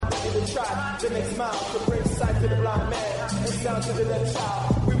the tribe, the next mile, to bring sight to the blind man, and sound to the deaf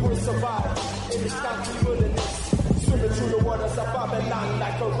child. We will survive in this country wilderness. Swimming through the waters of Babylon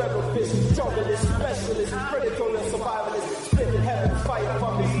like a rebel fish. Junglist, specialist, predator and survivalist. Spitting heaven fire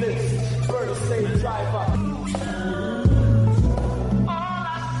from his lips. Bird of slave driver.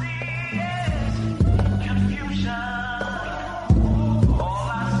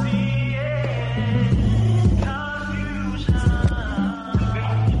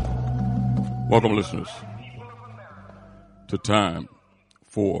 Welcome, listeners, to Time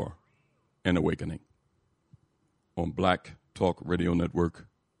for an Awakening on Black Talk Radio Network,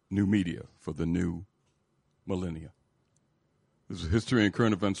 new media for the new millennia. This is a history and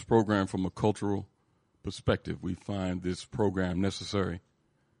current events program from a cultural perspective. We find this program necessary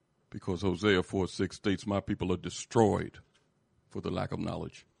because Hosea 4:6 states, "My people are destroyed for the lack of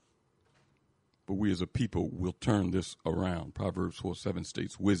knowledge." But we as a people will turn this around. Proverbs 4:7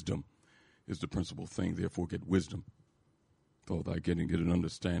 states, "Wisdom is the principal thing, therefore get wisdom. Though thy getting, get an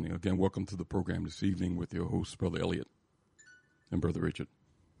understanding." Again, welcome to the program this evening with your hosts, Bro.Elliott and Brother Richard.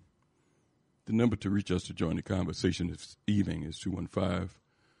 The number to reach us to join the conversation this evening is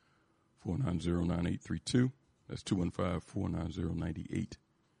 215-490-9832. That's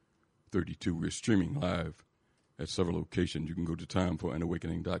 215-490-9832. We're streaming live at several locations. You can go to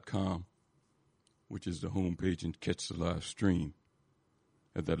timeforanawakening.com, which is the homepage, and catch the live stream.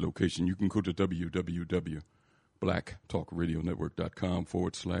 At that location, you can go to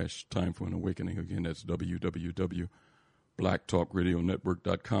www.blacktalkradionetwork.com/Time for an Awakening. Again, that's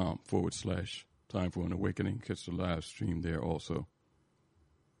www.blacktalkradionetwork.com/Time for an Awakening. Catch the live stream there also.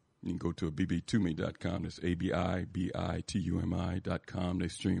 You can go to bbitumi.com. That's ABIBITUMI.com. They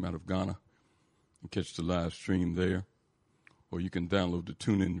stream out of Ghana and catch the live stream there. Or you can download the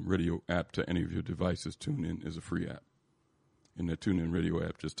TuneIn Radio app to any of your devices. TuneIn is a free app. In the TuneIn Radio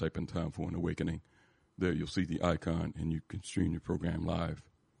app, just type in Time for an Awakening. There you'll see the icon, and you can stream your program live,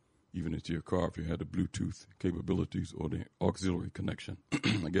 even into your car if you had the Bluetooth capabilities or the auxiliary connection.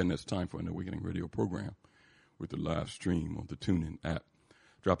 Again, that's Time for an Awakening radio program with the live stream on the TuneIn app.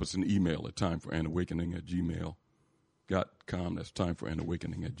 Drop us an email at timeforanawakening@gmail.com. That's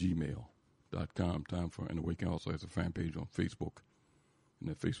timeforanawakening@gmail.com. Time for an Awakening also has a fan page on Facebook. In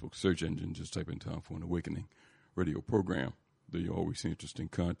that Facebook search engine, just type in Time for an Awakening radio program. There you always see interesting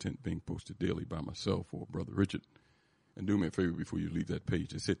content being posted daily by myself or Brother Richard. And do me a favor before you leave that page,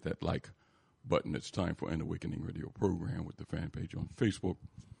 just hit that like button. It's Time for an Awakening radio program with the fan page on Facebook.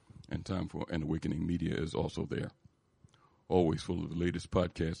 And Time for an Awakening media is also there. Always full of the latest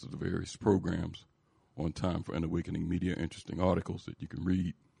podcasts of the various programs on Time for an Awakening media. Interesting articles that you can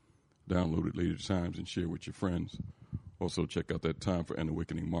read, download at later times, and share with your friends. Also check out that Time for an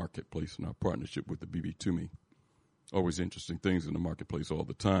Awakening marketplace and our partnership with the BB2Me. Always interesting things in the marketplace all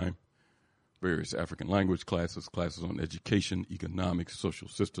the time. Various African language classes, classes on education, economics, social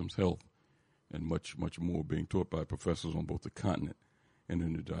systems, health, and much, much more being taught by professors on both the continent and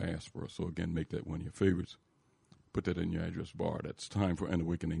in the diaspora. So, again, make that one of your favorites. Put that in your address bar. That's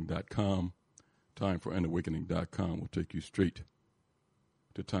timeforanawakening.com. Timeforanawakening.com will take you straight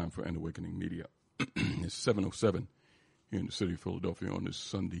to Time for an Awakening media. It's 7:07 here in the city of Philadelphia on this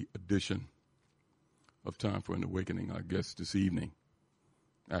Sunday edition of Time for an Awakening. Our guest this evening,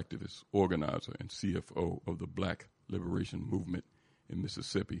 activist, organizer, and CFO of the Black Liberation Movement in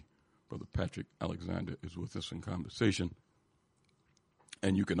Mississippi, Brother Patrick Alexander, is with us in conversation.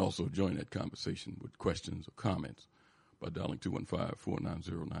 And you can also join that conversation with questions or comments by dialing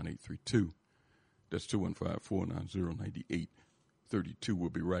 215-490-9832. That's 215-490-9832. We'll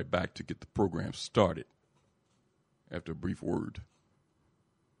be right back to get the program started after a brief word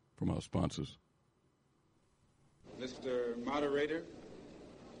from our sponsors. Mr. Moderator,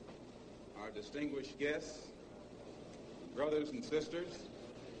 our distinguished guests, brothers and sisters,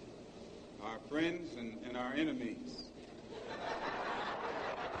 our friends and our enemies.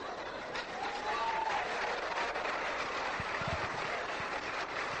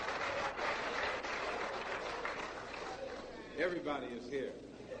 Everybody is here.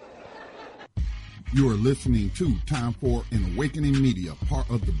 You are listening to Time for an Awakening Media, part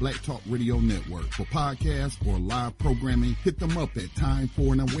of the Black Talk Radio Network. For podcasts or live programming, hit them up at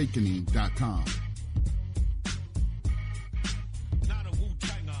timeforanawakening.com.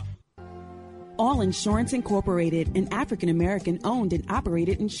 All Insurance Incorporated, an African-American owned and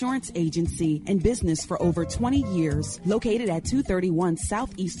operated insurance agency in business for over 20 years, located at 231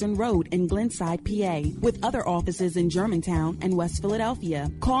 Southeastern Road in Glenside, PA, with other offices in Germantown and West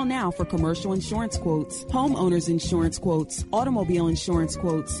Philadelphia. Call now for commercial insurance quotes, homeowners insurance quotes, automobile insurance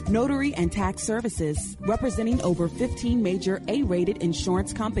quotes, notary and tax services, representing over 15 major A-rated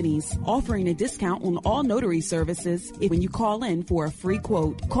insurance companies, offering a discount on all notary services when you call in for a free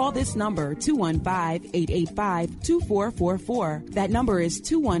quote. Call this number, 215-885-2444. That number is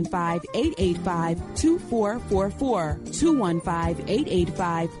 215-885-2444.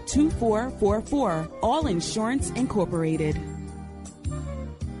 215-885-2444. All Insurance Incorporated.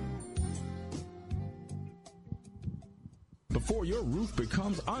 Before your roof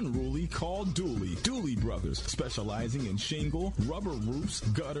becomes unruly, call Dooley. Dooley Brothers, specializing in shingle, rubber roofs,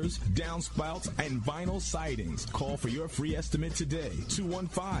 gutters, downspouts, and vinyl sidings. Call for your free estimate today.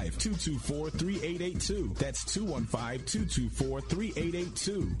 215-224-3882. That's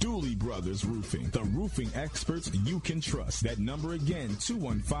 215-224-3882. Dooley Brothers Roofing, the roofing experts you can trust. That number again,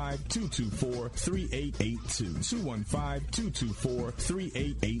 215-224-3882.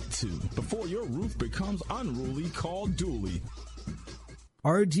 215-224-3882. Before your roof becomes unruly, call Dooley.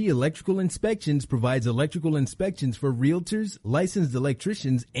 RG Electrical Inspections provides electrical inspections for realtors, licensed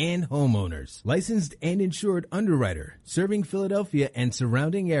electricians, and homeowners. Licensed and insured underwriter, serving Philadelphia and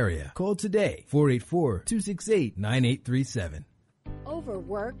surrounding area. Call today, 484-268-9837.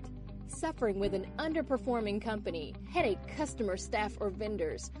 Overworked? Suffering with an underperforming company, headache customer, staff, or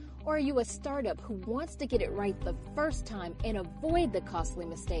vendors? Or are you a startup who wants to get it right the first time and avoid the costly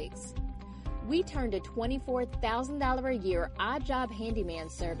mistakes? We turned a $24,000 a year odd job handyman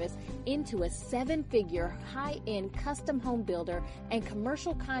service into a 7-figure high-end custom home builder and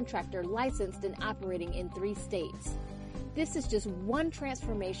commercial contractor licensed and operating in 3 states. This is just one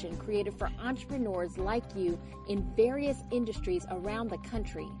transformation created for entrepreneurs like you in various industries around the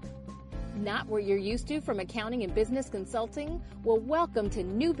country. Not what you're used to from accounting and business consulting? Well, welcome to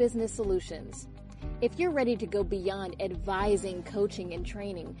New Business Solutions. If you're ready to go beyond advising, coaching, and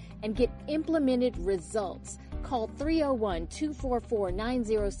training and get implemented results, call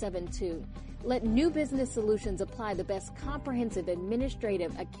 301-244-9072. Let New Business Solutions apply the best comprehensive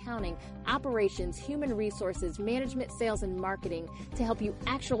administrative, accounting, operations, human resources, management, sales, and marketing to help you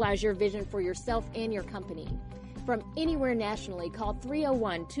actualize your vision for yourself and your company. From anywhere nationally, call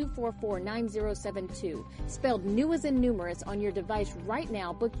 301-244-9072. Spelled new as in numerous on your device right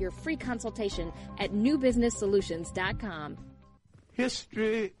now. Book your free consultation at newbusinesssolutions.com.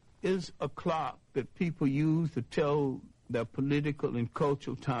 History is a clock that people use to tell their political and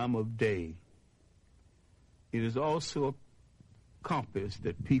cultural time of day. It is also a compass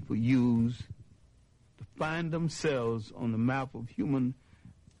that people use to find themselves on the map of human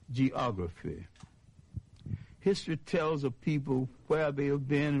geography. History tells of people where they have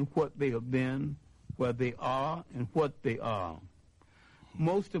been and what they have been, where they are and what they are.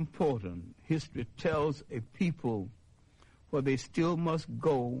 Most important, history tells a people where they still must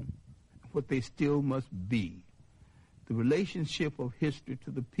go, what they still must be. The relationship of history to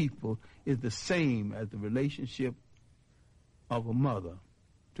the people is the same as the relationship of a mother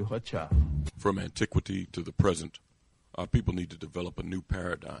to her child. From antiquity to the present, our people need to develop a new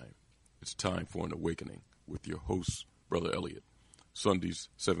paradigm. It's time for an awakening. With your host, Bro.Elliott. Sundays,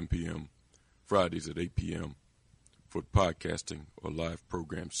 7 p.m., Fridays at 8 p.m. For podcasting or live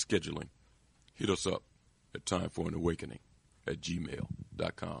program scheduling, hit us up at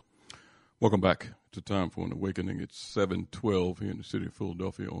timeforanawakening@gmail.com. Welcome back to Time for an Awakening. It's 7:12 here in the city of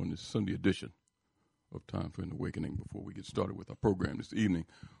Philadelphia on this Sunday edition of Time for an Awakening. Before we get started with our program this evening,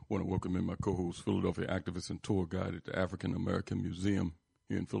 I want to welcome in my co-host, Philadelphia activist and tour guide at the African American Museum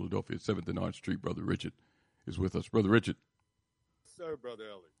here in Philadelphia at 7th and Arch Street, Brother Richard is with us. Brother Richard. Sir, Brother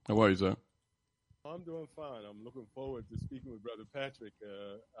Elliott. How are you, sir? I'm doing fine. I'm looking forward to speaking with Brother Patrick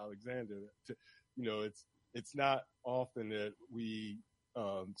Alexander. It's not often that we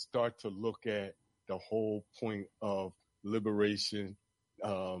start to look at the whole point of liberation,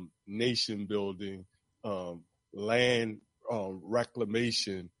 nation building, land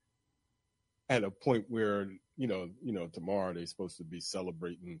reclamation at a point where tomorrow they're supposed to be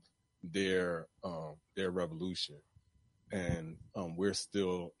celebrating their revolution, and we're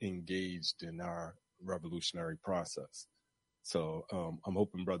still engaged in our revolutionary process. So I'm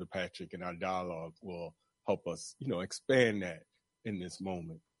hoping Brother Patrick and our dialogue will help us, expand that in this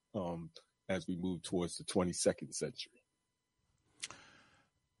moment as we move towards the 22nd century.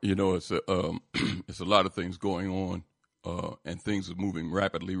 It's a lot of things going on, and things are moving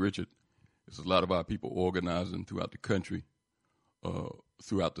rapidly, Richard. There's a lot of our people organizing throughout the country,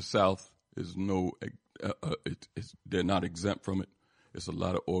 throughout the South, is no, they're not exempt from it. It's a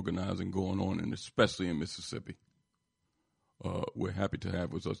lot of organizing going on, and especially in Mississippi. We're happy to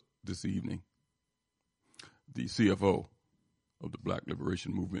have with us this evening the CFO of the Black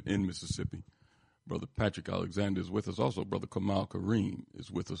Liberation Movement in Mississippi. Brother Patrick Alexander is with us. Also, Brother Kamal Karriem is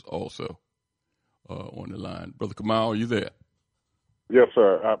with us also on the line. Brother Kamal, are you there? Yes,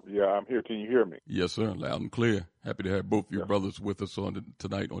 sir. I'm here. Can you hear me? Yes, sir. Loud and clear. Happy to have both your brothers with us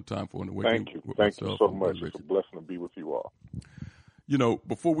tonight on Time for an Awakening. Thank you. Thank you so much. It's a blessing to be with you all. You know,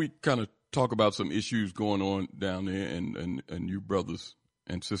 before we kind of talk about some issues going on down there and you brothers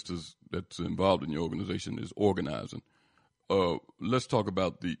and sisters that's involved in your organization is organizing, let's talk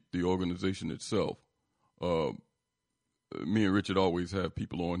about the organization itself. Me and Richard always have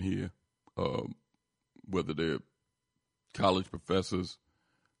people on here, whether they're college professors,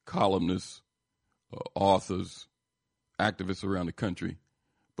 columnists, authors, activists around the country,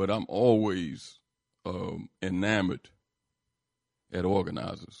 but I'm always enamored at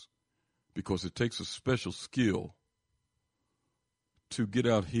organizers because it takes a special skill to get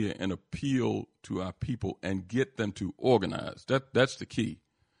out here and appeal to our people and get them to organize. That's the key.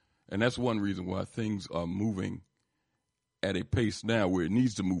 And that's one reason why things are moving at a pace now where it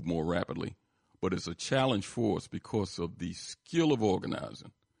needs to move more rapidly. But it's a challenge for us because of the skill of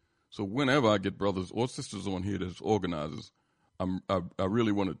organizing. So whenever I get brothers or sisters on here that's organizers, I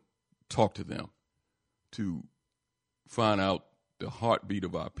really want to talk to them to find out the heartbeat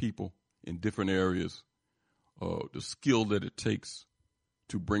of our people in different areas, the skill that it takes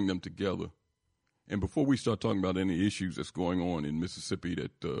to bring them together. And before we start talking about any issues that's going on in Mississippi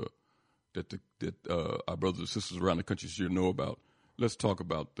that our brothers and sisters around the country should know about, let's talk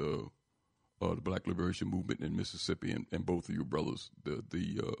about the Black Liberation Movement in Mississippi and both of you brothers,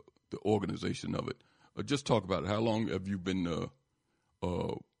 the organization of it. Just talk about it. How long have you been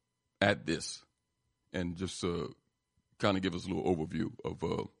at this? And just kind of give us a little overview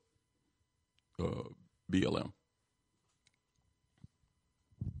of BLM.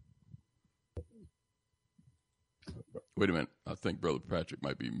 Wait a minute. I think Brother Patrick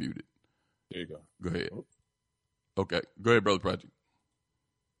might be muted. There you go. Go ahead. Okay. Go ahead, Brother Patrick.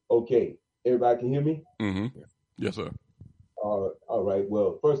 Okay. Everybody can hear me? Mm-hmm. Yes, sir. All right.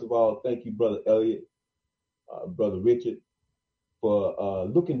 Well, first of all, thank you, Bro.Elliott, Brother Richard, for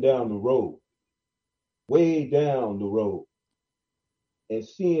looking down the road, way down the road, and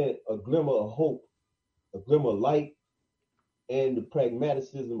seeing a glimmer of hope, a glimmer of light, and the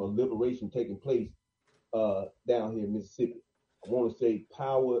pragmaticism of liberation taking place down here in Mississippi. I want to say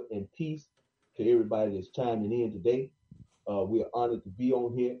power and peace to everybody that's chiming in today. We are honored to be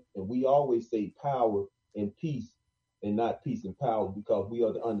on here, and we always say power and peace and not peace and power because we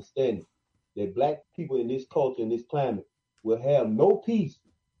are the understanding that Black people in this culture, in this climate, will have no peace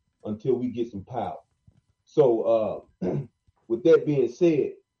until we get some power. So with that being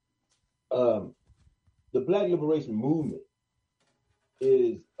said, the Black Liberation Movement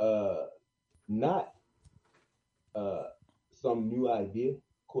is not some new idea.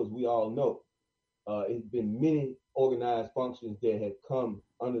 Of course, we all know it's been many organized functions that have come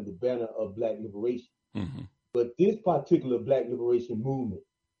under the banner of Black liberation. Mm-hmm. But this particular Black liberation movement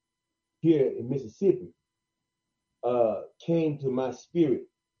here in Mississippi came to my spirit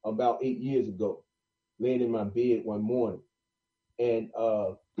about 8 years ago, laying in my bed one morning. And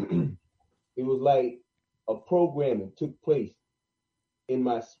it was like a programming took place in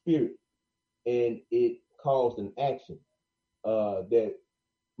my spirit, and it caused an action that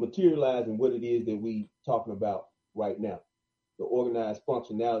materialized in what it is that we talking about right now, the organized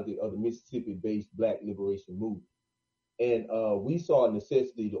functionality of the Mississippi-based Black Liberation Movement. And we saw a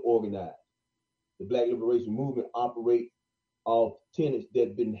necessity to organize. The Black Liberation Movement operates off tenets that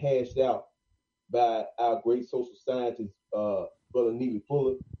have been hashed out by our great social scientists, Brother Neely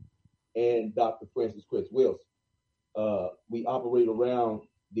Fuller and Dr. Francis Cress Wilson. We operate around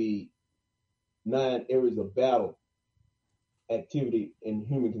the 9 areas of battle, activity, and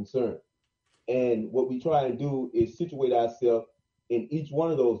human concern. And what we try and do is situate ourselves in each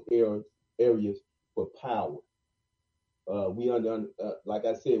one of those areas for power. We under, like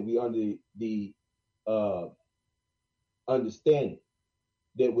I said, we under the understanding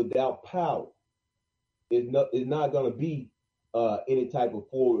that without power, it's not going to be any type of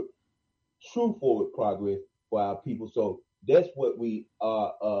true forward progress for our people. So that's what we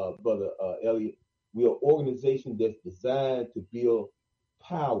are, Brother Elliott. We are an organization that's designed to build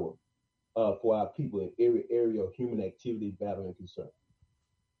power for our people in every area of human activity, battle, and concern.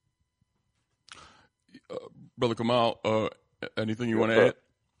 Brother Kamal, anything you want to add?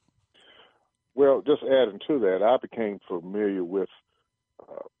 Well, just adding to that, I became familiar with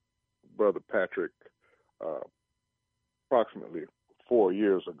Brother Patrick approximately 4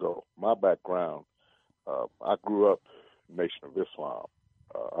 years ago. My background, I grew up Nation of Islam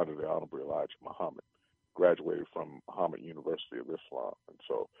under the Honorable Elijah Muhammad, graduated from Muhammad University of Islam, and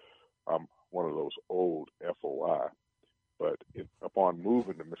so I'm one of those old FOI. But upon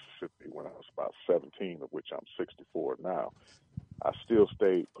moving to Mississippi when I was about 17, of which I'm 64 now, I still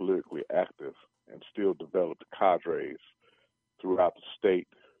stayed politically active and still developed cadres throughout the state,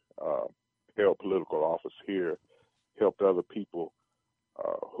 held political office here, helped other people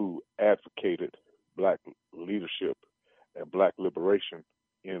who advocated black leadership and black liberation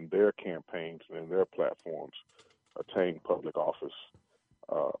in their campaigns and in their platforms, attain public office,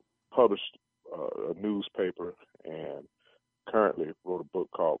 published a newspaper, and currently wrote a book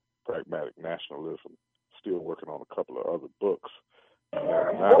called Pragmatic Nationalism, still working on a couple of other books.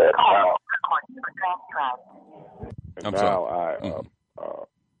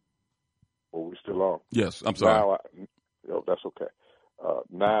 Were we still on? Yes, I'm sorry. That's okay.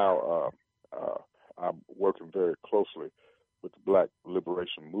 Now I'm working very closely with the Black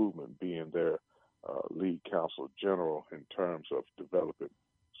Liberation Movement, being their lead counsel general in terms of developing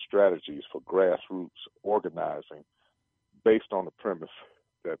strategies for grassroots organizing based on the premise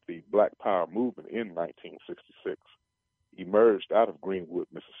that the Black Power movement in 1966 emerged out of Greenwood,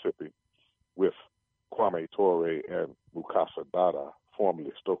 Mississippi, with Kwame Ture and Mukasa Dada,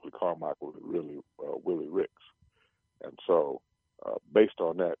 formerly Stokely Carmichael, really Willie Ricks. And so, based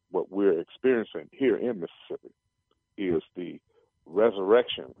on that, what we're experiencing here in Mississippi is the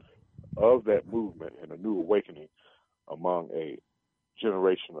resurrection of that movement and a new awakening among a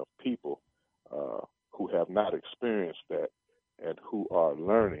generation of people who have not experienced that and who are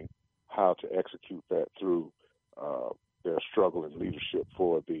learning how to execute that through their struggle and leadership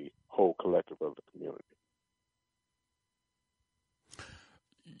for the whole collective of the community.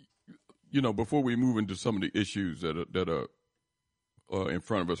 You know, before we move into some of the issues that are in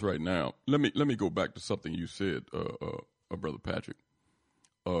front of us right now, let me go back to something you said, Brother Patrick,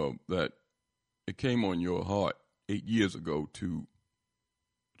 that it came on your heart 8 years ago to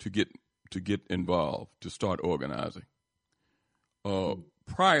get involved, to start organizing.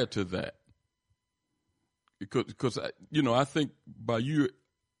 Prior to that, because you know, I think by you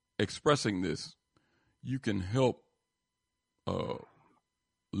expressing this, you can help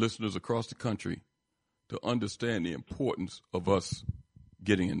listeners across the country to understand the importance of us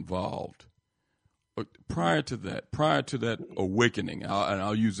getting involved. But prior to that awakening, and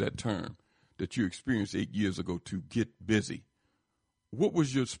I'll use that term, that you experienced 8 years ago to get busy, what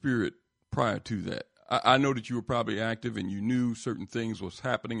was your spirit prior to that? I know that you were probably active and you knew certain things was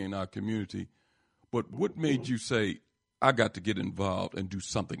happening in our community, but what made you say, I got to get involved and do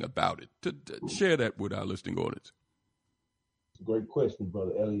something about it? To share that with our listening audience. It's a great question,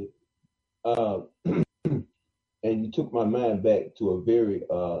 Brother Elliott. And you took my mind back to a very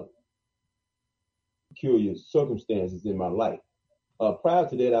peculiar circumstances in my life. Prior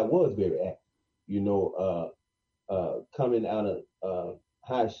to that, I was very active. You know, coming out of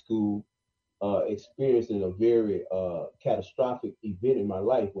high school, experiencing a very catastrophic event in my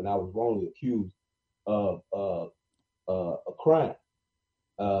life when I was wrongly accused of a crime.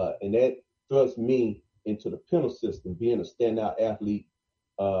 And that thrust me into the penal system, being a standout athlete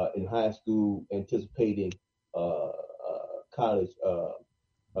in high school, anticipating college,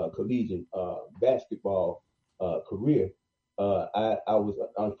 collegiate basketball career. I was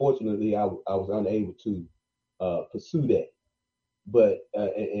unfortunately I was unable to pursue that, but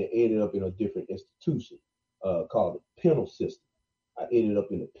and ended up in a different institution called the penal system. I ended up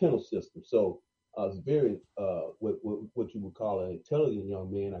in the penal system, so I was very what you would call an intelligent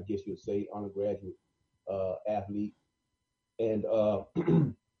young man, I guess you'd say, undergraduate athlete, and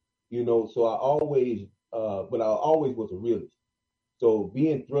you know, so I always, but I always was a realist. So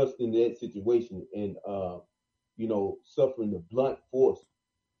being thrust in that situation and you know, suffering the blunt force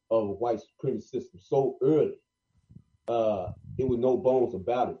of a white supremacy system so early, it was no bones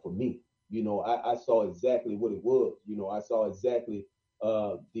about it for me. You know, I saw exactly what it was. You know, I saw exactly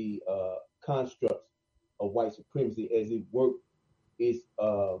the constructs of white supremacy as it worked its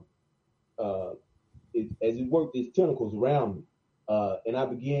tentacles around me, and I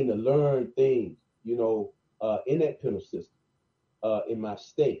began to learn things. You know, in that penal system, in my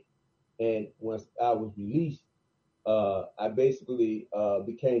state, and once I was released, I basically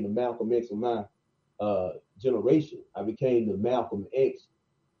became the Malcolm X of my generation. I became the Malcolm X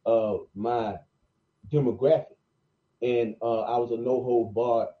of my demographic, and I was a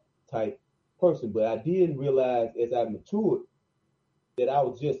no-hold-barred type person. But I didn't realize as I matured that I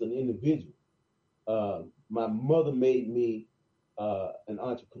was just an individual. My mother made me an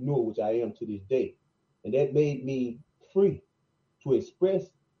entrepreneur, which I am to this day. And that made me free to express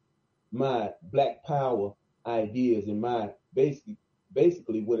my Black Power ideas, and my basically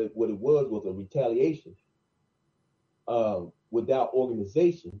what it was a retaliation without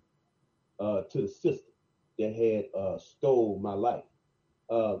organization to the system that had stole my life.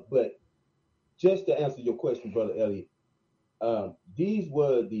 But just to answer your question, Bro.Elliott, these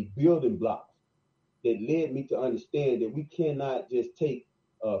were the building blocks that led me to understand that we cannot just take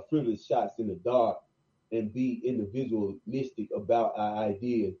frivolous shots in the dark and be individualistic about our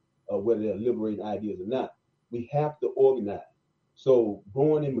ideas, whether they're liberating ideas or not. We have to organize. So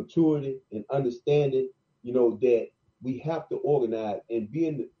growing in maturity and understanding, that we have to organize, and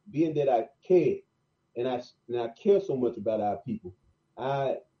being that I care, and I care so much about our people,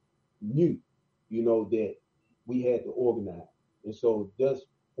 I knew, that we had to organize. And so thus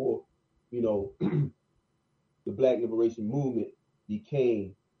for, the Black Liberation Movement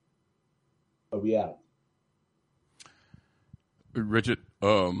became a reality. Richard,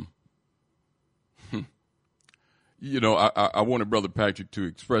 I wanted Brother Patrick to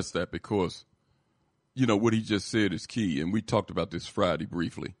express that because, what he just said is key. And we talked about this Friday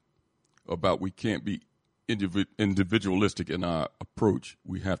briefly about we can't be individualistic in our approach.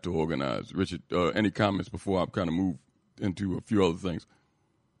 We have to organize. Richard, any comments before I kind of move into a few other things?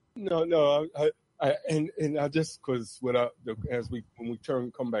 No, and I just, because when we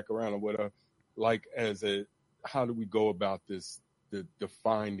come back around, and what I like how do we go about this, the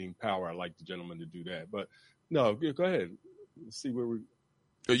defining power? I like the gentleman to do that, but no, go ahead. Let's see where we.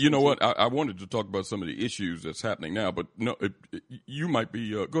 You know what? I wanted to talk about some of the issues that's happening now, but no, you might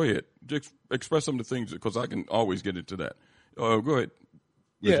be. Go ahead, just express some of the things because I can always get into that. Go ahead.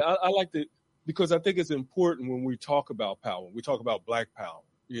 Yeah, I like that because I think it's important when we talk about power. We talk about Black power.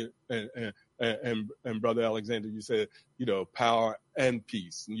 Yeah, and Brother Alexander, you said, power and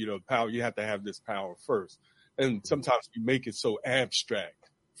peace. And, power, you have to have this power first. And sometimes we make it so abstract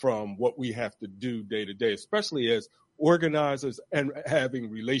from what we have to do day to day, especially as organizers and having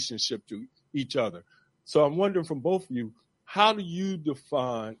relationship to each other. So I'm wondering from both of you, how do you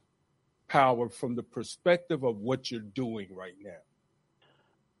define power from the perspective of what you're doing right now?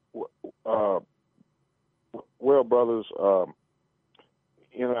 Well, brothers,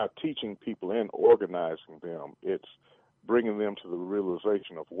 in our teaching people and organizing them, it's bringing them to the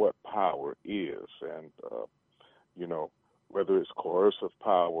realization of what power is. And, whether it's coercive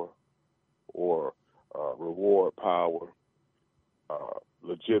power or reward power,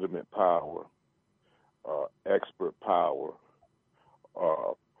 legitimate power, expert power,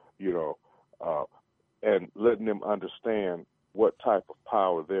 and letting them understand what type of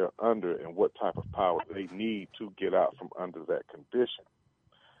power they're under and what type of power they need to get out from under that condition.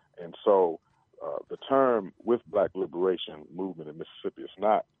 And so the term with Black Liberation Movement in Mississippi is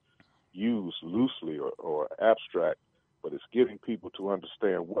not used loosely or abstract, but it's getting people to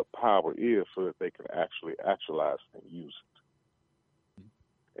understand what power is so that they can actually actualize and use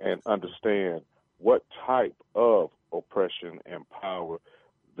it. And understand what type of oppression and power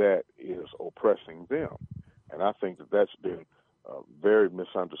that is oppressing them. And I think that that's been very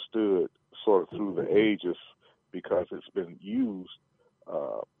misunderstood sort of through the ages because it's been used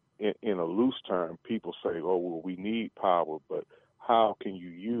in a loose term. People say, oh, well, we need power, but how can you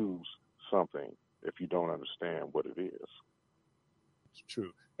use something if you don't understand what it is? It's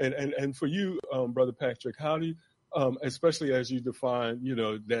true. And for you, Brother Patrick, how do you, especially as you define,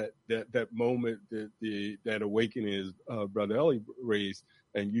 that moment, that awakening is Bro.Elliott raised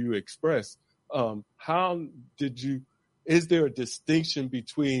and you expressed, how did you, is there a distinction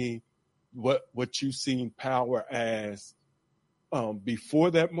between what you've seen power as before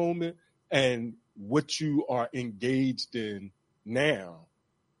that moment and what you are engaged in now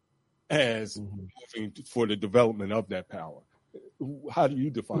as moving for the development of that power? How do you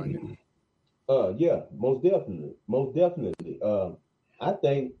define it? Yeah, most definitely. I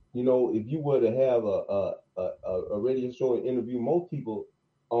think, if you were to have a radio show and interview most people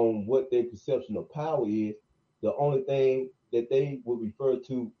on what their perception of power is, the only thing that they would refer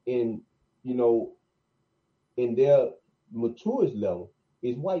to in their maturest level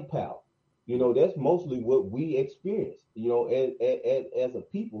is white power. That's mostly what we experience, as a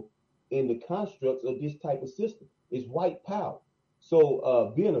people in the constructs of this type of system is white power.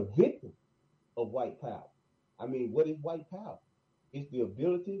 So being a victim of white power, I mean, what is white power? It's the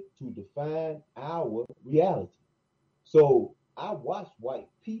ability to define our reality. So I watch white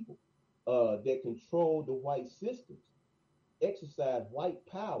people that control the white systems exercise white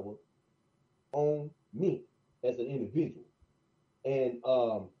power on me as an individual. And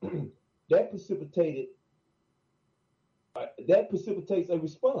that precipitated that precipitates a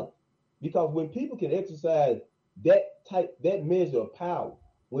response. Because when people can exercise that measure of power,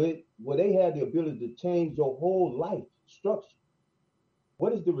 where they have the ability to change your whole life structure,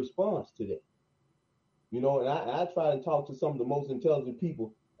 what is the response to that? And I try to talk to some of the most intelligent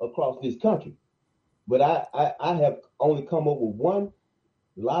people across this country, but I have only come up with one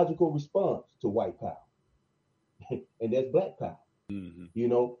logical response to white power, and that's black power.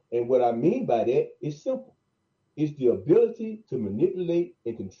 Mm-hmm. And what I mean by that is simple. It's the ability to manipulate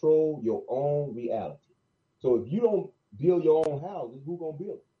and control your own reality. So if you don't build your own houses, who's going to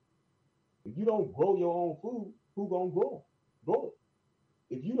build it? If you don't grow your own food, who's going to grow it?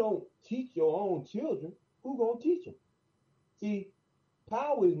 If you don't teach your own children, who's going to teach them? See,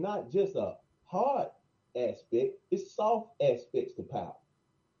 power is not just a hard aspect, it's soft aspects to power.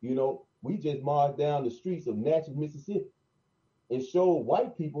 We just marched down the streets of Natchez, Mississippi and showed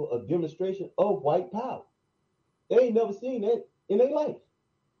white people a demonstration of white power. They ain't never seen that in their life.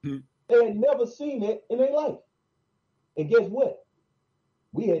 They had never seen that in their life. And guess what?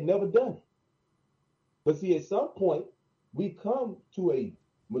 We had never done it. But see, at some point, we come to a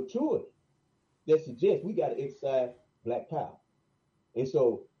maturity that suggests we got to exercise black power. And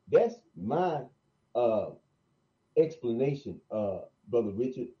so that's my explanation, Brother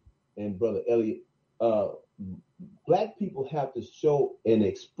Richard and Brother Elliott. Black people have to show and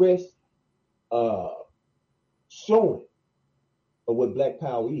express showing of what black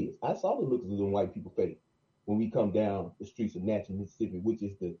power is. I saw the looks of them white people face when we come down the streets of Natchez, Mississippi, which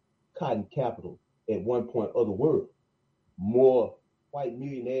is the cotton capital at one point of the world. More white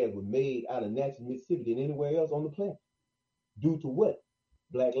millionaires were made out of Natchez, Mississippi than anywhere else on the planet. Due to what?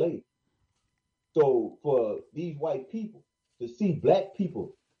 Black labor. So for these white people to see black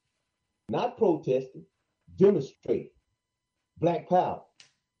people not protesting, demonstrating black power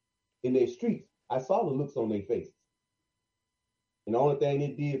in their streets, I saw the looks on their faces. And the only thing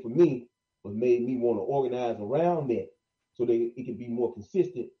it did for me was made me want to organize around that so that it could be more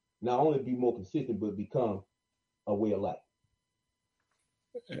consistent, not only be more consistent, but become a way of life.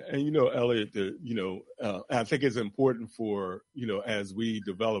 And, Elliott, I think it's important for, as we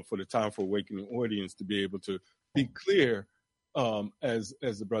develop for the Time for Awakening audience to be able to be clear, as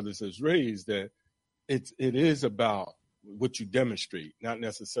the brother has raised, that it is about what you demonstrate, not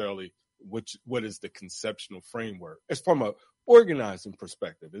necessarily what is the conceptual framework. It's from a organizing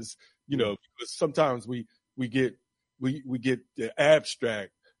perspective. It's, because sometimes we get the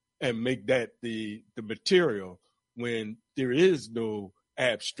abstract and make that the material when there is no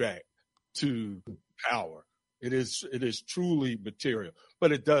abstract to power. It is truly material,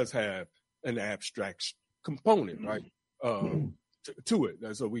 but it does have an abstract component, right? To it.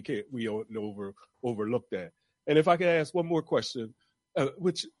 So we don't overlook that. And if I could ask one more question,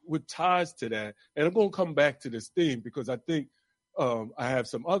 which ties to that, and I'm going to come back to this theme because I think I have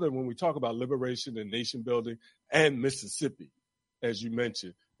some other, when we talk about liberation and nation building and Mississippi, as you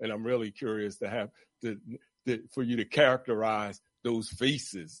mentioned, and I'm really curious to have for you to characterize those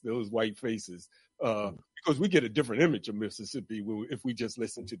faces, those white faces, because we get a different image of Mississippi if we just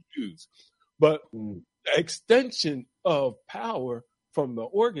listen to the news. But the extension of power from the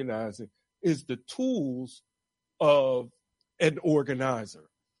organizing is the tools of an organizer.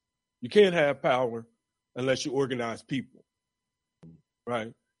 You can't have power unless you organize people,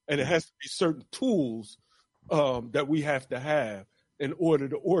 right? And it has to be certain tools that we have to have in order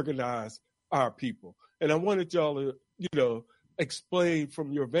to organize our people. And I wanted y'all to, explain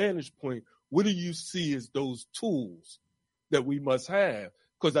from your vantage point, what do you see as those tools that we must have?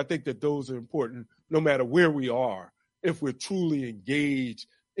 Because I think that those are important no matter where we are, if we're truly engaged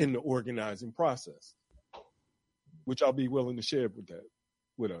in the organizing process, which I'll be willing to share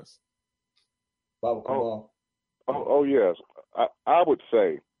with us. Baba Kamal. Oh, yes. I would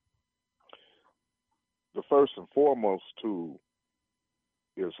say the first and foremost tool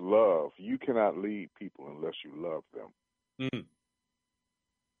is love. You cannot lead people unless you love them. Mm.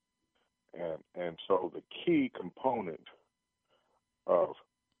 And so the key component of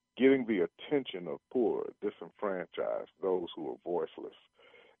getting the attention of poor, disenfranchised, those who are voiceless,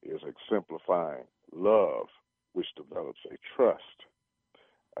 is exemplifying love, which develops a trust.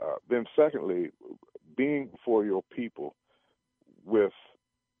 Then secondly, being before your people with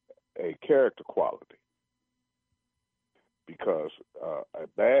a character quality, because a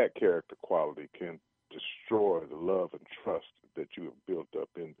bad character quality can destroy the love and trust that you have built up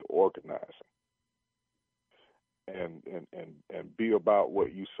in the organizing. And be about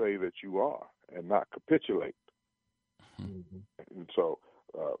what you say that you are, and not capitulate. Mm-hmm. And so,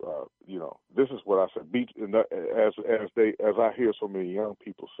 this is what I said. As I hear so many young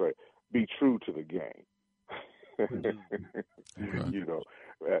people say, be true to the game. You know,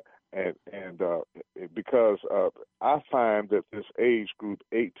 and because I find that this age group,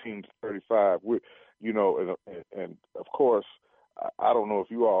 18 to 35, and of course, I don't know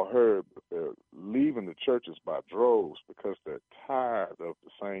if you all heard, but they're leaving the churches by droves because they're tired of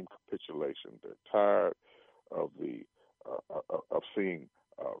the same capitulation. They're tired of the of seeing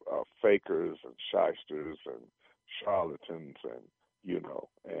fakers and shysters and charlatans, and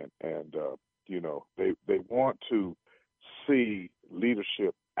they want to see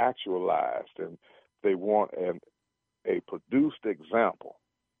leadership actualized, and they want a produced example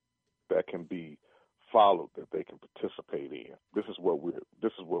that can be followed, that they can participate in. This is what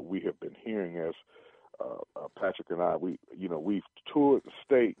we have been hearing as Patrick and I. We've toured the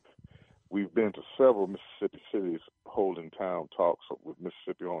state. We've been to several Mississippi cities holding town talks with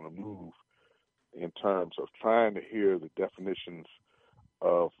Mississippi on the Move in terms of trying to hear the definitions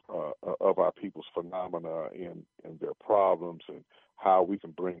of our people's phenomena and their problems, and how we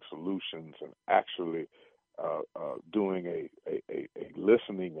can bring solutions, and actually doing a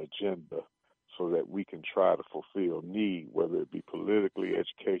listening agenda so that we can try to fulfill need, whether it be politically,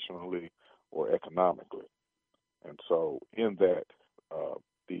 educationally, or economically. And so in that,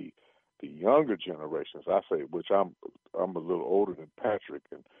 the younger generations, I say, which I'm a little older than Patrick,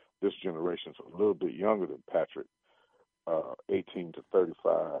 and this generation's a little bit younger than Patrick, 18 to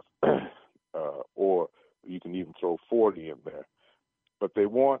 35, or you can even throw 40 in there. But they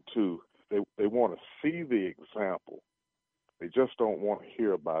want to see the example. They just don't want to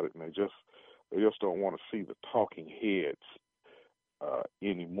hear about it, and they just don't want to see the talking heads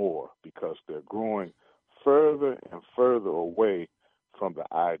anymore, because they're growing further and further away from the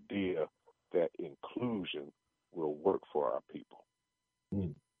idea that inclusion will work for our people.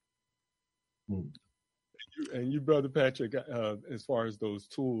 And you, Brother Patrick, as far as those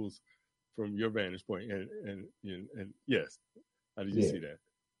tools from your vantage point, and yes, how did you see that?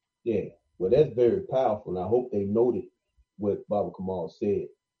 Yeah, well, that's very powerful, and I hope they noted what Baba Kamal said.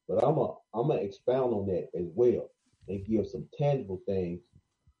 But I'm gonna expound on that as well and give some tangible things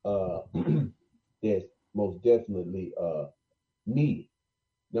that's most definitely needed.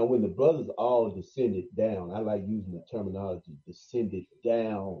 Now, when the brothers all descended down, I like using the terminology descended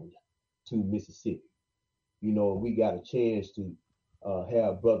down to Mississippi. We got a chance to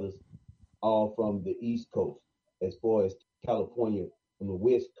have brothers all from the East Coast, as far as California from the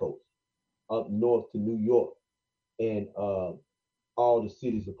West Coast, up north to New York, and all the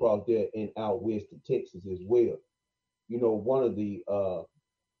cities across there, and out west to Texas as well. One of the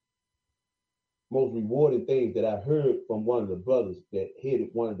most rewarding things that I heard from one of the brothers that headed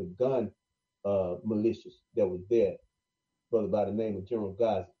one of the gun militias that was there, brother by the name of General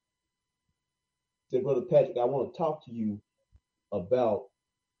Gazi, said, Brother Patrick, I want to talk to you about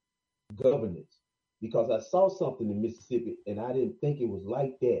governance, because I saw something in Mississippi and I didn't think it was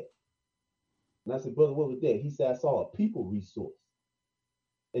like that. And I said, brother, what was that? He said, I saw a people resource.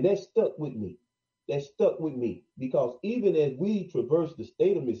 And that stuck with me. That stuck with me, because even as we traverse the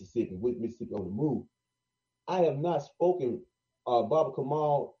state of Mississippi with Mississippi on the Move, I have not spoken, Baba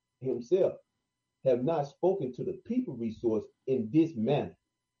Kamal himself have not spoken to the people resource in this manner,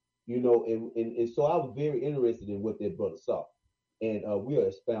 and so I was very interested in what that brother saw. And we'll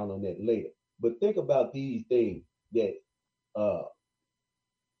expound on that later. But think about these things that's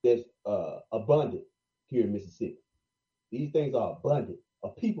abundant here in Mississippi. These things are abundant: a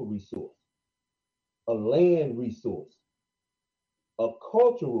people resource, a land resource, a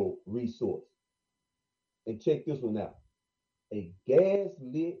cultural resource, and check this one out: a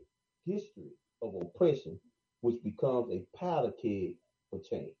gas-lit history of oppression, which becomes a powder keg for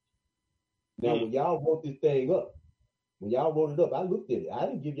change. Now, when y'all wrote this thing up, I looked at it. I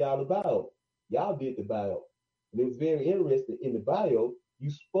didn't give y'all the bio. Y'all did the bio. And it was very interesting. In the bio,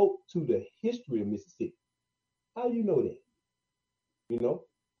 you spoke to the history of Mississippi. How you know that?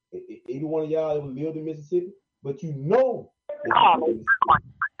 Either one of y'all ever lived in Mississippi, but you know the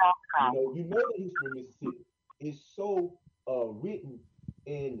history of Mississippi. It's so written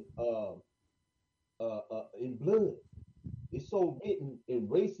in blood. It's so written in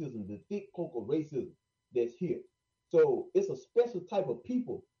racism, the thick cloak of racism that's here. So it's a special type of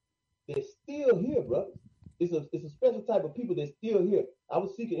people that's still here, brother. It's a special type of people that's still here. I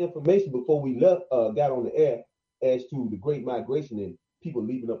was seeking information before we got on the air as to the Great Migration and people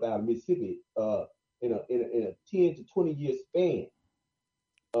leaving up out of Mississippi in a 10 to 20 year span.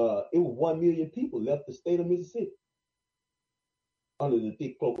 It was 1 million people left the state of Mississippi under the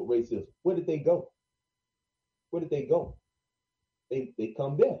thick cloak of racism. Where did they go? They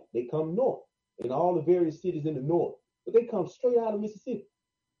come there. They come north in all the various cities in the north, but they come straight out of Mississippi.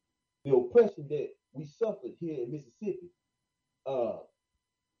 The oppression that we suffered here in Mississippi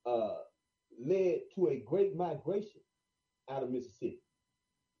led to a great migration out of Mississippi.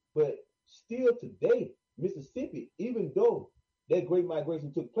 But still today, Mississippi, even though that great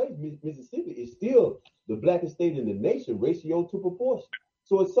migration took place, Mississippi is still the blackest state in the nation, ratio to proportion.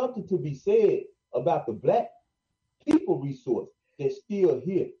 So it's something to be said about the black people resource that's still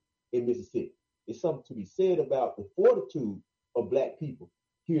here in Mississippi. It's something to be said about the fortitude of black people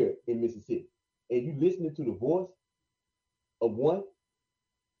here in Mississippi. And you listening to the voice of one,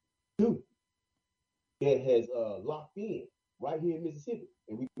 two, that has locked in right here in Mississippi.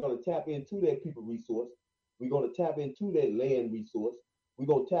 And we're going to tap into that people resource. We're going to tap into that land resource. We're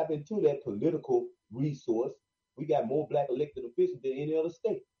going to tap into that political resource. We got more black elected officials than any other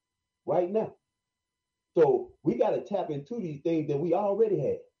state right now. So we got to tap into these things that we already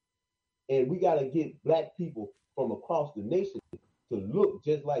have. And we got to get black people from across the nation to look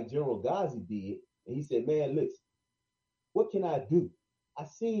just like General Ghazi did. And he said, man, listen, what can I do? I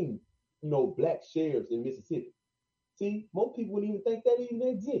seen, black sheriffs in Mississippi. See, most people wouldn't even think that even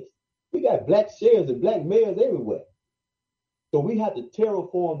exists. We got black sheriffs and black mayors everywhere. So we have to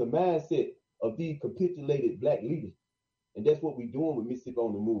terraform the mindset of these capitulated black leaders. And that's what we're doing with Mississippi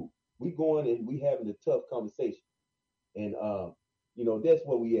on the Move. We going and we having a tough conversation. And, that's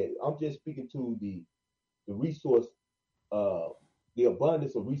where we at. I'm just speaking to the resource, the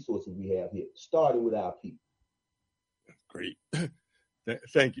abundance of resources we have here, starting with our people. Great.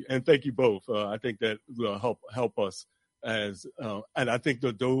 Thank you. And thank you both. I think that will help us and I think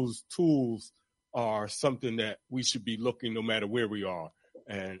that those tools are something that we should be looking no matter where we are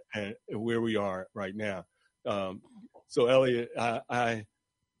and where we are right now. So Elliott, what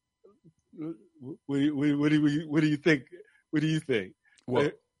do you think? What do you think?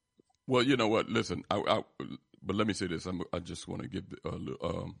 Well, you know what? Listen, but let me say this. I just want to give a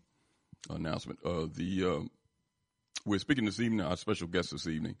little announcement. We're speaking this evening. Our special guest this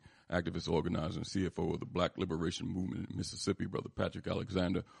evening, activist, organizer, and CFO of the Black Liberation Movement in Mississippi, Brother Patrick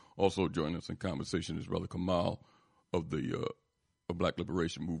Alexander. Also joining us in conversation is Brother Kamal of the Black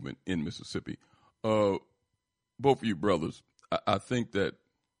Liberation Movement in Mississippi. Both of you brothers, I think that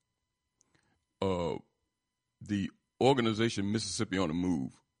the organization Mississippi on the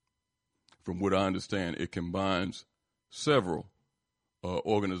Move, from what I understand, it combines several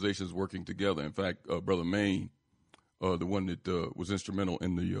organizations working together. In fact, Brother Maine, the one that was instrumental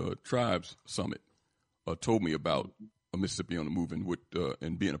in the Tribes Summit, told me about Mississippi on the Move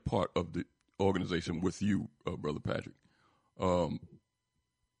and being a part of the organization with you, Brother Patrick.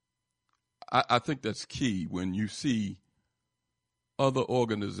 I think that's key when you see other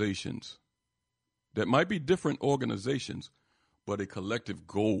organizations that might be different organizations, but a collective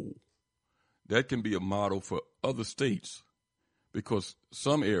goal. That can be a model for other states, because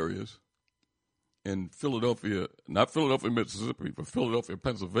some areas in Philadelphia, not Philadelphia, Mississippi, but Philadelphia,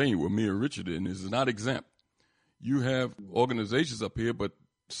 Pennsylvania, where me and Richard is not exempt. You have organizations up here, but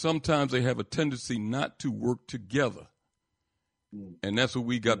sometimes they have a tendency not to work together. And that's what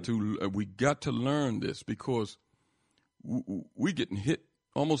we got to learn this, because we getting hit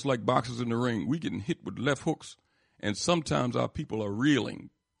almost like boxers in the ring. We getting hit with left hooks, and sometimes our people are reeling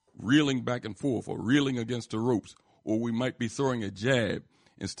back and forth, or reeling against the ropes, or we might be throwing a jab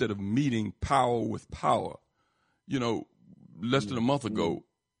instead of meeting power with power. Less than a month ago,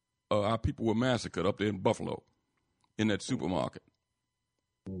 our people were massacred up there in Buffalo in that supermarket.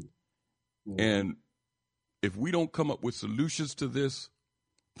 And if we don't come up with solutions to this,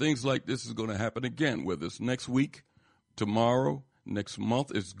 things like this is going to happen again, whether it's next week, tomorrow, next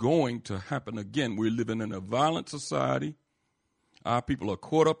month. It's going to happen again. We're living in a violent society. Our people are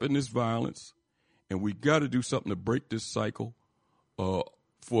caught up in this violence, and we got to do something to break this cycle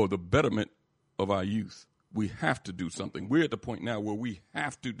for the betterment of our youth. We have to do something. We're at the point now where we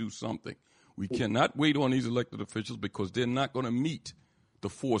have to do something. We cannot wait on these elected officials, because they're not going to meet the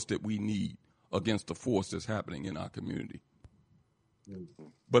force that we need against the force that's happening in our community.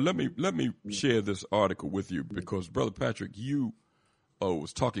 But let me share this article with you, because Brother Patrick, you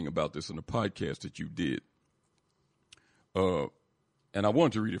was talking about this in a podcast that you did. And I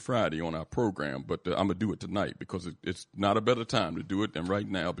wanted to read it Friday on our program, but I'm going to do it tonight, because it's not a better time to do it than right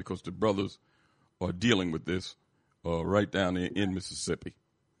now, because the brothers are dealing with this right down there in Mississippi.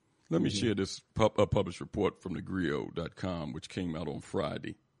 Let me share this published report from thegrio.com, which came out on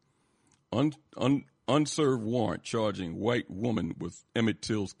Friday. Unserved warrant charging white woman with Emmett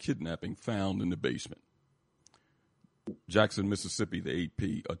Till's kidnapping found in the basement. Jackson, Mississippi, the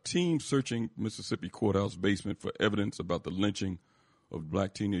AP. A team searching Mississippi courthouse basement for evidence about the lynching of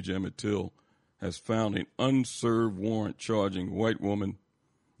black teenager Emmett Till has found an unserved warrant charging white woman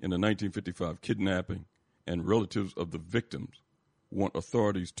in the 1955 kidnapping, and relatives of the victims want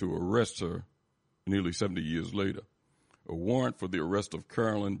authorities to arrest her nearly 70 years later. A warrant for the arrest of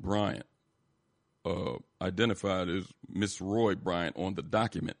Carolyn Bryant, identified as Miss Roy Bryant on the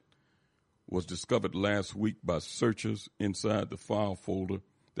document, was discovered last week by searchers inside the file folder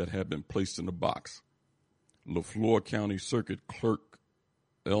that had been placed in a box. LaFleur County Circuit Clerk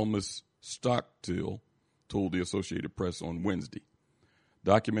Elmis Stocktill told the Associated Press on Wednesday.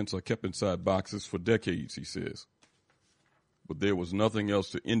 Documents are kept inside boxes for decades, he says. But there was nothing else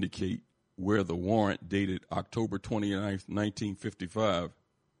to indicate where the warrant dated October 29th, 1955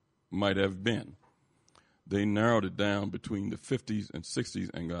 might have been. They narrowed it down between the 50s and 60s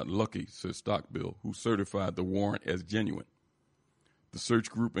and got lucky, says Stockbill, who certified the warrant as genuine. The search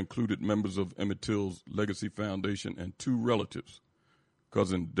group included members of Emmett Till's Legacy Foundation and two relatives,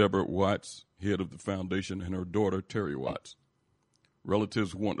 cousin Deborah Watts, head of the foundation, and her daughter Terry Watts.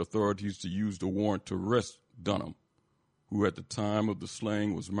 Relatives want authorities to use the warrant to arrest Dunham, who at the time of the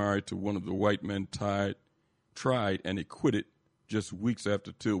slaying was married to one of the white men tried and acquitted just weeks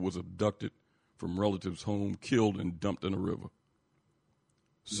after Till was abducted from relatives' home, killed, and dumped in a river.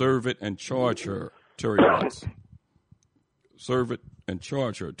 Serve it and charge her, Terry Watts. Serve it and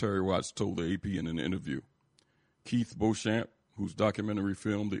charge her, Terry Watts told the AP in an interview. Keith Beauchamp, whose documentary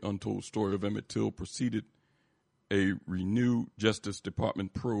film The Untold Story of Emmett Till preceded a renewed Justice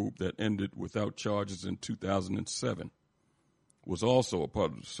Department probe that ended without charges in 2007, was also a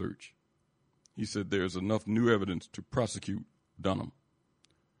part of the search. He said there's enough new evidence to prosecute Dunham.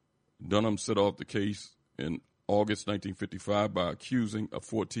 Dunham set off the case in August 1955 by accusing a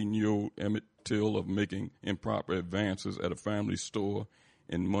 14-year-old Emmett Till of making improper advances at a family store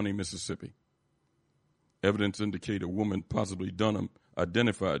in Money, Mississippi. Evidence indicated a woman, possibly Dunham,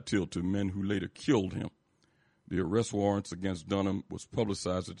 identified Till to men who later killed him. The arrest warrants against Dunham was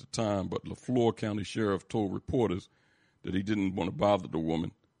publicized at the time, but LaFleur County Sheriff told reporters that he didn't want to bother the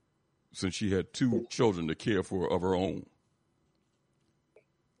woman since she had two children to care for of her own.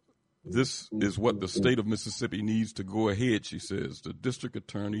 This is what the state of Mississippi needs to go ahead, she says. The district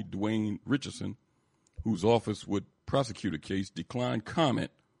attorney, Dwayne Richardson, whose office would prosecute a case, declined comment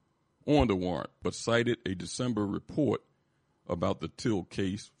on the warrant, but cited a December report about the Till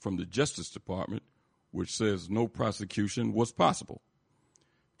case from the Justice Department, which says no prosecution was possible.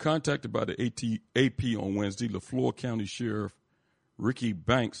 Contacted by the AP on Wednesday, LaFleur County Sheriff Ricky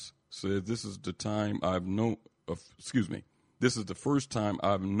Banks said, this is the first time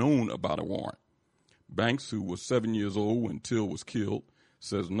I've known about a warrant. Banks, who was 7 years old when Till was killed,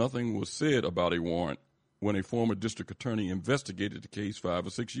 says nothing was said about a warrant when a former district attorney investigated the case 5 or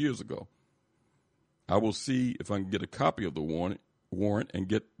 6 years ago. I will see if I can get a copy of the warrant and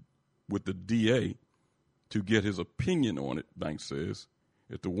get with the DA to get his opinion on it, Banks says,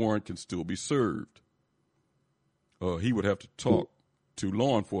 if the warrant can still be served. He would have to talk to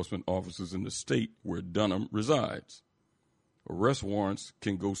law enforcement officers in the state where Dunham resides. Arrest warrants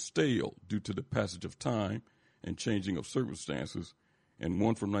can go stale due to the passage of time and changing of circumstances, and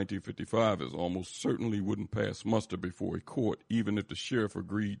one from 1955 is almost certainly wouldn't pass muster before a court, even if the sheriff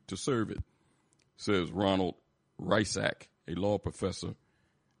agreed to serve it, says Ronald Rysack, a law professor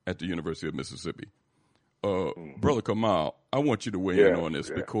at the University of Mississippi. Brother Kamal, I want you to weigh in on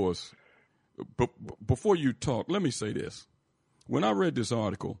this because before you talk, let me say this. When I read this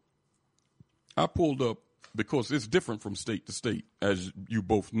article, I pulled up, because it's different from state to state, as you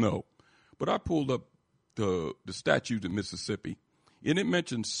both know, but I pulled up the statute in Mississippi, and it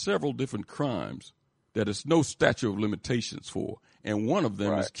mentions several different crimes that is no statute of limitations for, and one of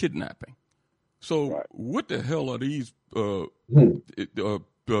them is kidnapping. So what the hell are these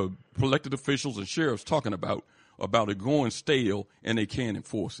elected officials and sheriffs talking about it going stale and they can't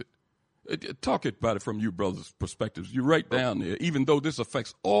enforce it? Talk about it from you brothers' perspectives. You're right down there. Even though this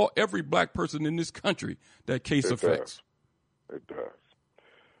affects every black person in this country, that case affects. It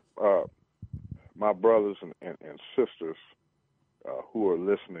does. My brothers and sisters who are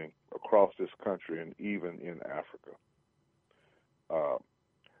listening across this country and even in Africa,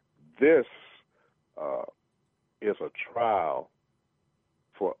 this is a trial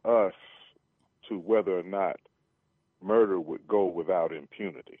for us to whether or not murder would go without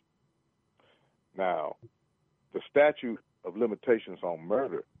impunity. Now, the statute of limitations on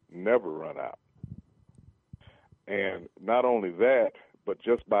murder never run out. And not only that, but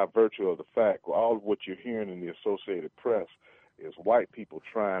just by virtue of the fact, all of what you're hearing in the Associated Press is white people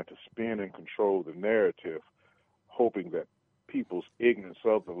trying to spin and control the narrative, hoping that people's ignorance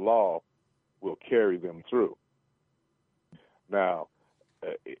of the law will carry them through. Now,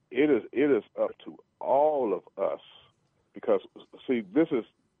 it is up to all of us, because, see, this is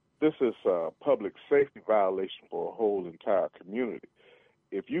this is a public safety violation for a whole entire community.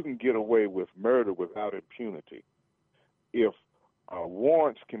 If you can get away with murder without impunity, if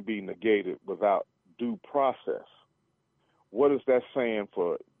warrants can be negated without due process, what is that saying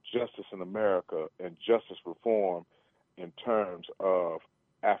for justice in America and justice reform in terms of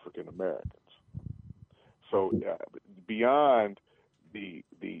African Americans? So beyond the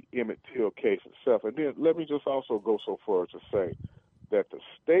Emmett Till case itself, and then let me just also go so far as to say that the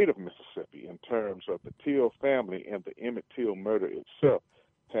state of Mississippi, in terms of the Till family and the Emmett Till murder itself,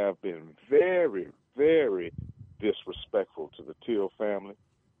 have been very, very disrespectful to the Till family.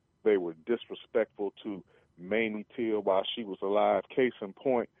 They were disrespectful to Mamie Till while she was alive. Case in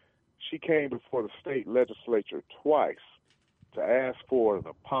point, she came before the state legislature twice to ask for an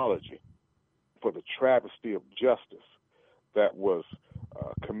apology for the travesty of justice that was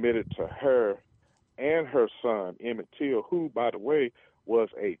committed to her and her son, Emmett Till, who, by the way, was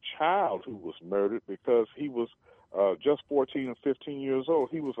a child who was murdered because he was just 14 or 15 years old.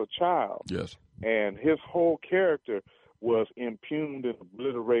 He was a child. Yes. And his whole character was impugned and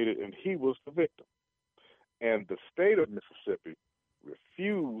obliterated, and he was the victim. And the state of Mississippi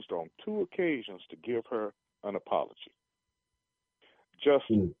refused on 2 occasions to give her an apology. Just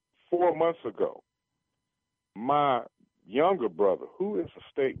 4 months ago, my younger brother, who is a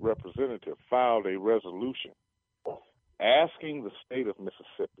state representative, filed a resolution asking the state of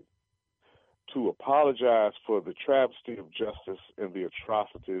Mississippi to apologize for the travesty of justice and the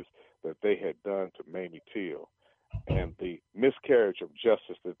atrocities that they had done to Mamie Till and the miscarriage of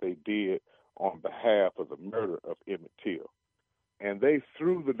justice that they did on behalf of the murder of Emmett Till. And they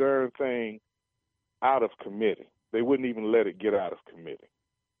threw the darn thing out of committee. They wouldn't even let it get out of committee.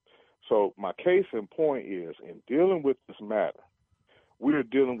 So my case in point is, in dealing with this matter, we're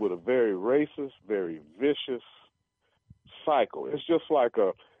dealing with a very racist, very vicious cycle. It's just like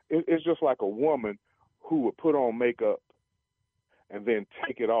a woman who would put on makeup and then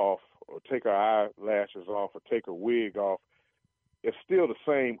take it off, or take her eyelashes off, or take her wig off. It's still the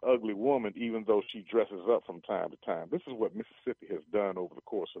same ugly woman, even though she dresses up from time to time. This is what Mississippi has done over the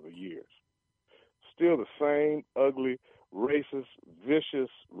course of the years. Still the same ugly, racist, vicious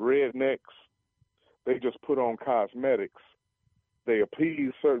rednecks. They just put on cosmetics. They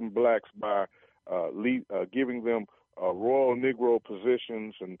appease certain blacks by giving them royal Negro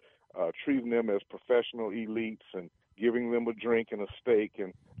positions and treating them as professional elites and giving them a drink and a steak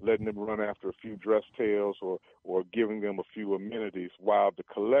and letting them run after a few dress tails or giving them a few amenities, while the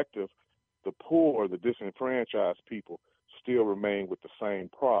collective, the poor, the disenfranchised people still remain with the same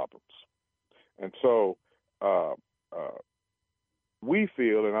problems. And so we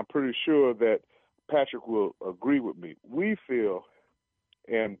feel, and I'm pretty sure that Patrick will agree with me, we feel,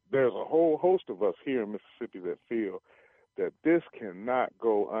 and there's a whole host of us here in Mississippi that feel that this cannot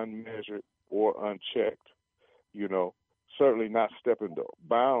go unmeasured or unchecked, certainly not stepping the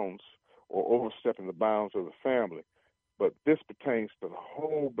bounds or overstepping the bounds of the family, but this pertains to the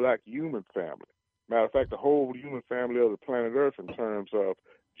whole black human family. Matter of fact, the whole human family of the planet Earth in terms of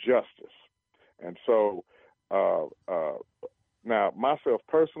justice. And so now myself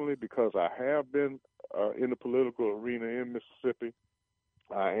personally, because I have been in the political arena in Mississippi,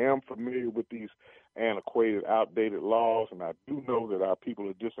 I am familiar with these antiquated, outdated laws, and I do know that our people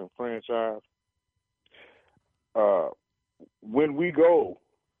are disenfranchised. When we go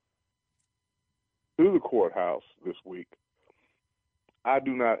to the courthouse this week, I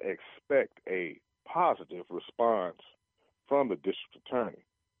do not expect a positive response from the district attorney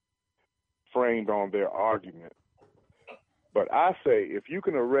framed on their argument. But I say, if you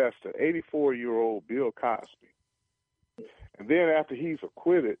can arrest an 84-year-old Bill Cosby, and then after he's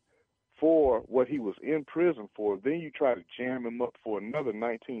acquitted for what he was in prison for, then you try to jam him up for another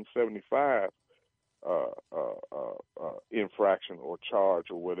 1975 infraction or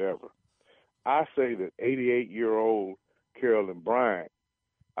charge or whatever. I say that 88-year-old Carolyn Bryant,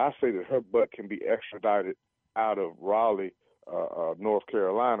 I say that her butt can be extradited out of Raleigh, North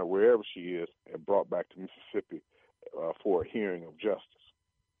Carolina, wherever she is, and brought back to Mississippi for a hearing of justice.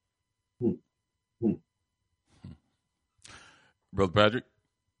 Brother Patrick?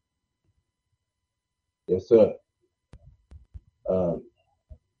 Yes, sir.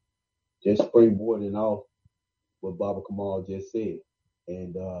 Just springboarding off what Baba Kamal just said.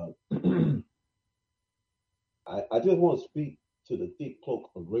 And I just want to speak to the thick cloak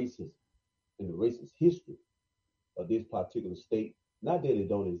of racism and the racist history of this particular state. Not that it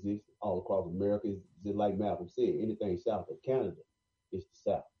don't exist all across America. It's just like Malcolm said, anything south of Canada is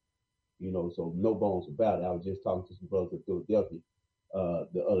the South. So no bones about it. I was just talking to some brothers in Philadelphia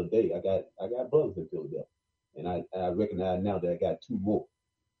the other day. I got brothers in Philadelphia, and I recognize now that I got 2 more.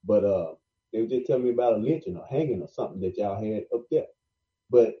 But they were just telling me about a lynching or hanging or something that y'all had up there.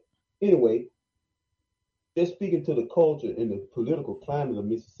 But anyway, just speaking to the culture and the political climate of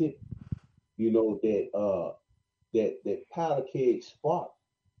Mississippi, you know, that powder keg sparked,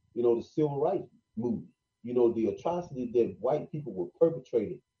 you know, the civil rights movement. You know, the atrocities that white people were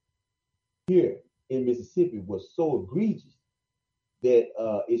perpetrating here in Mississippi was so egregious that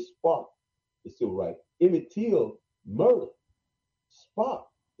it sparked the civil rights. Emmett Till murder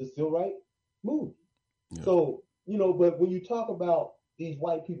sparked the civil rights movement. Yeah. So, you know, but when you talk about these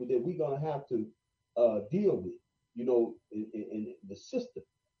white people that we're going to have to deal with, you know, in the system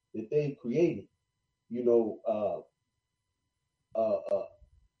that they created, you know, of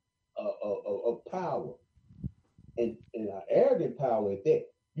power and arrogant power at that.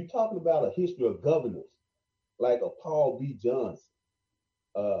 You're talking about a history of governors like a Paul B. Johnson.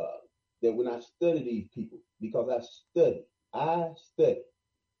 That when I study these people, because I study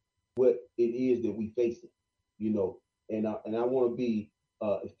what it is that we facing, you know, and I want to be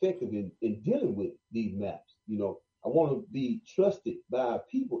effective in dealing with these matters. You know, I want to be trusted by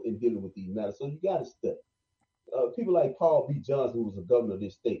people in dealing with these matters. So you got to study. People like Paul B. Johnson, who was the governor of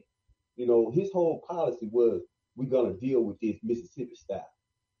this state, you know, his whole policy was we're gonna deal with this Mississippi style.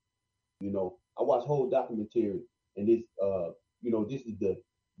 You know, I watched whole documentary, and this, you know, this is the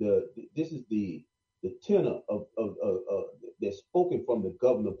tenor of that's spoken from the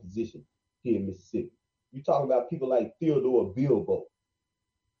governor position here in Mississippi. You're talking about people like Theodore Bilbo,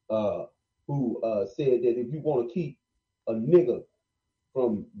 who said that if you want to keep a nigger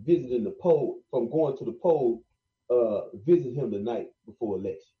from visiting the poll, from going to the poll, visit him the night before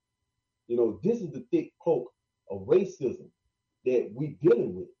election. You know, this is the thick cloak of racism that we're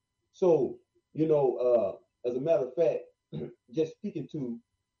dealing with. So, you know, as a matter of fact, just speaking to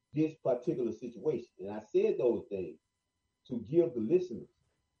this particular situation, and I said those things to give the listeners,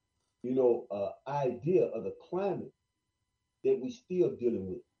 you know, idea of the climate that we still dealing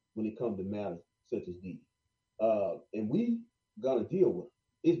with when it comes to matters such as these. And we gonna deal with it.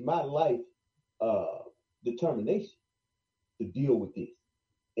 It's my life determination to deal with this.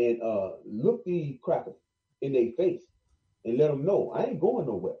 And look these crackers in their face and let them know I ain't going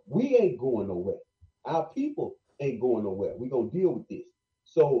nowhere. We ain't going nowhere. Our people ain't going nowhere. We're going to deal with this.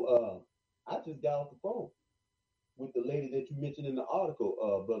 So I just got off the phone with the lady that you mentioned in the article,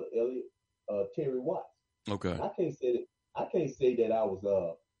 Bro.Elliott, Terry Watts. Okay. And I can't say that I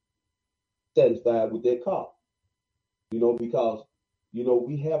was satisfied with that call, you know, because, you know,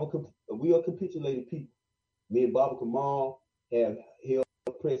 we are capitulated people. Me and Baba Kamal have held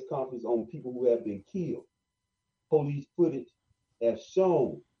a press conference on people who have been killed. Police footage have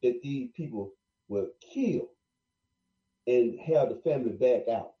shown that these people were killed and have the family back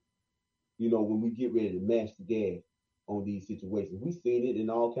out. You know, when we get ready to mash the gas on these situations. We've seen it in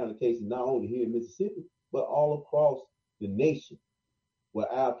all kinds of cases, not only here in Mississippi, but all across the nation, where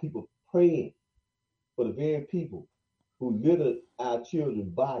our people praying for the very people who littered our children's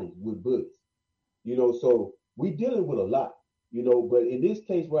bodies with bullets. You know, so we dealing with a lot, you know, but in this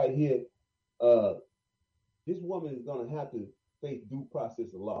case right here, this woman is going to have to face due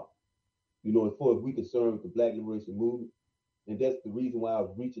process of law, you know, as far as we concerned with the Black Liberation Movement. And that's the reason why I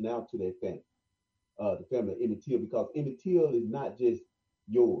was reaching out to that family, the family of Emmett Till, because Emmett Till is not just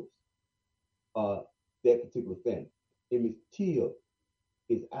yours, that particular family. Emmett Till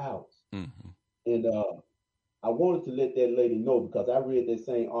is ours. Mm-hmm. And I wanted to let that lady know, because I read that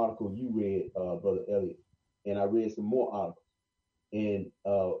same article you read, Bro.Elliott, and I read some more articles. And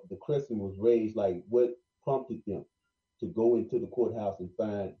the question was raised, like, what prompted them to go into the courthouse and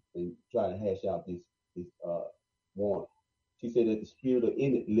find and try to hash out this warrant. She said that the spirit of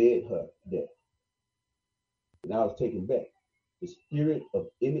Emmett led her there. And I was taken back. The spirit of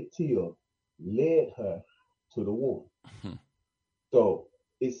Emmett Till led her to the warrant. So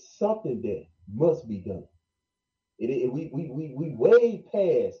it's something that must be done. We way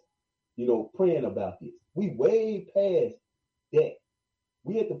past, you know, praying about this. We way past that.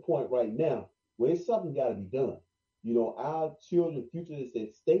 We at the point right now where it's something got to be done. You know, our children's future is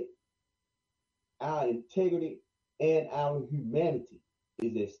at stake. Our integrity and our humanity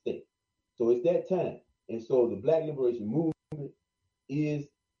is at stake. So it's that time. And so the Black Liberation Movement is,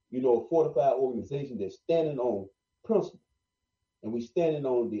 you know, a fortified organization that's standing on principle. And we're standing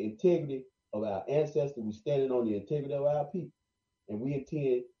on the integrity of our ancestors. We're standing on the integrity of our people. And we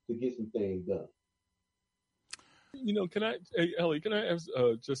intend to get some things done. You know, Ellie, can I ask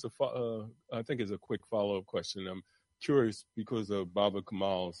just I think it's a quick follow-up question. I'm curious because of Baba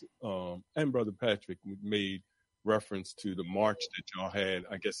Kamal's and Brother Patrick made reference to the march that y'all had,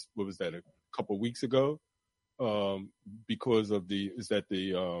 I guess, what was that, a couple of weeks ago because of the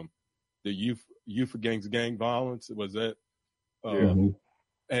youth against gang violence? Was that?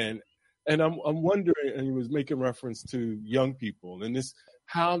 And I'm wondering, and he was making reference to young people, and this,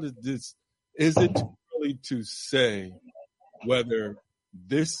 is it too early to say whether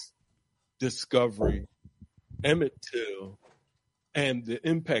this discovery, Emmett Till, and the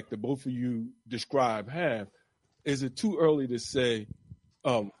impact that both of you describe is it too early to say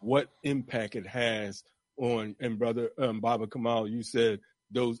what impact it has on, and Brother Baba Kamal, you said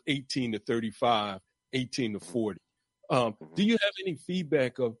those 18 to 35, 18 to 40. Do you have any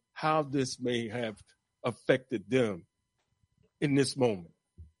feedback of how this may have affected them in this moment?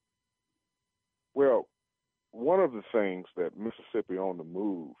 Well, one of the things that Mississippi on the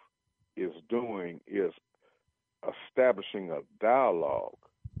Move is doing is establishing a dialogue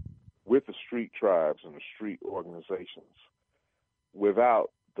with the street tribes and the street organizations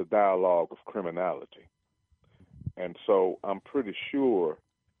without the dialogue of criminality. And so I'm pretty sure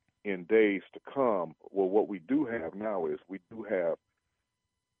in days to come, well, what we do have now is we do have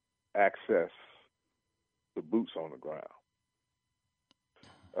access to boots on the ground.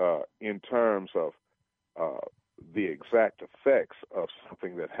 In terms of the exact effects of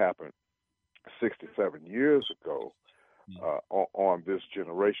something that happened 67 years ago on this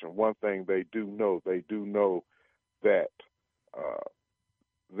generation, one thing they do know that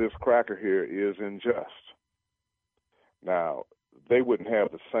this cracker here is unjust. Now, they wouldn't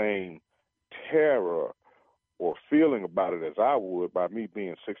have the same terror or feeling about it as I would by me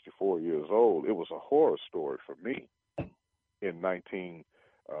being 64 years old. It was a horror story for me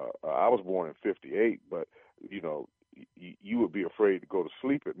I was born in 58, but, you would be afraid to go to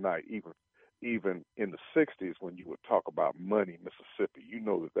sleep at night, even in the 60s when you would talk about Money, Mississippi. You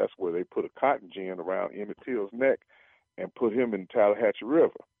know that's where they put a cotton gin around Emmett Till's neck and put him in the Tallahatchie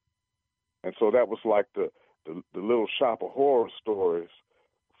River. And so that was like the little shop of horror stories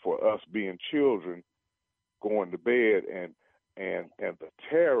for us being children going to bed, and the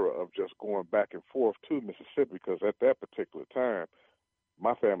terror of just going back and forth to Mississippi, because at that particular time,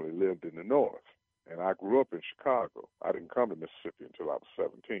 my family lived in the north, and I grew up in Chicago. I didn't come to Mississippi until I was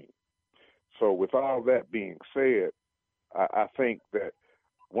 17. So with all that being said, I think that,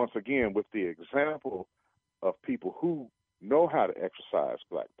 once again, with the example of people who know how to exercise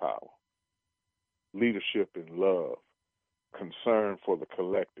Black power, leadership in love, concern for the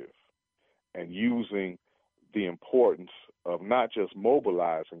collective, and using the importance of not just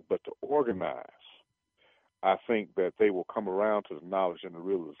mobilizing, but to organize, I think that they will come around to the knowledge and the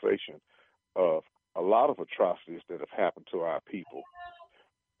realization of a lot of atrocities that have happened to our people,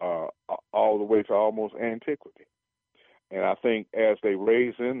 all the way to almost antiquity. And I think as they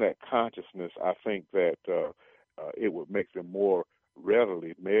raise in that consciousness, I think that it would make them more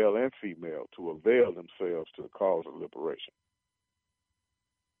readily, male and female, to avail themselves to the cause of liberation.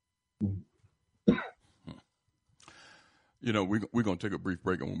 We're going to take a brief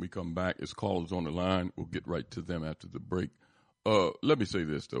break, and when we come back, as callers on the line, we'll get right to them after the break. Let me say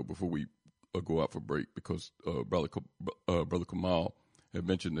this, though, before we go out for break, because Brother Kamal had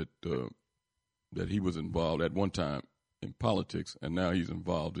mentioned that he was involved at one time in politics, and now he's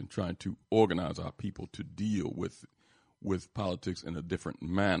involved in trying to organize our people to deal with politics in a different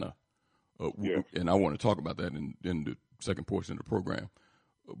manner. And I want to talk about that in the second portion of the program.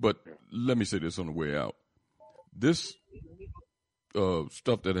 But let me say this on the way out. This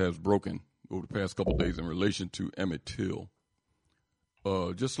stuff that has broken over the past couple of days in relation to Emmett Till,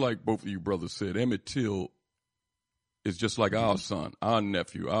 just like both of you brothers said, Emmett Till is just like our son, our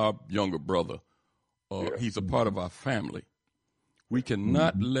nephew, our younger brother. He's a part of our family. We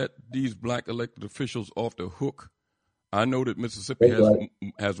cannot let these Black elected officials off the hook. I know that Mississippi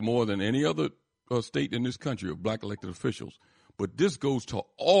has more than any other state in this country of Black elected officials, but this goes to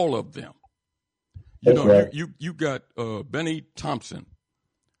all of them. You got Benny Thompson,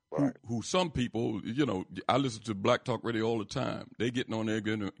 who some people, I listen to Black Talk Radio all the time. They getting on there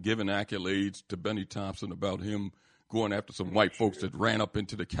giving accolades to Benny Thompson about him going after some white folks that ran up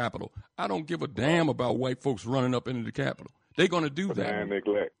into the Capitol. I don't give a damn about white folks running up into the Capitol. They're going to do that.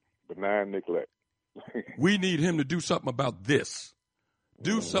 Benign neglect. We need him to do something about this.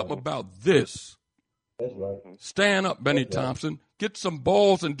 Do something about this. That's right. Stand up, Benny Thompson. Get some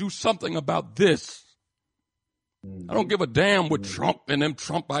balls and do something about this. I don't give a damn what Trump and them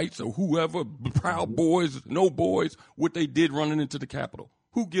Trumpites or whoever, Proud Boys, No Boys, what they did running into the Capitol.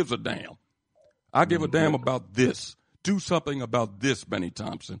 Who gives a damn? I give a damn about this. Do something about this, Benny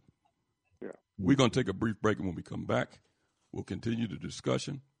Thompson. We're going to take a brief break, and when we come back, we'll continue the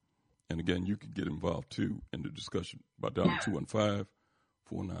discussion. And again, you can get involved, too, in the discussion by dialing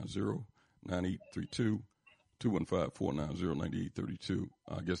 215-490-9832, 215-490-9832.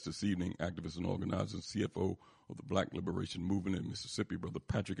 Our guest this evening, activist and organizer, CFO of the Black Liberation Movement in Mississippi, Brother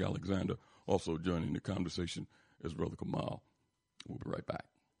Patrick Alexander. Also joining the conversation is Brother Kamal. We'll be right back.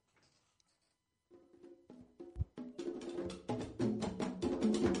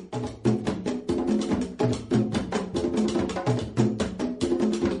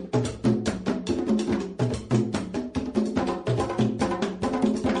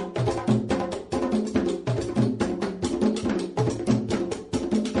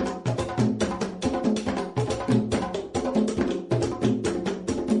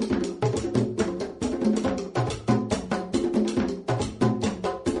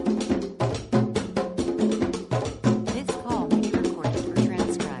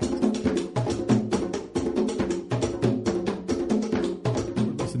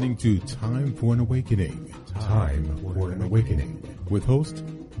 To Time for an Awakening, Time for an Awakening, with host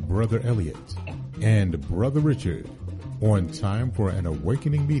Bro.Elliott and Brother Richard on Time for an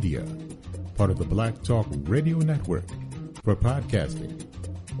Awakening Media, part of the Black Talk Radio Network. For podcasting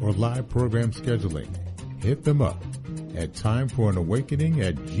or live program scheduling, hit them up at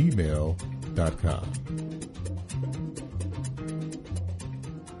timeforanawakening@gmail.com.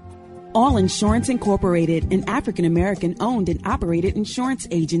 All Insurance Incorporated, an African-American owned and operated insurance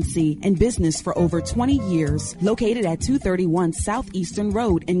agency and business for over 20 years, located at 231 Southeastern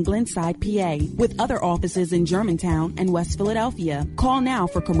Road in Glenside, PA, with other offices in Germantown and West Philadelphia. Call now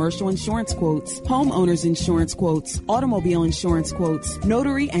for commercial insurance quotes, homeowners insurance quotes, automobile insurance quotes,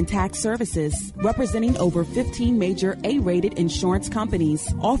 notary and tax services, representing over 15 major A-rated insurance companies,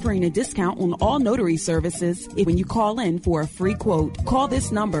 offering a discount on all notary services when you call in for a free quote. Call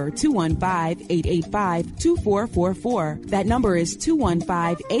this number, 215-885-2444. That number is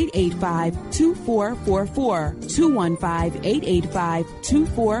 215-885-2444.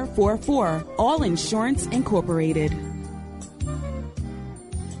 215-885-2444. All Insurance Incorporated.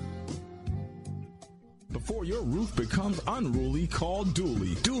 Before your roof becomes unruly, call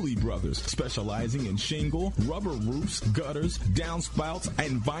Dooley. Dooley Brothers, specializing in shingle, rubber roofs, gutters, downspouts,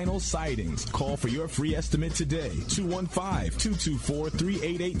 and vinyl sidings. Call for your free estimate today.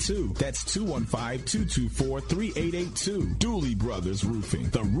 215-224-3882. That's 215-224-3882. Dooley Brothers Roofing,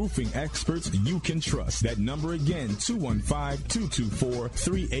 the roofing experts you can trust. That number again,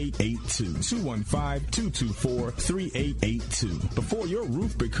 215-224-3882. 215-224-3882. Before your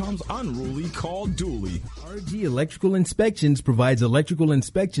roof becomes unruly, call Dooley. RG Electrical Inspections provides electrical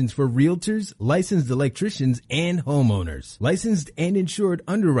inspections for realtors, licensed electricians, and homeowners. Licensed and insured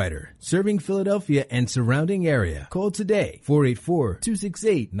underwriter, serving Philadelphia and surrounding area. Call today,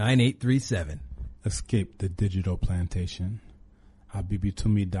 484-268-9837. Escape the digital plantation.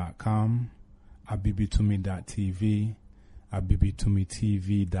 abibitumi.com, abibitumi.tv,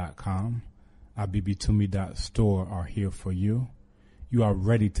 abibitumitv.com, abibitumi.store are here for you. You are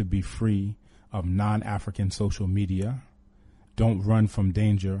ready to be free of non-African social media. Don't run from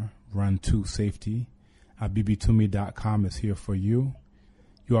danger, run to safety. abibitumi.com is here for you.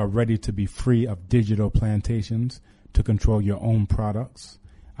 You are ready to be free of digital plantations to control your own products.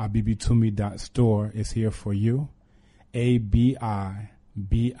 abibitumi.store is here for you. ABIBITUMI,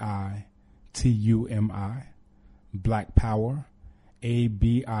 Black Power,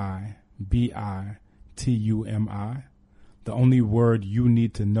 ABIBITUMI. The only word you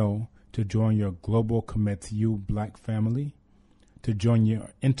need to know to join your global Commit to You Black family, to join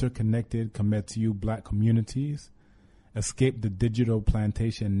your interconnected Commit to You Black communities. Escape the digital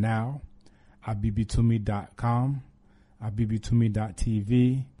plantation now. abibitumi.com,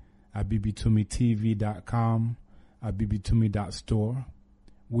 abibitumi.tv, abibitumitv.com, abibitumi.store.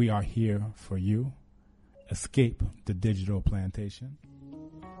 We are here for you. Escape the digital plantation.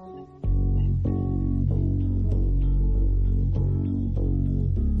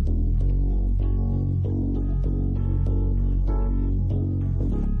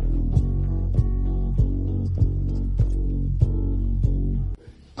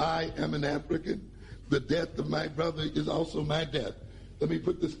 I am an African. The death of my brother is also my death. Let me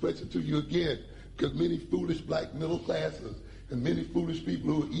put this question to you again, because many foolish black middle classes and many foolish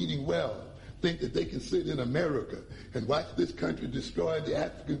people who are eating well think that they can sit in America and watch this country destroy the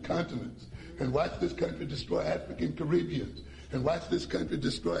African continents, and watch this country destroy African Caribbeans, and watch this country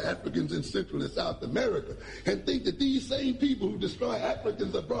destroy Africans in Central and South America, and think that these same people who destroy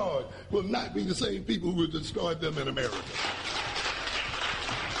Africans abroad will not be the same people who will destroy them in America.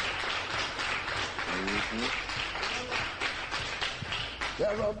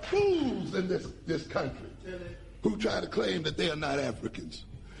 There are fools in this country who try to claim that they are not Africans,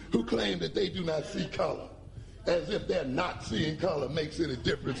 who claim that they do not see color, as if their not seeing color makes any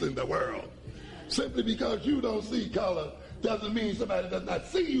difference in the world. Simply because you don't see color doesn't mean somebody does not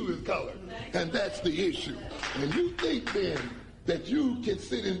see you as color. And that's the issue. And you think then that you can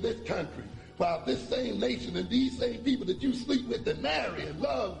sit in this country while this same nation and these same people that you sleep with and marry and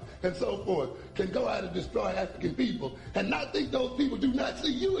love and so forth can go out and destroy African people and not think those people do not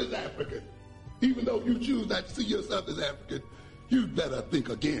see you as African. Even though you choose not to see yourself as African, you'd better think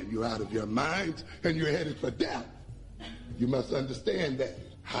again. You're out of your minds and you're headed for death. You must understand that.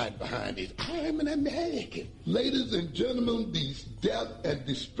 Hide behind it. I'm an American. Ladies and gentlemen, the death and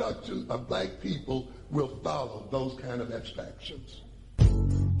destruction of black people will follow those kind of abstractions.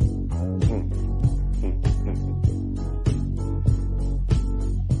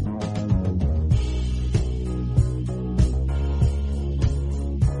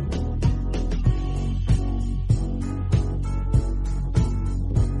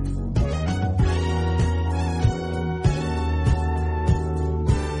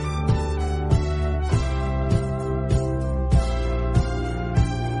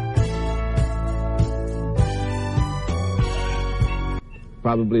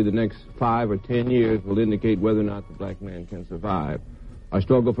 Probably the next 5 or 10 years will indicate whether or not the black man can survive. Our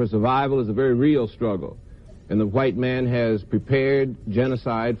struggle for survival is a very real struggle, and the white man has prepared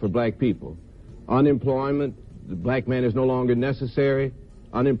genocide for black people. Unemployment, the black man is no longer necessary.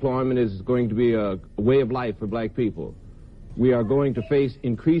 Unemployment is going to be a way of life for black people. We are going to face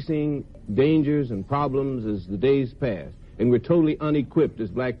increasing dangers and problems as the days pass, and we're totally unequipped as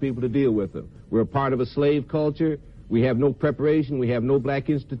black people to deal with them. We're a part of a slave culture. We have no preparation. We have no black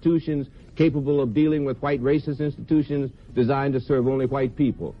institutions capable of dealing with white racist institutions designed to serve only white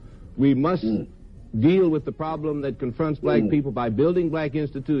people. We must deal with the problem that confronts black people by building black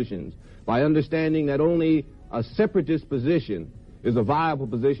institutions, by understanding that only a separatist position is a viable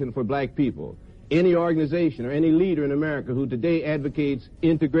position for black people. Any organization or any leader in America who today advocates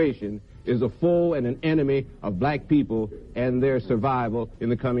integration is a foe and an enemy of black people and their survival in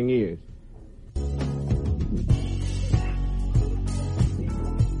the coming years.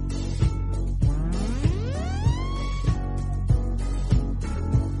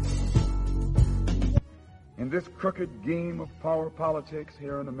 In this crooked game of power politics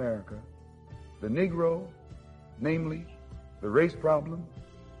here in America, the Negro, namely the race problem,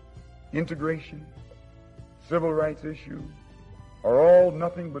 integration, civil rights issues, are all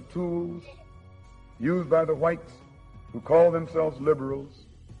nothing but tools used by the whites who call themselves liberals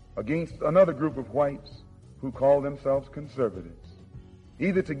against another group of whites who call themselves conservatives,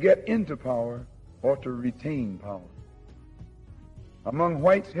 either to get into power or to retain power. Among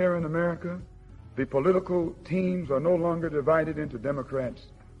whites here in America, the political teams are no longer divided into Democrats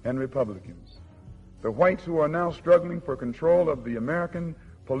and Republicans. The whites who are now struggling for control of the American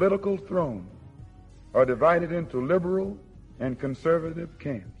political throne are divided into liberal and conservative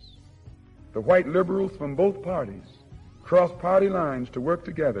camps. The white liberals from both parties cross party lines to work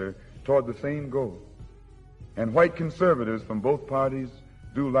together toward the same goal, and white conservatives from both parties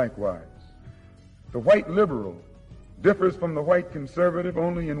do likewise. The white liberal differs from the white conservative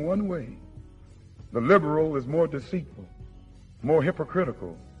only in one way. The liberal is more deceitful, more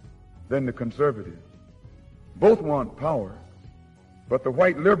hypocritical than the conservative. Both want power, but the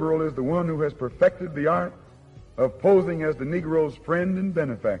white liberal is the one who has perfected the art of posing as the Negro's friend and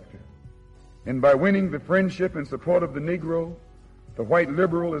benefactor. And by winning the friendship and support of the Negro, the white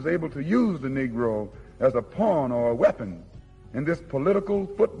liberal is able to use the Negro as a pawn or a weapon in this political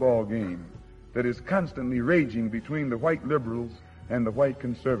football game that is constantly raging between the white liberals and the white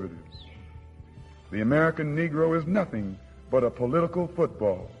conservatives. The American Negro is nothing but a political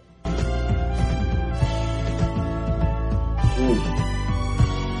football.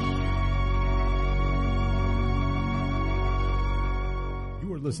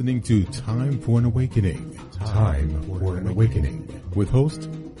 You are listening to Time for an Awakening. Time for an Awakening with host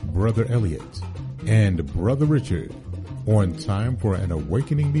Brother Elliott and Brother Richard on Time for an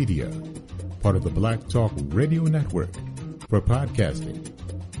Awakening Media, part of the Black Talk Radio Network. For podcasting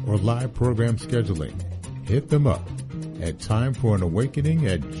or live program scheduling, hit them up at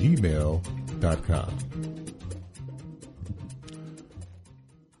timeforanawakening@gmail.com.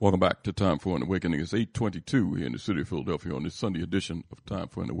 Welcome back to Time for an Awakening. It's 8:22 here in the city of Philadelphia on this Sunday edition of Time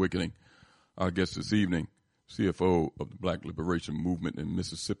for an Awakening. Our guest this evening, CFO of the Black Liberation Movement in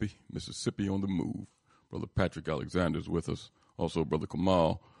Mississippi, Mississippi on the Move. Brother Patrick Alexander is with us. Also, Brother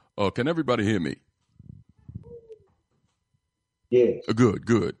Kamal. Can everybody hear me? Yes. Good.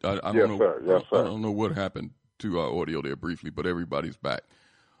 I don't Yes, know. sir. Yes, sir. I don't know what happened to our audio there briefly, but everybody's back.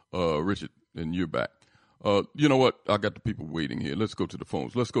 Richard, and you're back. You know what? I got the people waiting here. Let's go to the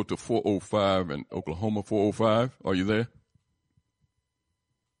phones. Let's go to 405 in Oklahoma. 405. Are you there?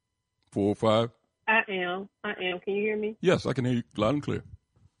 405. I am. Can you hear me? Yes, I can hear you loud and clear.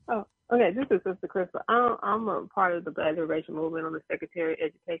 Oh, okay. This is Sister Crystal. I'm a part of the Black Liberation Movement. I'm the Secretary of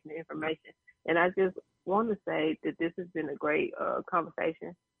Education and Information. And I just want to say that this has been a great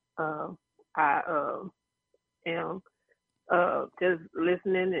conversation. I am just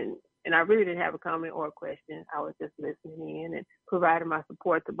listening, and I really didn't have a comment or a question. I was just listening in and providing my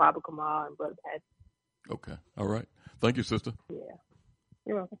support to Baba Kamal and Brother Patrick. Okay. All right. Thank you, sister. Yeah.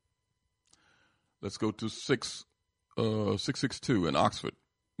 You're welcome. Let's go to 662 in Oxford,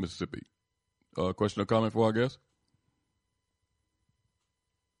 Mississippi. Question or comment for our guest?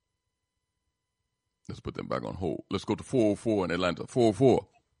 Let's put them back on hold. Let's go to 404 in Atlanta. 404.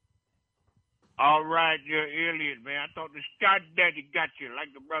 All right, you're Elliott, man. I thought the Scott Daddy got you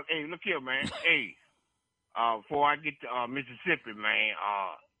like the brother. Hey, look here, man. Hey, before I get to Mississippi, man,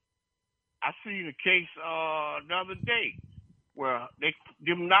 I seen a case the other day where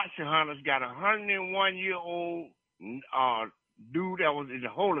them Nazi hunters got a 101-year-old dude that was in the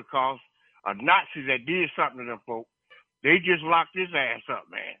Holocaust, a Nazi that did something to them folk. They just locked his ass up,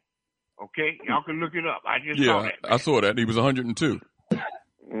 man. Okay, y'all can look it up. I just saw that. Man. I saw that. He was 102.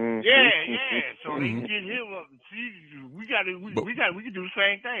 Yeah. So they can get him up. See, we can do the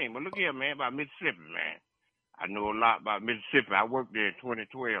same thing. But look here, man, about Mississippi, man. I know a lot about Mississippi. I worked there in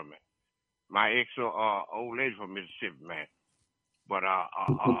 2012, man. My ex old lady from Mississippi, man. But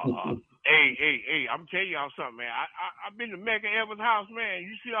hey, I'm telling y'all something, man. I've been to Medgar Evers' house, man.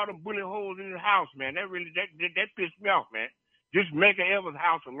 You see all the bullet holes in the house, man. That pissed me off, man. Just Medgar Evers'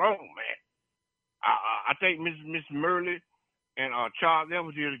 house alone, man. I think Miss Murley and Charles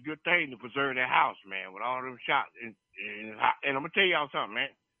Evans did a good thing to preserve their house, man, with all them shots. And I'm gonna tell y'all something, man.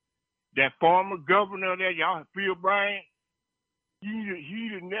 That former governor there, y'all, Phil Bryant, he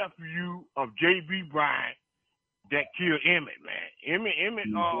the nephew of J.B. Bryant that killed Emmett, man. Emmett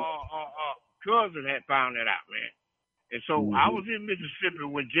cousin had found that out, man. And so I was in Mississippi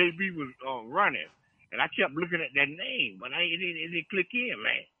when J.B. was running, and I kept looking at that name, but it didn't click in,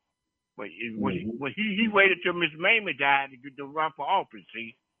 man. But he waited till Miss Mamie died to run for office,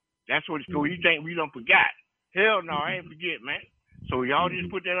 see? That's what it's called. You think we don't forgot. Hell no, I ain't forget, man. So y'all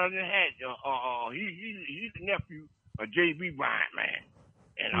just put that under the hat. He's the nephew of J.B. Bryant, man.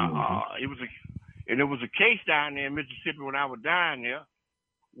 And it was a case down there in Mississippi when I was down there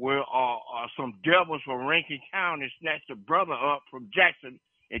where some devils from Rankin County snatched a brother up from Jackson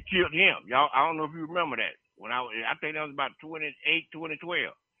and killed him. Y'all, I don't know if you remember that. I think that was about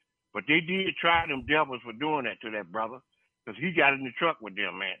 2012. But they did try them devils for doing that to that brother because he got in the truck with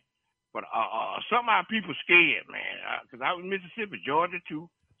them, man. But some of our people scared, man. Because I was in Mississippi, Georgia, too.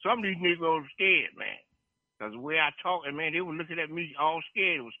 Some of these Negroes were scared, man. Because the way I talk, and man, they were looking at me all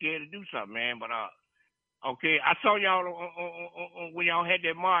scared. They were scared to do something, man. But, okay, I saw y'all on when y'all had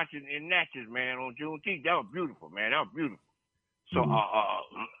that march in Natchez, man, on Juneteenth. That was beautiful, man. That was beautiful. So,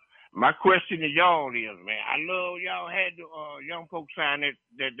 my question to y'all is, man, I love y'all had the young folks sign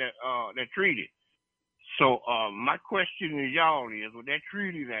that treaty. So my question to y'all is, with that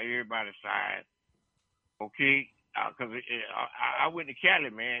treaty that everybody signed, okay, because I went to Cali,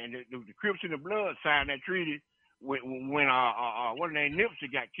 man, and the Crips and the Bloods signed that treaty when one of their Nipsey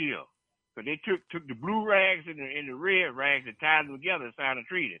got killed. So they took the blue rags and the red rags and tied them together and signed a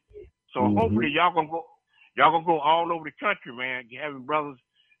treaty. So hopefully y'all gonna go all over the country, man, having brothers.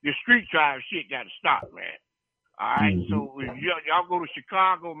 The street tribe shit got to stop, man. All right? So if y'all go to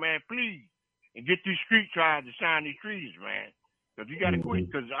Chicago, man, please, and get these street tribes to sign these treaties, man. Because you got to quit.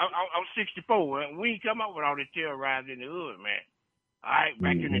 Because I'm 64. And we ain't come up with all this terrorizing in the hood, man. All right?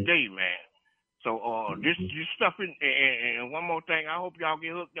 Back in the day, man. So this stuff, and one more thing, I hope y'all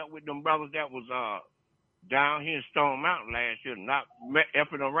get hooked up with them brothers that was down here in Stone Mountain last year, not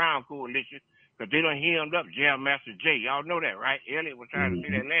effing around coalition. Because they done hemmed up Jam Master J. Y'all know that, right? Elliott was trying to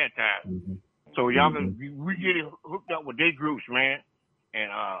say that last time. So y'all we get it hooked up with their groups, man. And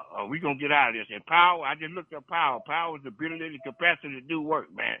we going to get out of this. And power, I just looked up power. Power is the ability and capacity to do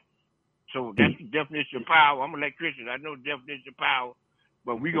work, man. So that's the definition of power. I'm an electrician. I know the definition of power.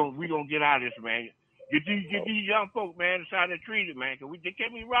 But we gonna get out of this, man. Get these young folk, man, to sign the treaty, man. Because they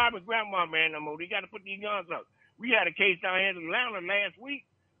can't be robbing grandma, man, no more. They got to put these guns up. We had a case down here in Atlanta last week.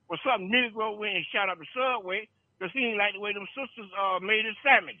 Or some Negro went and shot up the subway because he didn't like the way them sisters made his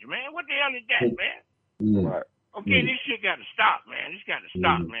sandwich, man. What the hell is that, man? Right. Okay, this shit got to stop, man. This got to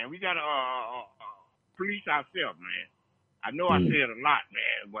stop, man. We got to police ourselves, man. I know I said a lot,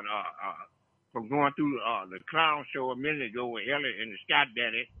 man, but from going through the clown show a minute ago with Elliott and the Scott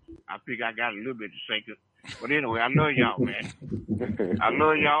Daddy, I think I got a little bit to say. But anyway, I love y'all, man. I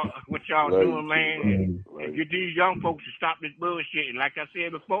love y'all, what y'all doing, man. And get these young folks to stop this bullshit. And like I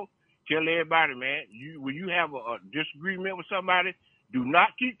said before, tell everybody, man, when you have a disagreement with somebody, do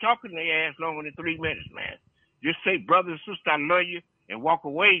not keep talking their ass longer than 3 minutes, man. Just say, brother and sister, I love you, and walk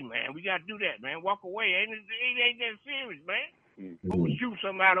away, man. We got to do that, man. Walk away. It ain't that serious, man. Who would shoot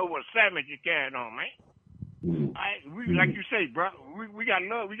somebody over a sandwich you carrying on, man? Like you say, bro, we got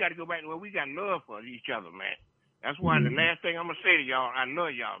love. We got to go back to where we got love for each other, man. That's why the last thing I'm going to say to y'all, I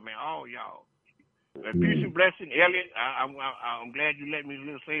love y'all, man, all y'all. Peace and blessing, Elliot. I'm glad you let me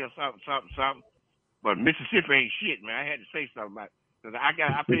say something. But Mississippi ain't shit, man. I had to say something about it. Because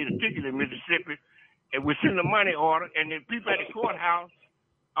I paid a ticket in Mississippi, and we sent a money order, and the people at the courthouse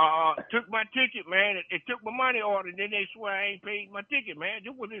took my ticket, man. It took my money order, and then they swear I ain't paid my ticket, man.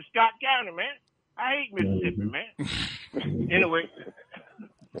 This was in Scott County, man. I hate Mississippi, man. Anyway,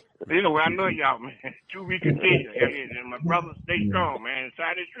 I love y'all, man. To be continued, Elliot, and my brothers, stay strong, man.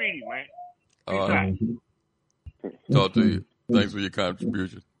 Inside this treaty, man. All right. Talk to you. Thanks for your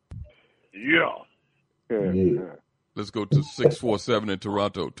contribution. Yeah. Let's go to 647 in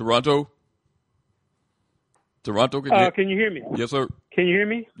Toronto. Toronto, can you hear me? Yes, sir. Can you hear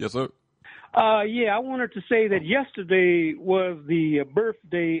me? Yes, sir. Yeah, I wanted to say that yesterday was the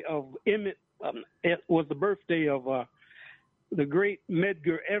birthday of Emmett. It was the birthday of the great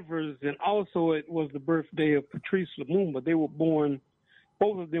Medgar Evers, and also it was the birthday of Patrice Lumumba. They were born.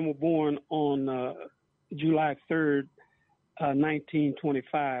 Both of them were born on July 3rd,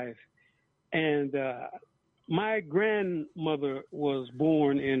 1925. And my grandmother was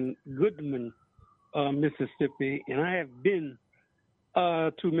born in Goodman, Mississippi, and I have been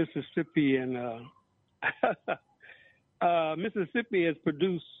to Mississippi, and Mississippi has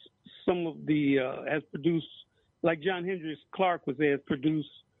produced like John Hendricks Clark has produced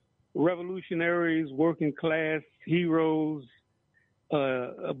revolutionaries, working class heroes,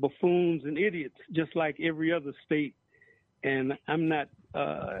 buffoons, and idiots, just like every other state. And I'm not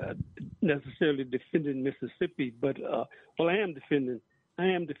necessarily defending Mississippi, but I am defending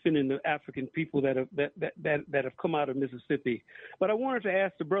the African people that have come out of Mississippi. But I wanted to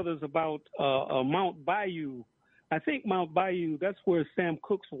ask the brothers about Mount Bayou. I think Mount Bayou, that's where Sam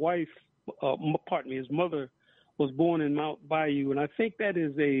Cooke's wife, his mother, was born in Mount Bayou, and I think that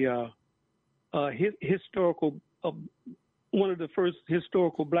is a historical, one of the first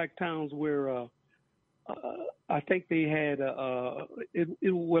historical black towns where I think they had it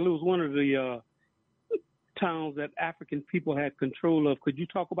was one of the towns that African people had control of. Could you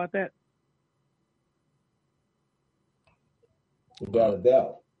talk about that? Without a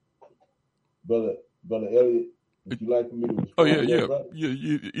doubt, brother Elliott, would you like for me to respond? Oh yeah.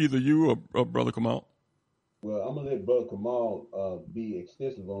 Either you or Brother Kamal. Well, I'm gonna let Brother Kamal be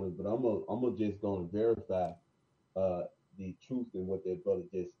extensive on it, but I'm gonna just gonna verify the truth in what that brother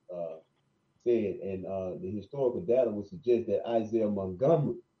just said, and the historical data would suggest that Isaiah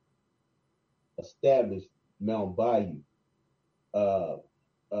Montgomery established Mount Bayou.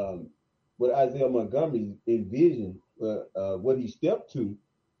 What Isaiah Montgomery envisioned, what he stepped to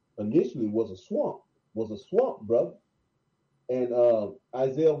initially was a swamp, brother. And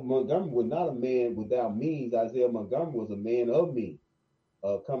Isaiah Montgomery was not a man without means. Isaiah Montgomery was a man of means,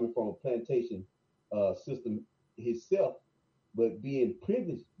 coming from a plantation system himself, but being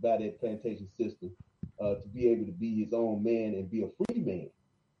privileged by that plantation system to be able to be his own man and be a free man.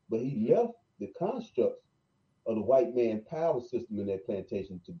 But he left the constructs of the white man power system in that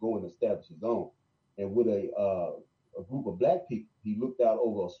plantation to go and establish his own. And with a group of black people, he looked out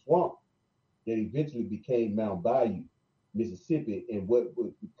over a swamp that eventually became Mount Bayou, Mississippi, and what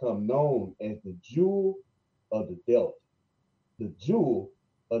would become known as the Jewel of the Delta. The Jewel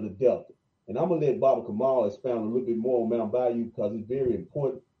of the Delta. And I'm going to let Baba Kamal expound a little bit more on Mount Bayou because it's very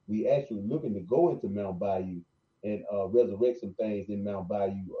important. We actually looking to go into Mount Bayou and resurrect some things in Mount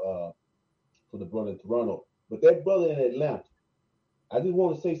Bayou for the brother in Toronto. But that brother in Atlanta, I just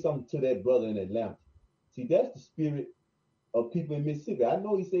want to say something to that brother in Atlanta. See, that's the spirit of people in Mississippi. I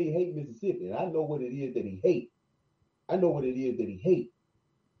know he say he hate Mississippi, and I know what it is that he hate.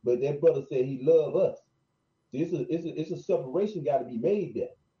 But that brother said he love us. See, it's a separation got to be made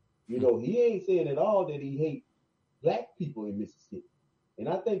there. You know, he ain't saying at all that he hate black people in Mississippi. And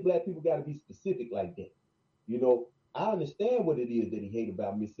I think black people got to be specific like that. You know, I understand what it is that he hate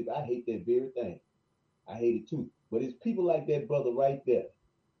about Mississippi. I hate that very thing. I hate it too. But it's people like that brother right there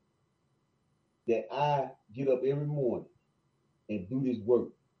that I get up every morning and do this work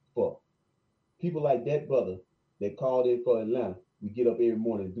for. People like that brother that called in for Atlanta, we get up every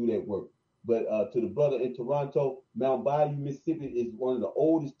morning and do that work. But to the brother in Toronto, Mount Bayou, Mississippi is one of the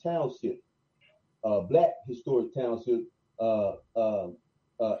oldest townships, black historic townships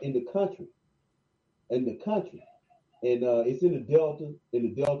in the country. and it's in the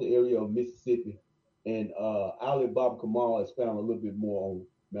Delta area of Mississippi. And I'll let Bob Kamal expound a little bit more on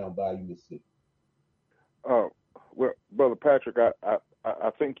Mount Bayou, Mississippi. Well, Brother Patrick, I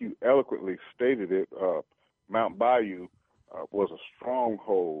think you eloquently stated it. Mount Bayou was a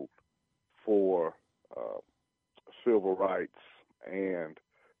stronghold for civil rights and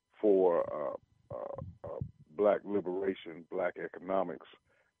for black liberation, black economics,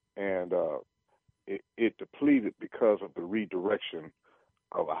 and it depleted because of the redirection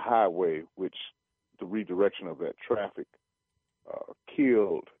of a highway, which the redirection of that traffic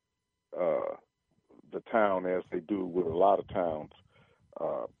killed the town, as they do with a lot of towns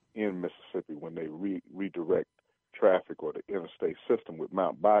in Mississippi when they redirect traffic or the interstate system. With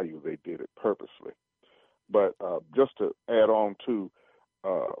Mount Bayou, they did it purposely. But just to add on to,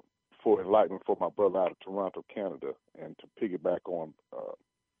 for enlightenment for my brother out of Toronto, Canada, and to piggyback on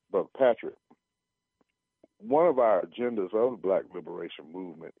Brother Patrick, one of our agendas of the Black Liberation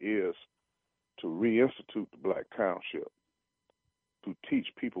Movement is to reinstitute the Black Township, to teach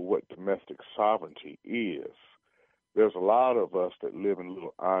people what domestic sovereignty is. There's a lot of us that live in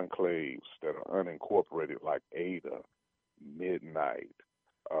little enclaves that are unincorporated, like Ada, Midnight,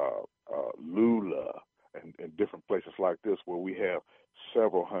 Lula, and different places like this, where we have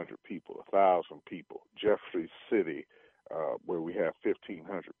several hundred people, 1,000 people. Jeffrey City, where we have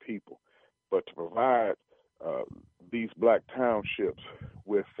 1,500 people. But to provide these black townships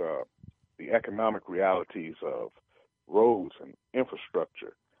with the economic realities of roads and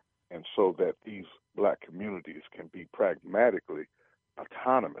infrastructure, and so that these black communities can be pragmatically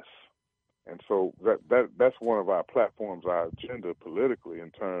autonomous. And so that's one of our platforms, our agenda politically,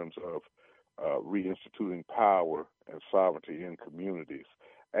 in terms of reinstituting power and sovereignty in communities,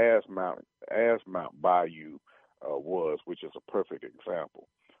 as Mount Bayou was, which is a perfect example.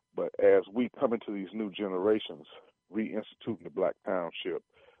 But as we come into these new generations, reinstituting the Black Township,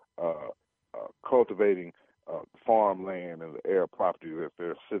 cultivating farmland and the air property that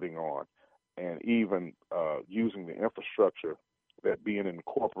they're sitting on, and even using the infrastructure that being an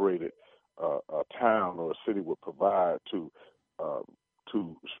incorporated a town or a city would provide to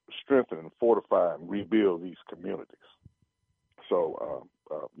strengthen and fortify and rebuild these communities. So,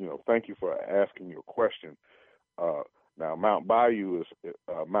 thank you for asking your question. Now, Mount Bayou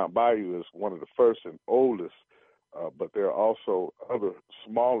is one of the first and oldest, but there are also other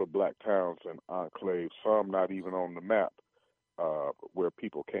smaller black towns and enclaves, some not even on the map, where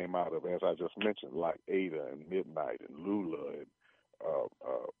people came out of, as I just mentioned, like Ada and Midnight and Lula and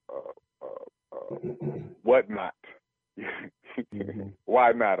whatnot.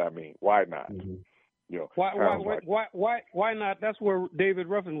 Why not? I mean, why not? Why not? That's where David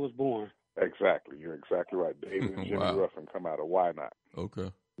Ruffin was born. Exactly. You're exactly right. David and Jimmy Ruffin come out of Why Not.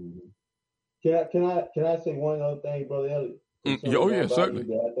 Okay. Can I say one other thing, Brother Elliott? Oh yeah, certainly.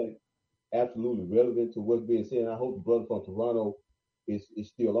 That I think absolutely relevant to what's being said. And I hope the brother from Toronto is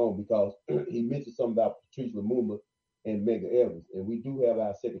still on, because he mentioned something about Patrice Lumumba and Medgar Evers, and we do have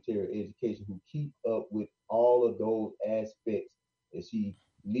our Secretary of Education who keep up with all of those aspects, and she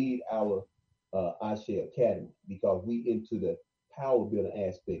lead our Ashe Academy, because we into the power building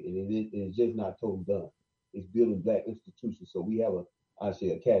aspect, and it's just not totally done. It's building black institutions, so we have a Ashe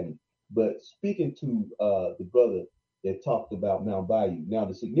Academy. But speaking to the brother that talked about Mount Bayou, now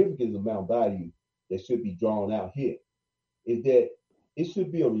the significance of Mount Bayou that should be drawn out here is that it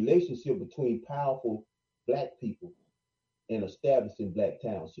should be a relationship between powerful black people and establishing black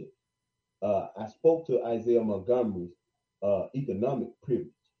townships. I spoke to Isaiah Montgomery's economic privilege.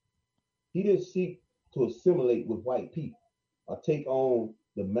 He didn't seek to assimilate with white people or take on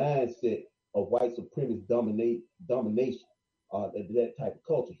the mindset of white supremacist domination, that type of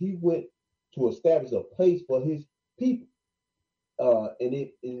culture. He went to establish a place for his people, and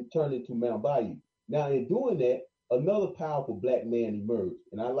it turned into Mount Bayou. Now, in doing that, another powerful black man emerged,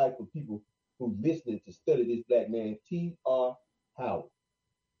 and I like for people who listening to study this black man, T.R. Howard.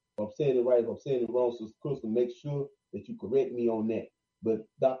 If I'm saying it right, if I'm saying it wrong, Sister Crystal, make sure that you correct me on that. But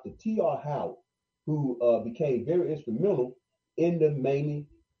Dr. T.R. Howard, who became very instrumental in the Mamie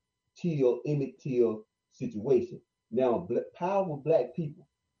Emmett Till situation. Now, powerful black people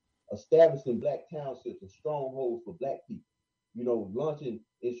establishing black townships and strongholds for black people, launching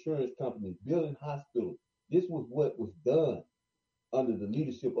insurance companies, building hospitals. This was what was done under the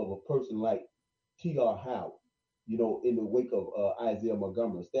leadership of a person like T.R. Howard, in the wake of Isaiah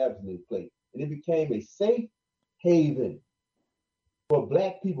Montgomery establishing this place. And it became a safe haven for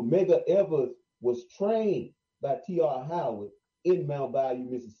black people. Medgar Evers was trained by T.R. Howard in Mount Bayou,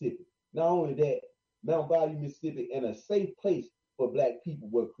 Mississippi. Not only that, Mount Bayou, Mississippi, and a safe place for black people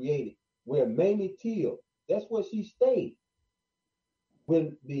were created, where Mamie Till That's where she stayed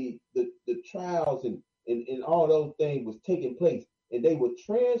when the trials and all those things was taking place, and they were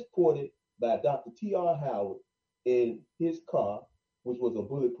transported by Dr. T.R. Howard in his car, which was a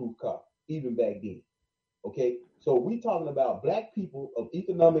bulletproof car, even back then. Okay, so we talking about black people of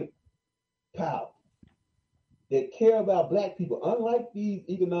economic power that care about black people, unlike these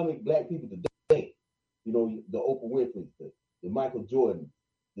economic black people today. You know, the Oprah Winfrey, the Michael Jordan,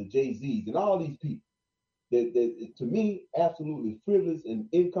 the Jay-Z's, and all these people that to me, absolutely frivolous and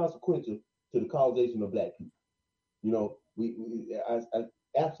inconsequential to the causation of black people. You know, I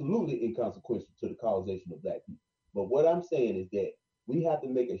absolutely inconsequential to the causation of black people. But what I'm saying is that we have to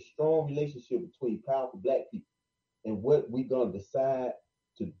make a strong relationship between powerful black people and what we're going to decide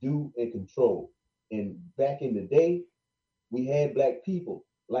to do and control. And back in the day, we had black people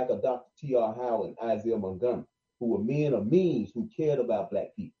like a Dr. T.R. Howard and Isaiah Montgomery, who were men of means who cared about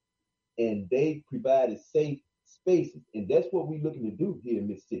black people. And they provided safe spaces. And that's what we're looking to do here in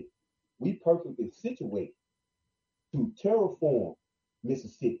Mississippi. We perfectly situated to terraform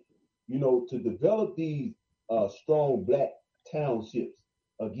Mississippi, you know, to develop these strong black townships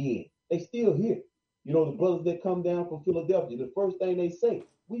again. They still here. You know, the brothers that come down from Philadelphia, the first thing they say,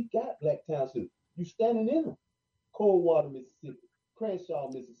 we got black townships. You standing in them. Coldwater, Mississippi, Crenshaw,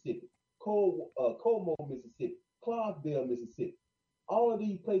 Mississippi, Como, Mississippi, Clarksville, Mississippi. All of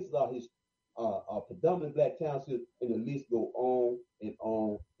these places are predominant black townships, and the list go on and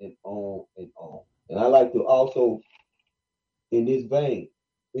on and on and on. And I like to also, in this vein,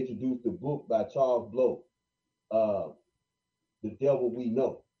 introduce the book by Charles Blow, The Devil We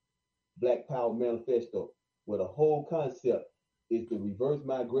Know, Black Power Manifesto, where the whole concept is the reverse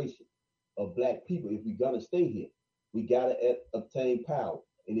migration of black people. If we're going to stay here, we got to obtain power.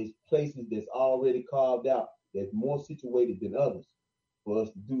 And it's places that's already carved out that's more situated than others for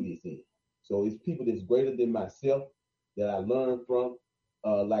us to do this in. So it's people that's greater than myself that I learned from,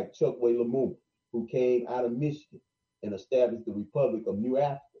 like Chokwe Lumumba, who came out of Michigan and established the Republic of New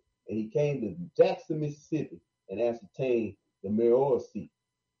Africa. And he came to Jackson, Mississippi, and ascertained the mayoral seat.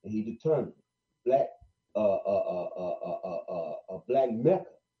 And he determined a black Mecca,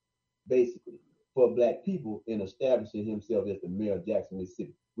 basically, for black people in establishing himself as the mayor of Jackson,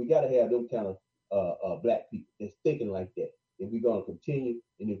 Mississippi. We got to have them kind of black people that's thinking like that if we're going to continue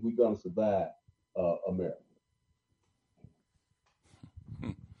and if we're going to survive America.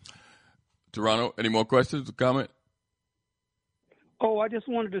 Toronto, any more questions or comment? Oh, I just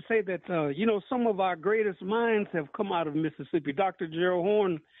wanted to say that, you know, some of our greatest minds have come out of Mississippi. Dr. Gerald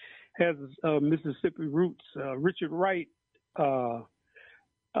Horne has Mississippi roots. Richard Wright, Fannie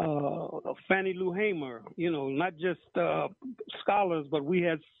Lou Hamer, you know, not just scholars, but we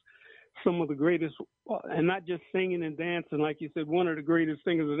had some of the greatest, and not just singing and dancing. Like you said, one of the greatest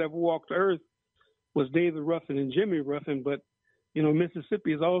singers that ever walked the earth was David Ruffin and Jimmy Ruffin. But, you know,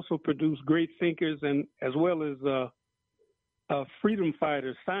 Mississippi has also produced great thinkers and as well as freedom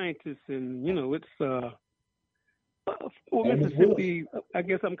fighters, scientists, and, you know, it's Mississippi, I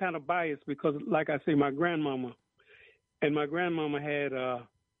guess I'm kind of biased because, like I say, my grandmama had,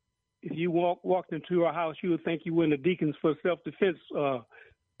 if you walked into her house, you would think you were in the Deacons for Self-Defense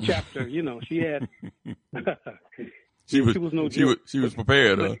chapter. You know, she had. she was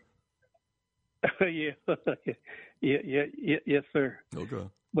prepared, huh? Yeah. Yes, sir. Okay.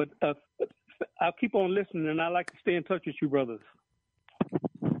 But I'll keep on listening, and I like to stay in touch with you, brothers.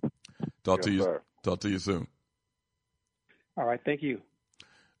 Talk to you soon. All right, thank you.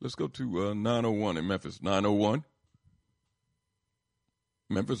 Let's go to 901 in Memphis. 901.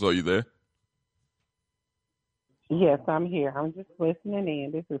 Memphis, are you there? Yes, I'm here. I'm just listening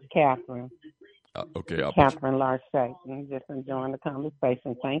in. This is Catherine. Okay. Catherine Larchette. I'm just enjoying the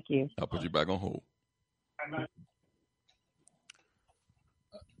conversation. Thank you. I'll put you back on hold. I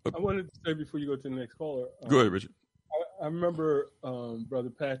wanted to say before you go to the next caller. Go ahead, Richard. I remember, Brother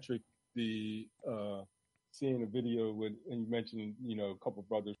Patrick, seeing a video and you mentioned, you know, a couple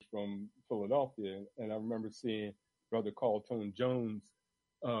brothers from Philadelphia, and I remember seeing Brother Carlton Jones.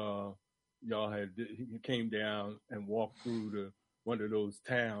 He came down and walked through one of those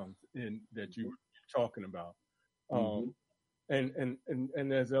towns that you were talking about. And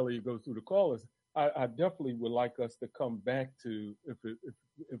as Elliot goes through the callers, I definitely would like us to come back to, if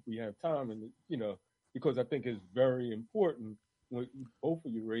we have time, and you know, because I think it's very important what both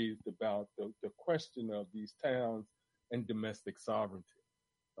of you raised about the question of these towns and domestic sovereignty.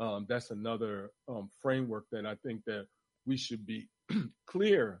 That's another framework that I think that we should be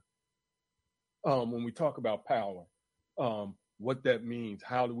clear when we talk about power, what that means.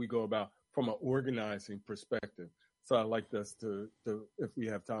 How do we go about from an organizing perspective? So I'd like us to if we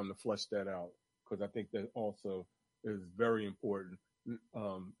have time, to flesh that out because I think that also is very important,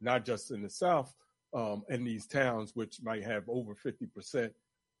 not just in the South, in these towns, which might have over 50%,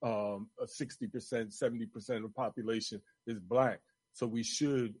 60%, 70% of the population is Black. So we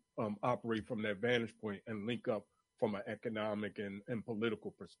should operate from that vantage point and link up from an economic and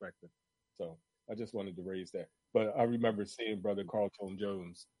political perspective. So I just wanted to raise that. But I remember seeing Brother Carlton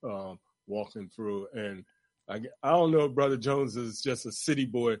Jones walking through, and I don't know if Brother Jones is just a city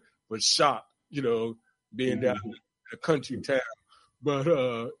boy, but shocked, being down in a country town. But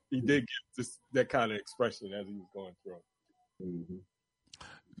he did get that kind of expression as he was going through.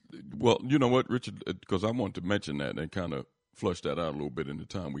 Well, you know what, Richard, because I wanted to mention that and kind of flush that out a little bit in the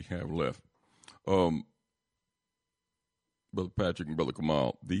time we have left. Brother Patrick and Brother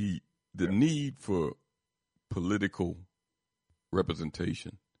Kamal, the need for political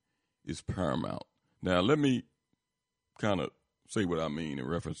representation is paramount. Now, let me kind of say what I mean in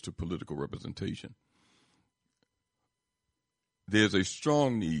reference to political representation. There's a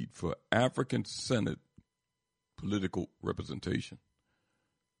strong need for African-centered political representation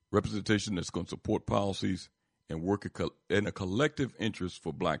that's going to support policies and work in a collective interest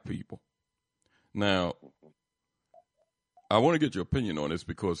for Black people. Now, I want to get your opinion on this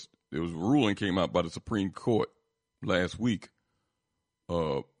because there was a ruling came out by the Supreme Court last week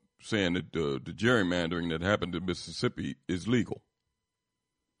saying that the gerrymandering that happened in Mississippi is legal,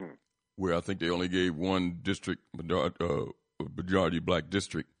 where I think they only gave one district, majority Black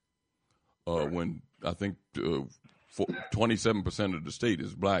district, when I think 27% of the state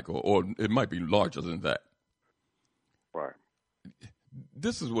is Black, or it might be larger than that. Right.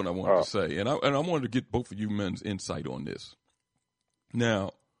 This is what I wanted to say, and I wanted to get both of you men's insight on this.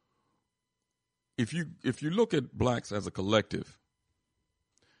 Now, if you look at Blacks as a collective,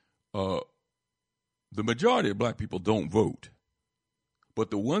 the majority of Black people don't vote,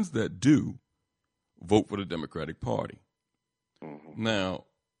 but the ones that do vote for the Democratic Party. Mm-hmm. Now,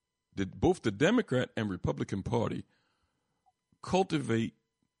 both the Democrat and Republican Party cultivate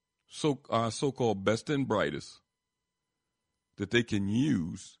our so-called best and brightest that they can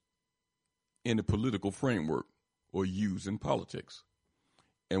use in a political framework or use in politics.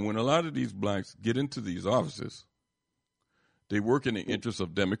 And when a lot of these Blacks get into these offices, they work in the interests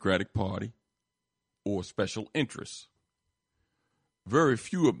of Democratic Party or special interests. Very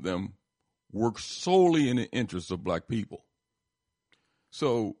few of them work solely in the interests of Black people.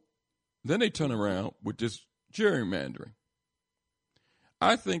 So then they turn around with this gerrymandering.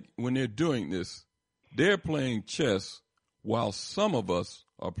 I think when they're doing this, they're playing chess while some of us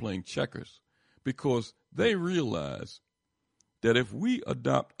are playing checkers, because they realize that if we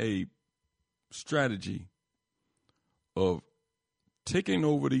adopt a strategy of taking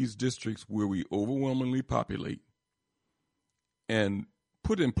over these districts where we overwhelmingly populate and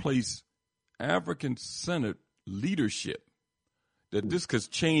put in place African-centered leadership, that this could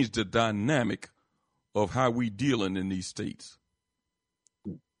change the dynamic of how we dealing in these states.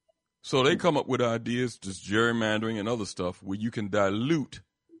 So they come up with ideas, just gerrymandering and other stuff, where you can dilute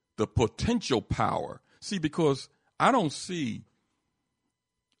the potential power. See, because I don't see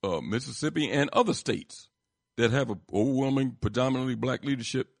Mississippi and other states that have an overwhelming, predominantly Black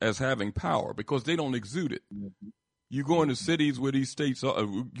leadership as having power, because they don't exude it. You go into cities where these states are,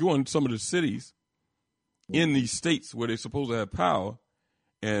 you go in some of the cities in these states where they're supposed to have power,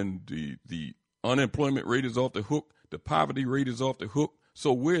 and the unemployment rate is off the hook, the poverty rate is off the hook.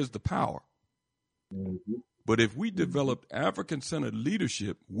 So where's the power? Mm-hmm. But if we develop African-centered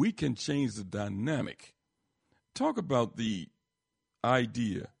leadership, we can change the dynamic. Talk about the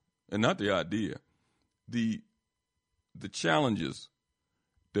idea, and not the idea, the challenges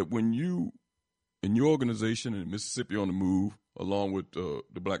that when you, in your organization in Mississippi on the Move, along with the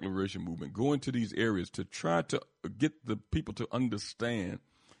Black Liberation Movement, go into these areas to try to get the people to understand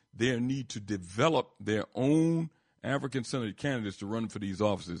their need to develop their own African-centered candidates to run for these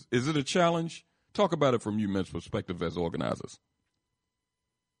offices. Is it a challenge? Talk about it from you men's perspective as organizers.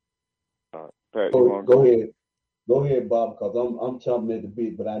 Pat, go ahead. Go ahead, Bob, because I'm chomping at the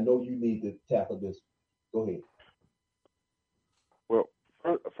bit, but I know you need to tackle this. Go ahead. Well,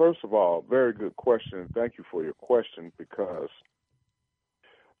 first of all, very good question. Thank you for your question, because,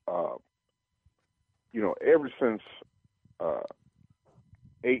 ever since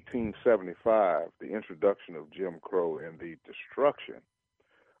 1875, the introduction of Jim Crow and the destruction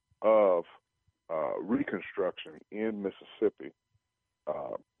of Reconstruction in Mississippi,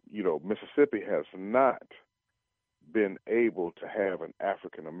 Mississippi has not been able to have an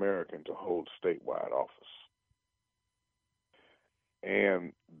African American to hold statewide office.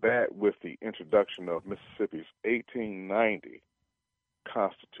 And that, with the introduction of Mississippi's 1890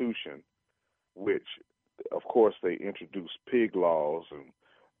 Constitution, which, of course, they introduced pig laws and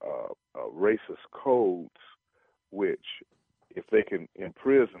racist codes, which, if they can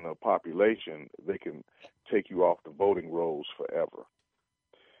imprison a population, they can take you off the voting rolls forever.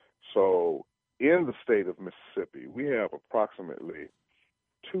 So in the state of Mississippi, we have approximately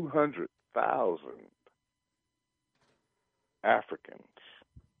 200,000 Africans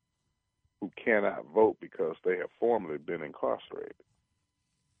who cannot vote because they have formerly been incarcerated.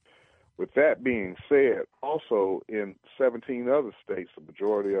 With that being said, also in 17 other states, the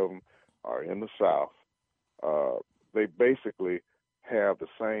majority of them are in the South, they basically have the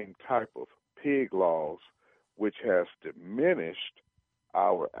same type of pig laws, which has diminished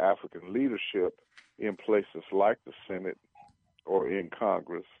our African leadership in places like the Senate or in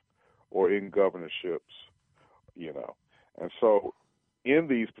Congress or in governorships, you know. And so in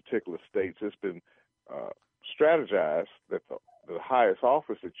these particular states, it's been strategized that the highest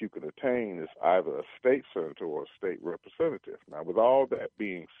office that you can attain is either a state senator or a state representative. Now, with all that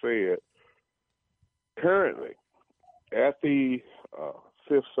being said, currently at the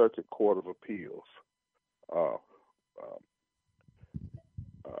Fifth Circuit Court of Appeals,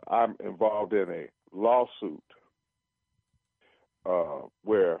 I'm involved in a lawsuit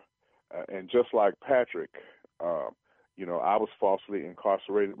where, and just like Patrick, you know, I was falsely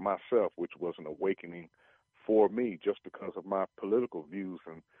incarcerated myself, which was an awakening for me just because of my political views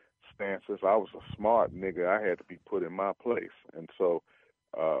and stances. I was a smart nigga. I had to be put in my place. And so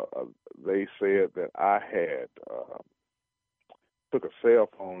they said that I had took a cell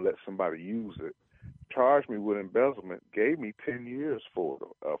phone, let somebody use it, charged me with embezzlement, gave me 10 years for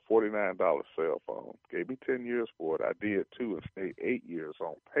it, a $49 cell phone, gave me 10 years for it. I did too and stayed 8 years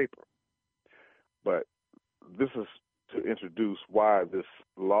on paper. But this is to introduce why this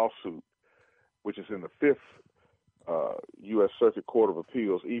lawsuit, which is in the Fifth U.S. Circuit Court of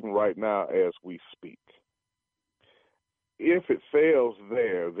Appeals, even right now as we speak. If it fails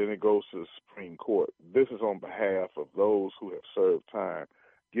there, then it goes to the Supreme Court. This is on behalf of those who have served time,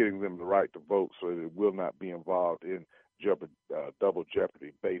 getting them the right to vote so that it will not be involved in double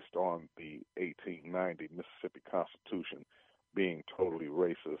jeopardy based on the 1890 Mississippi Constitution being totally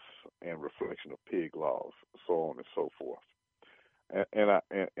racist and reflection of pig laws, so on and so forth.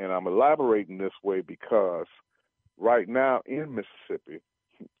 And I'm elaborating this way because right now in Mississippi,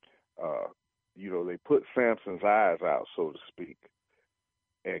 you know, they put Samson's eyes out, so to speak,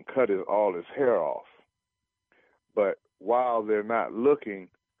 and cut all his hair off. But while they're not looking,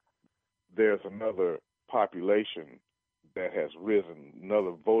 there's another population that has risen,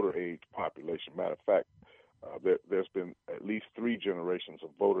 another voter age population. Matter of fact, there's been at least 3 generations of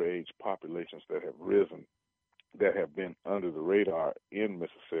voter age populations that have risen, that have been under the radar in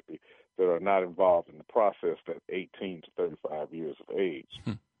Mississippi, that are not involved in the process, that 18 to 35 years of age.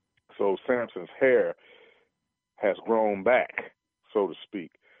 So Samson's hair has grown back, so to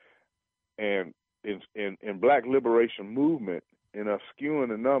speak. And in Black Liberation Movement, in us skewing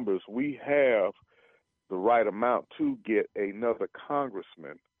the numbers, we have the right amount to get another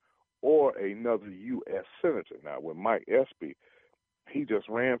congressman or another U.S. senator. Now, with Mike Espy, he just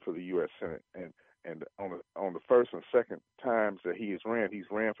ran for the U.S. Senate, and on the first and second times that he's ran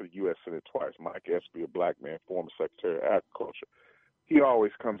for the U.S. Senate twice. Mike Espy, a black man, former Secretary of Agriculture, he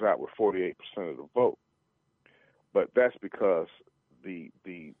always comes out with 48% of the vote. But that's because the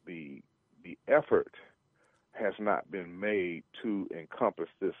effort has not been made to encompass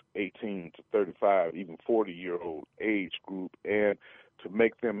this 18 to 35, even 40-year-old age group, and to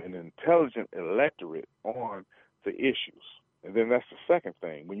make them an intelligent electorate on the issues. And then that's the second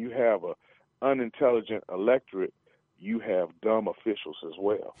thing. When you have an unintelligent electorate, you have dumb officials as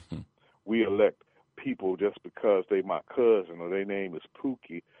well. We elect people just because they my cousin or their name is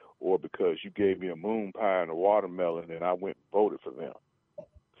Pookie, or because you gave me a moon pie and a watermelon and I went and voted for them.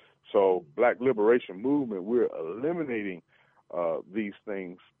 So Black Liberation Movement, we're eliminating these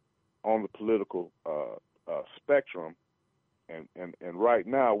things on the political spectrum. And right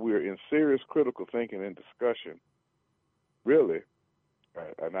now we're in serious critical thinking and discussion, really.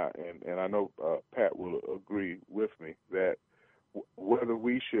 And I know Pat will agree with me that whether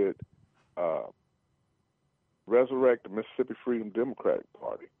we should resurrect the Mississippi Freedom Democratic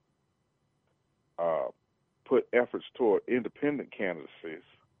Party, put efforts toward independent candidacies.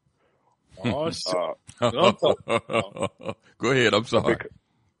 Go ahead. I'm sorry.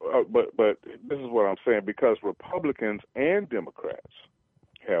 But this is what I'm saying, because Republicans and Democrats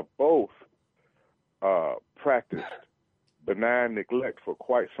have both practiced benign neglect for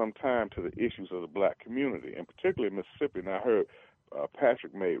quite some time to the issues of the black community, and particularly in Mississippi. And I heard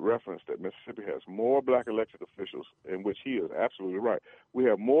Patrick made reference that Mississippi has more black elected officials, in which he is absolutely right. We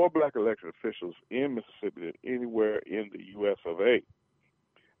have more black elected officials in Mississippi than anywhere in the U.S. of A.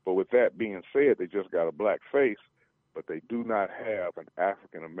 But with that being said, they just got a black face, but they do not have an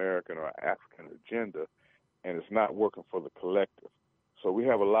African American or African agenda, and it's not working for the collective. So we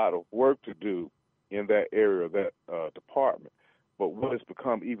have a lot of work to do in that area of that department. But what has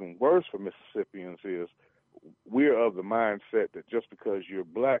become even worse for Mississippians is we're of the mindset that just because you're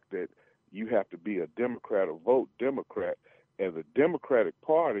black that you have to be a Democrat or vote Democrat, and the Democratic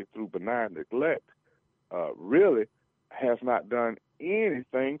Party, through benign neglect, really has not done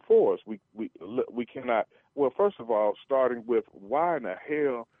anything for us. We cannot. Well, first of all, starting with why in the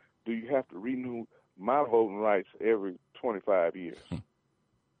hell do you have to renew my voting rights every 25 years?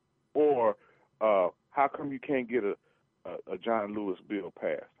 Or how come you can't get a John Lewis bill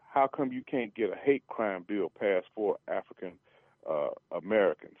passed? How come you can't get a hate crime bill passed for African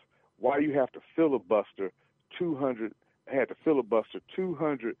Americans? Why do you have to filibuster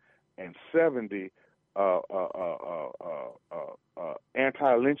 270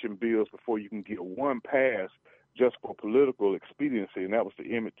 anti-lynching bills before you can get one passed just for political expediency? And that was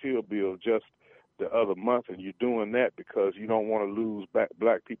the Emmett Till bill just the other month, and you're doing that because you don't want to lose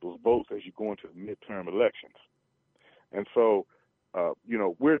black people's votes as you go into the midterm elections. And so,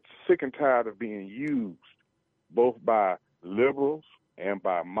 we're sick and tired of being used both by liberals and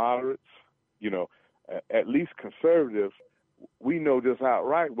by moderates. At least conservatives, we know just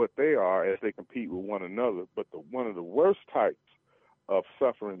outright what they are as they compete with one another. But one of the worst types of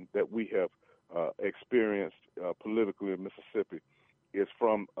suffering that we have experienced politically in Mississippi is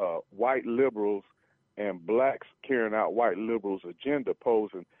from white liberals and blacks carrying out white liberals' agenda,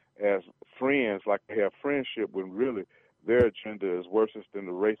 posing as friends, like they have friendship, when really their agenda is worse than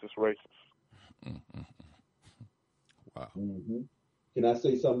the racist racists. Mm-hmm. Wow. Mm-hmm. Can I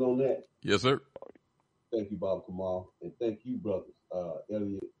say something on that? Yes, sir. Thank you, Bob Kamal, and thank you, brothers,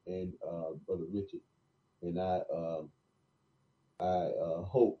 Elliott and Brother Richard. And I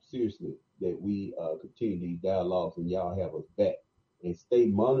hope seriously that we continue these dialogues and y'all have us back and stay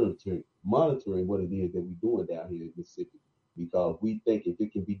monitoring what it is that we're doing down here in Mississippi, because we think if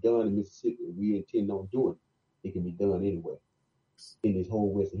it can be done in Mississippi, and we intend on doing it, it can be done anywhere in this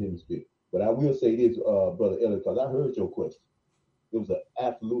whole Western Hemisphere. But I will say this, Brother Elliott, because I heard your question. It was an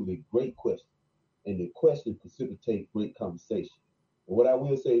absolutely great question, and the question precipitates great conversation. And what I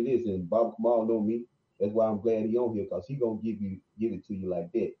will say is, and Bob Kamal know me, that's why I'm glad he's on here, because he's going to give it to you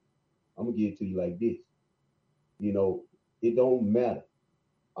like that. I'm going to give it to you like this. It don't matter.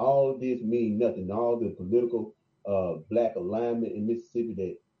 All of this means nothing. All the political black alignment in Mississippi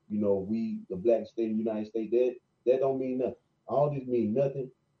that, we, the black state of the United States, that don't mean nothing. All this means nothing.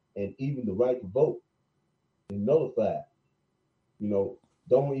 And even the right to vote is nullified.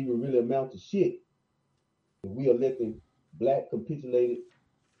 Don't even really amount to shit. We electing black capitulated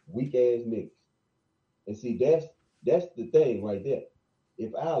weak ass niggas. And see, that's the thing right there.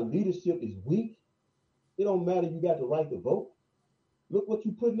 If our leadership is weak, it don't matter if you got the right to vote. Look what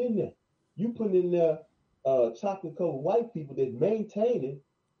you putting in there. You putting in there chocolate covered white people that's maintaining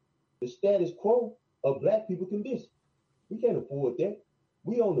the status quo of black people condition. We can't afford that.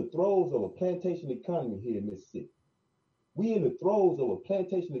 We on the throes of a plantation economy here in Mississippi. We in the throes of a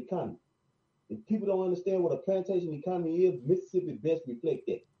plantation economy. If people don't understand what a plantation economy is, Mississippi best reflect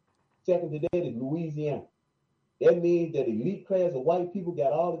that. Second to that is Louisiana. That means that elite class of white people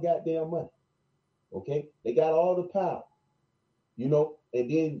got all the goddamn money. Okay? They got all the power. And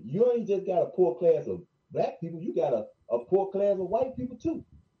then you ain't just got a poor class of black people, you got a poor class of white people too.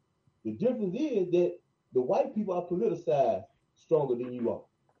 The difference is that the white people are politicized stronger than you are.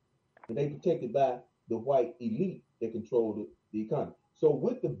 And they protected by the white elite that control the economy. So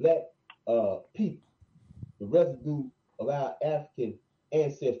with the black people, the residue of our African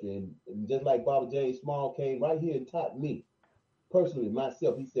ancestry, and just like Baba James Small came right here and taught me, personally,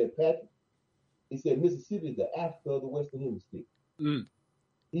 myself, he said, Patrick, he said, Mississippi is the Africa of the Western Hemisphere. Mm.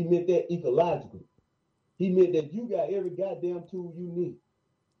 He meant that ecologically. He meant that you got every goddamn tool you need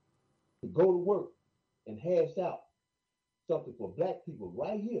to go to work and hash out something for black people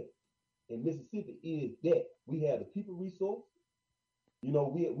right here in Mississippi. Is that we have the people resource. We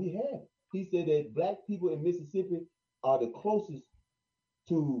have it. He said that black people in Mississippi are the closest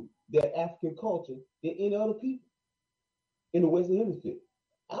to their African culture than any other people in the Western Hemisphere.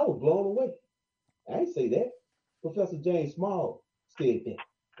 I was blown away. I ain't say that. Professor James Small said that,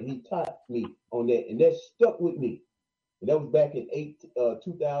 and he taught me on that, and that stuck with me. And that was back in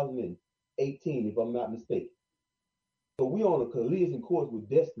 2018, if I'm not mistaken. So we on a collision course with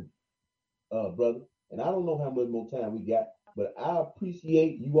destiny, brother. And I don't know how much more time we got, But I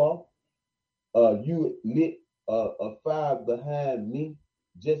appreciate you all. You lit a fire behind me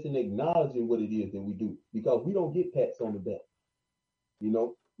just in acknowledging what it is that we do, because we don't get pats on the back. You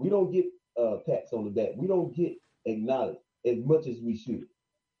know, we don't get pats on the back. We don't get acknowledged as much as we should.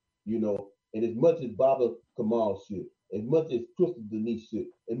 You know, and as much as Baba Kamal should, as much as Crystal Denise should,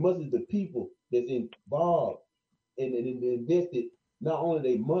 as much as the people that's involved and invested not only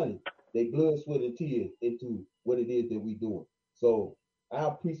their money, their blood, sweat, and tears into what it is that we're doing. So I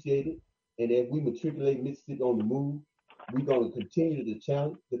appreciate it. And as we matriculate Mississippi on the move, we're going to continue to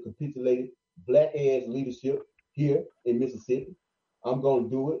challenge the capitulated black ass leadership here in Mississippi. I'm going to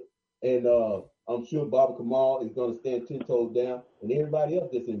do it. And I'm sure Baba Kamal is going to stand 10 toes down, and everybody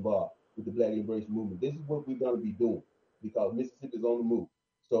else that's involved with the Black Liberation Movement. This is what we're going to be doing, because Mississippi is on the move.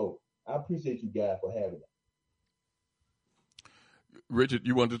 So I appreciate you guys for having it. Richard,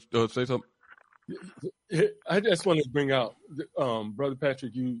 you wanted to say something? I just want to bring out, Brother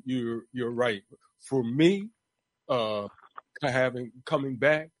Patrick, you're right. For me, coming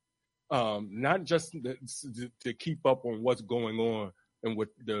back, not just to keep up on what's going on and what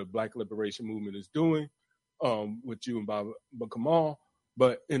the Black Liberation Movement is doing with you and Baba Kamal,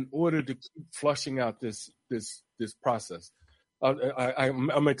 but in order to keep flushing out this process.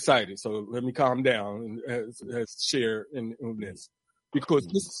 I'm excited, so let me calm down and share in this, because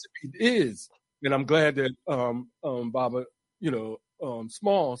Mississippi is, and I'm glad that Baba,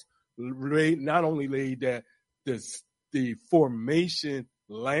 Smalls not only laid that the formation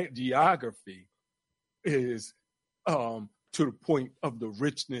geography is to the point of the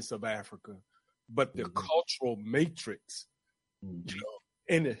richness of Africa, but the cultural matrix,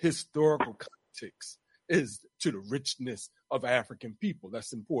 and the historical context is to the richness of African people.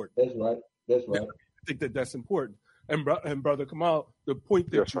 That's important. That's right. That's right. I think that's important. And Brother Kamal, the point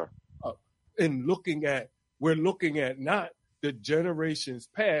that we're looking at not the generations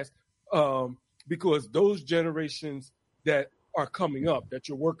past, because those generations that are coming up that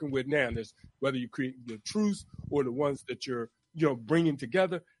you're working with now, whether you create the truths or the ones that you're bringing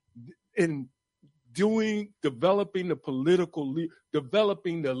together in developing the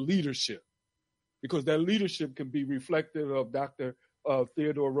leadership, because that leadership can be reflective of Dr.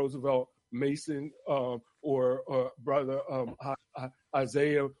 Theodore Roosevelt Mason or Brother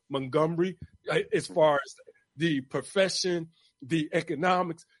Isaiah Montgomery, as far as the profession, the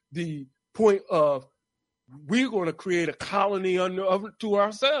economics, the point of we're going to create a colony to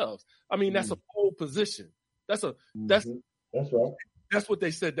ourselves. I mean, that's a pole position. That's right. That's what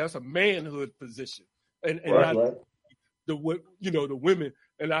they said. That's a manhood position. And right. The women,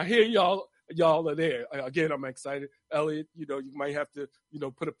 and I hear y'all are there. Again, I'm excited. Elliot, you might have to,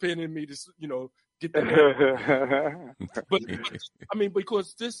 put a pin in me to, get that. But I mean,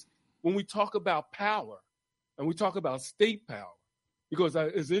 because when we talk about power and we talk about state power, because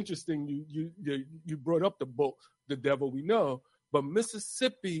it's interesting, you brought up the book, The Devil We Know, but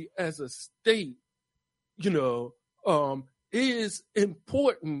Mississippi as a state, is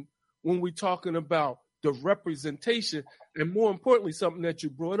important when we're talking about the representation, and more importantly, something that you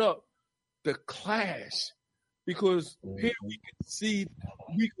brought up, the clash, because here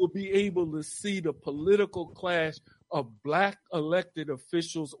we will be able to see the political clash of black elected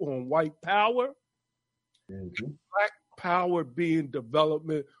officials on white power, black power being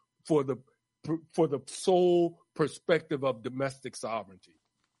development for the sole perspective of domestic sovereignty.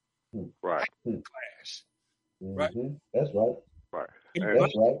 Right. Clash. Right. That's right. Right. And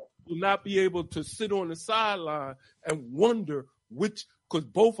that's right. Will not be able to sit on the sideline and wonder because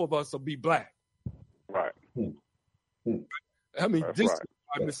both of us will be black. Right. I mean, that's this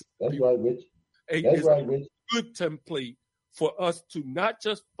right. is That's right, Rich. That's right, Rich. A good template for us to not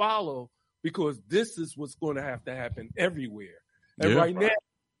just follow, because this is what's going to have to happen everywhere. And right now,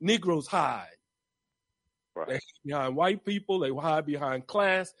 Negroes hide. Right. They hide behind white people. They hide behind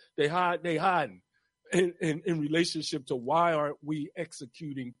class. They hiding. In relationship to why aren't we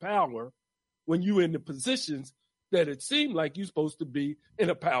executing power when you're in the positions that it seemed like you're supposed to be in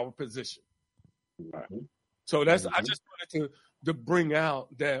a power position. Right. So I just wanted to bring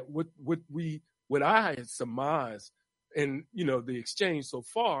out that what I had surmised in the exchange so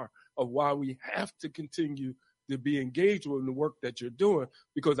far of why we have to continue to be engaged with the work that you're doing,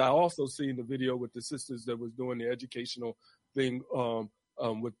 because I also seen the video with the sisters that was doing the educational thing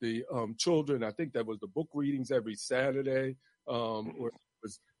with the children. I think that was the book readings every Saturday, or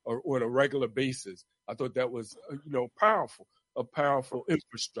on a regular basis. I thought that was a powerful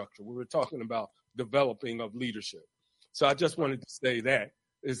infrastructure. We were talking about developing of leadership. So I just wanted to say that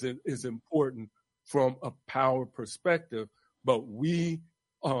is important from a power perspective. But we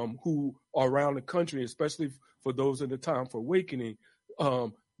who are around the country, especially for those in the Time for Awakening,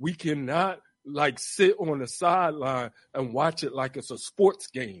 we cannot like sit on the sideline and watch it like it's a sports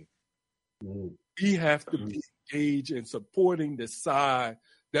game. We have to be engaged in supporting the side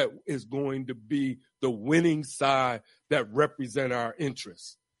that is going to be the winning side that represent our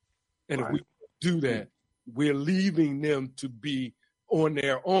interests. And if we do that, we're leaving them to be on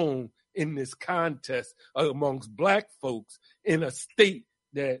their own in this contest amongst black folks in a state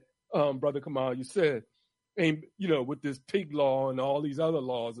that, Brother Kamal, you said, ain't, with this pig law and all these other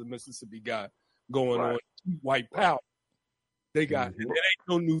laws that Mississippi got going on, white power. They got it. It ain't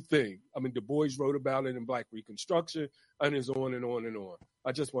no new thing. I mean, Du Bois wrote about it in Black Reconstruction, and it's on and on and on.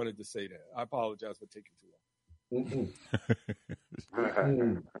 I just wanted to say that. I apologize for taking too long.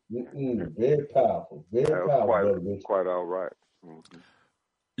 Very powerful. Very powerful. Quite all right.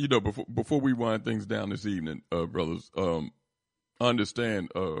 Before we wind things down this evening, brothers, I understand,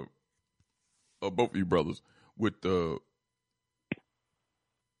 both of you brothers, with the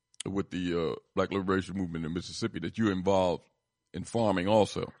Black Liberation Movement in Mississippi, that you're involved in farming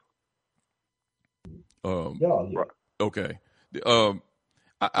also. Okay.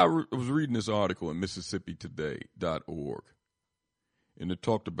 I was reading this article in MississippiToday.org, and it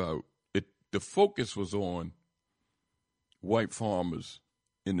talked about it. The focus was on white farmers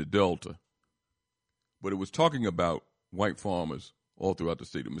in the Delta, but it was talking about white farmers all throughout the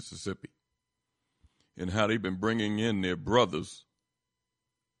state of Mississippi and how they've been bringing in their brothers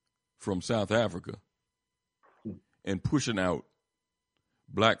from South Africa and pushing out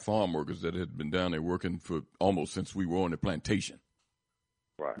black farm workers that had been down there working for almost since we were on the plantation.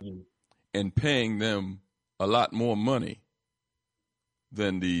 Right. And paying them a lot more money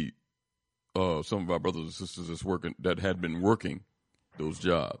than the some of our brothers and sisters that had been working those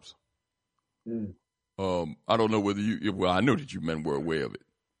jobs. I don't know whether I know that you men were aware of it,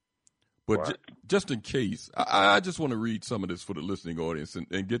 but just in case, I just want to read some of this for the listening audience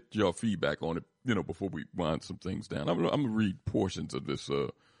and get your feedback on it, before we wind some things down. I'm going to read portions of this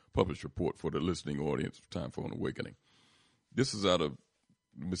published report for the listening audience, Time for an Awakening. This is out of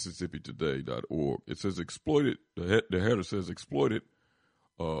MississippiToday.org. It says exploited, the header says exploited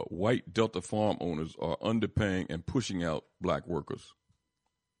white Delta farm owners are underpaying and pushing out black workers.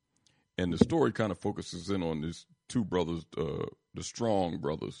 And the story kind of focuses in on these two brothers, the Strong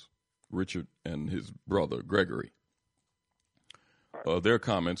brothers, Richard and his brother, Gregory. Their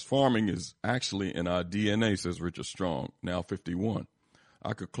comments, farming is actually in our DNA, says Richard Strong, now 51.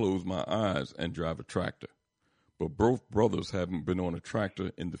 I could close my eyes and drive a tractor. But both brothers haven't been on a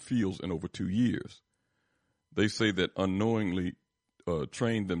tractor in the fields in over 2 years. They say that unknowingly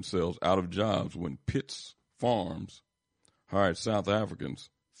trained themselves out of jobs when Pitt's Farms hired South Africans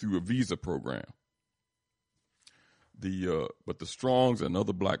through a visa program. But the Strongs and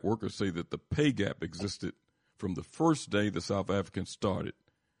other black workers say that the pay gap existed from the first day the South Africans started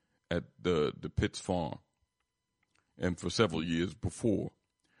at the Pitt's farm, and for several years before.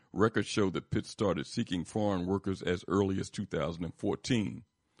 Records show that Pitt started seeking foreign workers as early as 2014.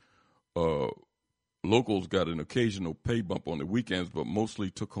 Locals got an occasional pay bump on the weekends, but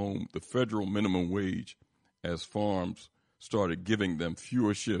mostly took home the federal minimum wage as farms started giving them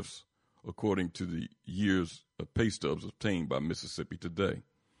fewer shifts, according to the year's pay stubs obtained by Mississippi Today.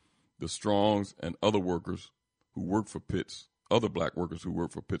 The Strongs and other workers who work for Pitt's, other black workers who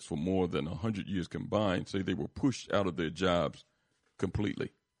work for Pitt's for more than 100 years combined, say they were pushed out of their jobs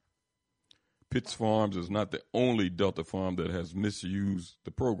completely. Pitt's Farms is not the only Delta farm that has misused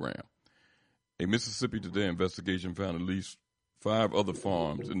the program. A Mississippi Today investigation found at least 5 other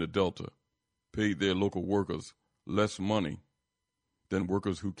farms in the Delta paid their local workers less money than white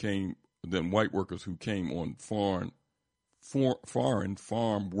workers who came on foreign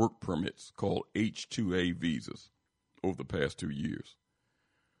farm work permits called H-2A visas over the past 2 years.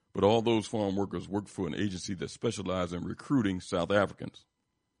 But all those farm workers worked for an agency that specialized in recruiting South Africans,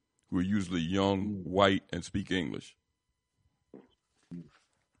 who are usually young, white, and speak English.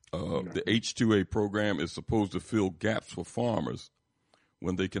 The H-2A program is supposed to fill gaps for farmers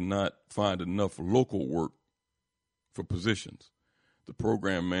when they cannot find enough local work for positions. The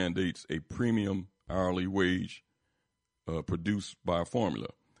program mandates a premium hourly wage produced by a formula.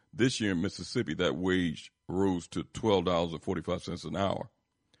 This year in Mississippi, that wage rose to $12.45 an hour.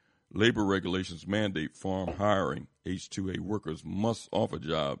 Labor regulations mandate farm hiring H-2A workers must offer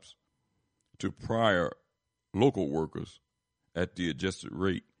jobs to prior local workers at the adjusted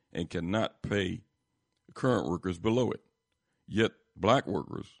rate and cannot pay current workers below it. Yet black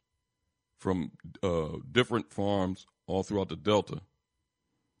workers from different farms all throughout the Delta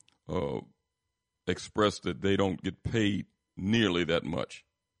express that they don't get paid nearly that much.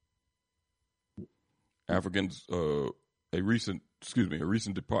 Africans, a recent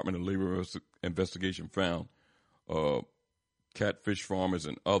Department of Labor investigation found catfish farmers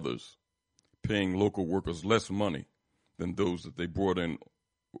and others paying local workers less money than those that they brought in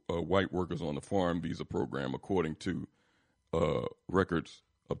white workers on the foreign visa program, according to records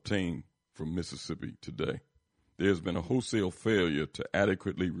obtained from Mississippi Today. There's been a wholesale failure to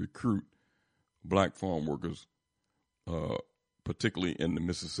adequately recruit black farm workers, particularly in the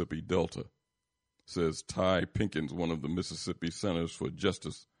Mississippi Delta, says Ty Pinkins, one of the Mississippi Centers for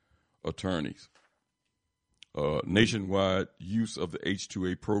Justice attorneys. Nationwide use of the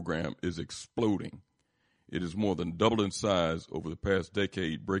H-2A program is exploding. It is more than doubled in size over the past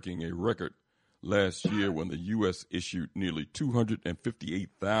decade, breaking a record last year when the U.S. issued nearly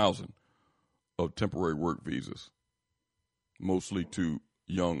 258,000 of temporary work visas, mostly to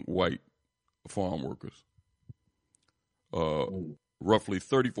young white farm workers. Roughly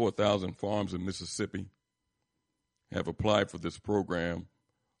 34,000 farms in Mississippi have applied for this program,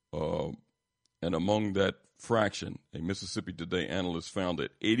 and among that fraction, a Mississippi Today analyst found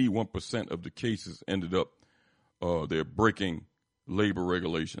that 81% of the cases ended up they're breaking labor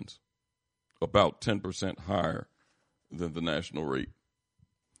regulations, about 10% higher than the national rate.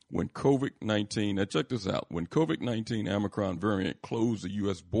 When COVID-19, now check this out, when COVID-19 Omicron variant closed the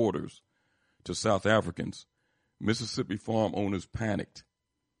U.S. borders to South Africans, Mississippi farm owners panicked.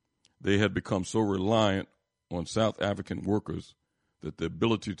 They had become so reliant on South African workers that the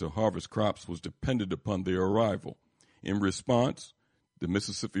ability to harvest crops was dependent upon their arrival. In response, the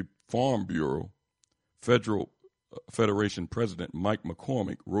Mississippi Farm Bureau Federation President Mike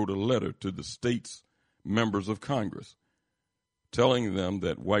McCormick wrote a letter to the state's members of Congress telling them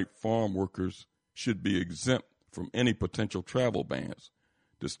that white farm workers should be exempt from any potential travel bans.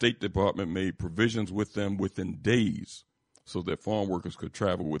 The State Department made provisions with them within days so that farm workers could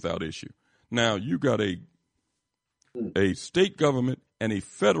travel without issue. Now, you got a state government and a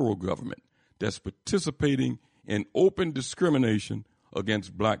federal government that's participating in open discrimination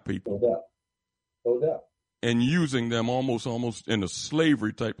against black people. No doubt. And using them almost in a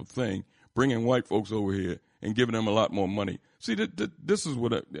slavery type of thing, bringing white folks over here and giving them a lot more money. See, this is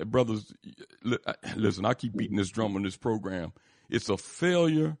what, brothers, listen, I keep beating this drum on this program. It's a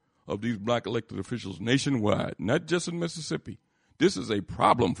failure of these black elected officials nationwide, not just in Mississippi. This is a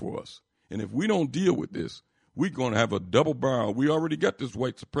problem for us. And if we don't deal with this, we're going to have a double barrel. We already got this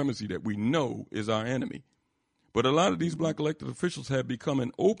white supremacy that we know is our enemy. But a lot of these black elected officials have become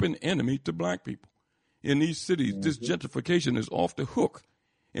an open enemy to black people. In these cities, this gentrification is off the hook.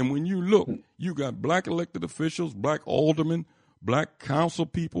 And when you look, you got black elected officials, black aldermen, black council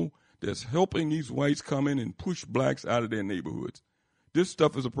people that's helping these whites come in and push blacks out of their neighborhoods. This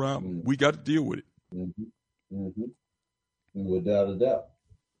stuff is a problem. We got to deal with it. Without a doubt.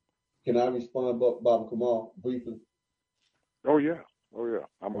 Can I respond, Baba Kamal, briefly? Oh yeah.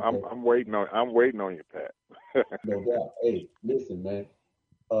 I'm waiting on you, Pat. No doubt. Hey, listen, man.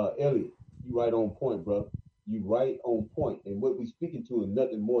 Elliot, you right on point, bro. You right on point. And what we're speaking to is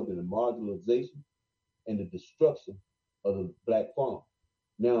nothing more than the marginalization and the destruction of the black farm.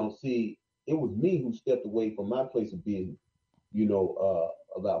 Now, see, it was me who stepped away from my place of being,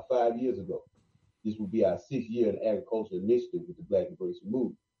 about 5 years ago. This will be our 6th year in agriculture initiative with the Black Liberation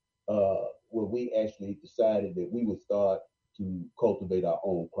Movement, where we actually decided that we would start to cultivate our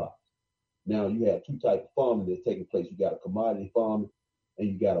own crops. Now, you have two types of farming that's taking place. You got a commodity farming and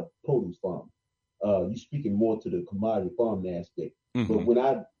you got a produce farming. You're speaking more to the commodity farming aspect. Mm-hmm. But when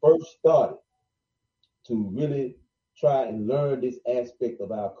I first started to really try and learn this aspect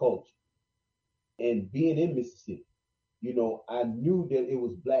of our culture and being in Mississippi, I knew that it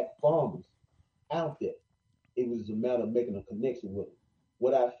was black farmers out there. It was a matter of making a connection with them.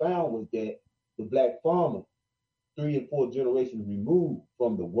 What I found was that the black farmer, 3 and 4 generations removed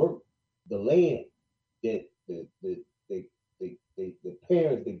from the work, the land that the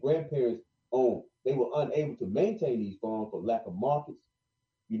parents, the grandparents owned, they were unable to maintain these farms for lack of markets,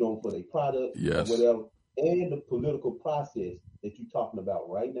 for their product, or whatever, and the political process that you're talking about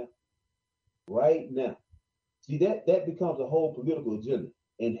right now. Right now. See, that becomes a whole political agenda.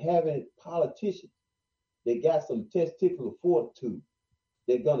 And having politicians that got some testicular fortitude,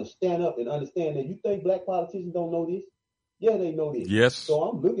 they're going to stand up and understand that. You think black politicians don't know this? Yeah, they know this. Yes. So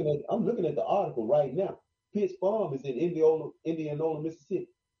I'm looking at the article right now. Pitt's Farm is in Indianola, Mississippi.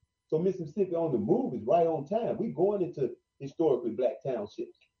 So Mississippi on the Move is right on time. We're going into historically black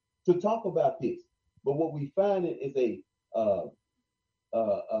townships to talk about this. But what we find is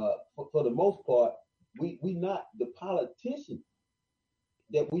for the most part, we not the politicians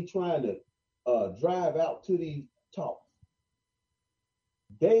that we trying to drive out to these talks.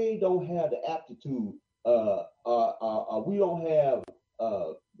 They don't have the aptitude we don't have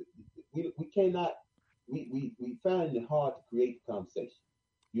we cannot we find it hard to create the conversation.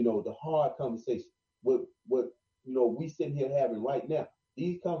 The hard conversation. What we sitting here having right now.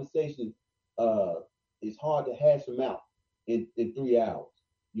 These conversations it's hard to hash them out in 3 hours.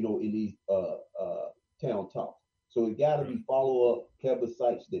 In these town talks. So it got to be follow-up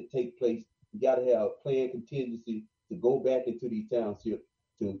plebiscites that take place. You got to have planned contingency to go back into these townships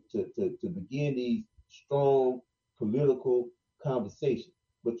to begin these strong political conversations.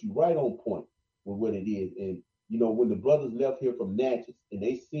 But you're right on point with what it is. And, when the brothers left here from Natchez and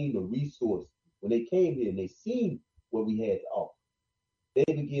they seen the resource, when they came here and they seen what we had to offer, they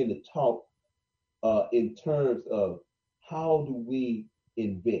began to talk in terms of how do we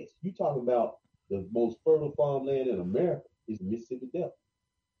invest. You talking about the most fertile farmland in America is the Mississippi Delta.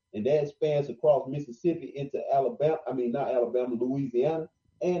 And that spans across Mississippi into Louisiana,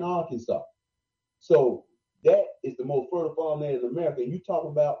 and Arkansas. So that is the most fertile farmland in America. And you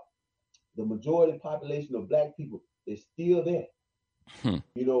talking about the majority population of black people that's still there.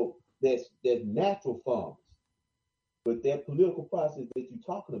 That's natural farmers. But that political process that you're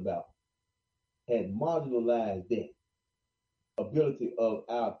talking about had marginalized that ability of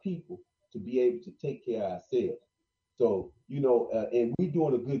our people to be able to take care of ourselves. So, and we're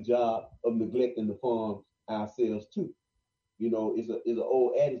doing a good job of neglecting the farms ourselves too. It's an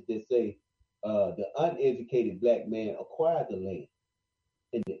old adage that say the uneducated black man acquired the land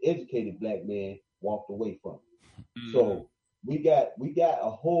and the educated black man walked away from it. Mm-hmm. So we got a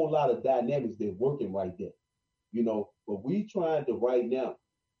whole lot of dynamics that's working right there. But we trying to right now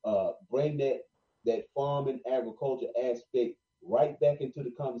bring that farm and agriculture aspect right back into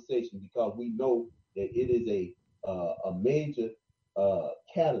the conversation, because we know that it is a major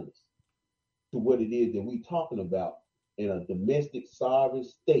catalyst to what it is that we're talking about in a domestic sovereign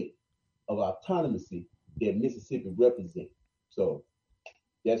state of autonomy that Mississippi represents. So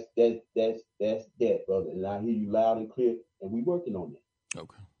that's that, brother. And I hear you loud and clear, and we're working on that.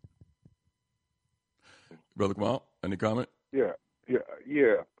 Okay. Brother Kamal, any comment? Yeah.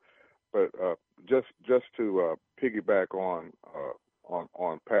 But just to piggyback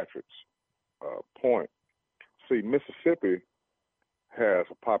on Patrick's point, see, Mississippi has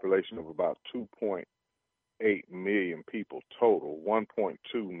a population of about 2.8 million people total, 1.2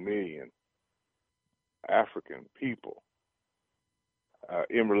 million African people.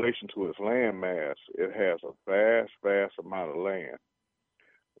 In relation to its land mass, it has a vast amount of land.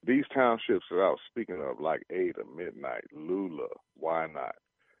 These townships that I was speaking of, like Ada, Midnight, Lula, Why Not,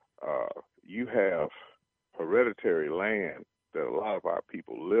 you have hereditary land that a lot of our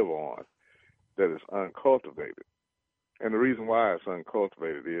people live on that is uncultivated. And the reason why it's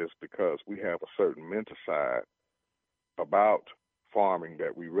uncultivated is because we have a certain menticide about farming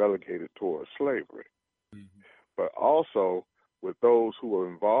that we relegated towards slavery. Mm-hmm. But also with those who are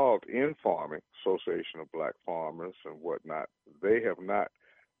involved in farming, Association of Black Farmers and whatnot, they have not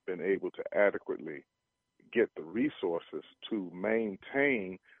been able to adequately get the resources to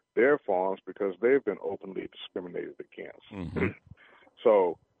maintain their farms because they've been openly discriminated against. Mm-hmm.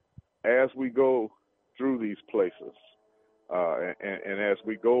 So as we go through these places and as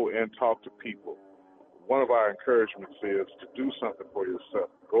we go and talk to people, one of our encouragements is to do something for yourself.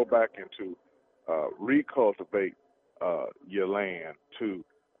 Go back into recultivate your land, to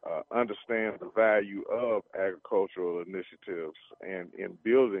understand the value of agricultural initiatives and in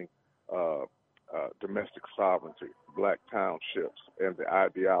building domestic sovereignty, black townships, and the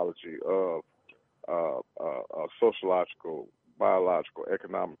ideology of sociological, biological,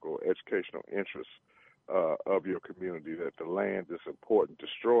 economical, educational interests of your community, that the land is important.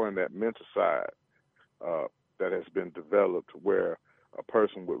 Destroying that menticide that has been developed where a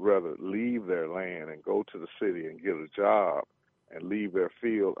person would rather leave their land and go to the city and get a job and leave their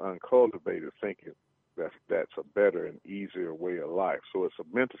field uncultivated, thinking that that's a better and easier way of life. So it's a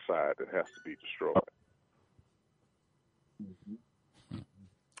menticide that has to be destroyed. Mm-hmm.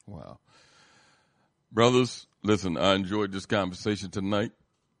 Wow. Brothers, listen, I enjoyed this conversation tonight.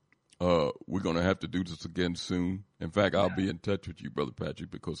 We're going to have to do this again soon. In fact, I'll be in touch with you, Brother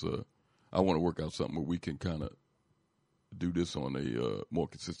Patrick, because I want to work out something where we can kind of do this on a more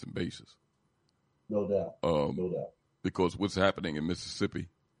consistent basis. No doubt. No doubt. Because what's happening in Mississippi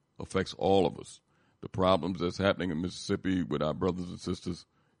affects all of us. The problems that's happening in Mississippi with our brothers and sisters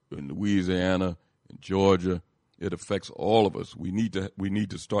in Louisiana, in Georgia, it affects all of us. We need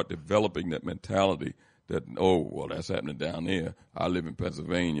to start developing that mentality that, that's happening down there. I live in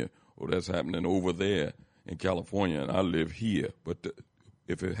Pennsylvania, or that's happening over there in California, and I live here. But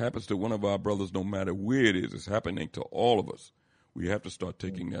if it happens to one of our brothers, no matter where it is, it's happening to all of us. We have to start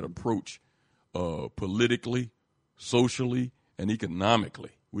taking that approach politically, socially, and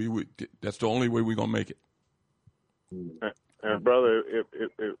economically. That's the only way we're gonna make it. And brother,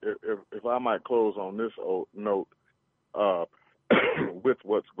 if I might close on this note, with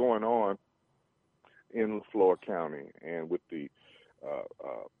what's going on in Floyd County and with the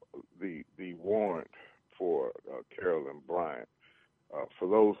warrant for Carolyn Bryant, for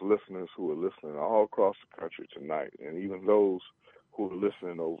those listeners who are listening all across the country tonight, and even those who are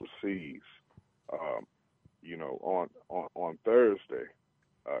listening overseas, on Thursday,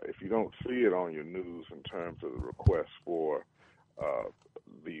 if you don't see it on your news in terms of the request for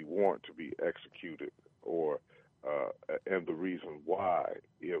the warrant to be executed, or and the reason why,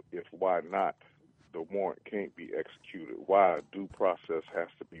 if why not the warrant can't be executed, why a due process has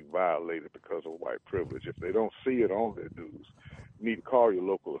to be violated because of white privilege. If they don't see it on their news, you need to call your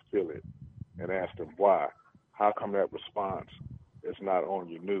local affiliate and ask them why. How come that response is not on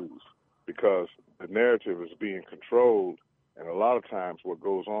your news? Because the narrative is being controlled, and a lot of times what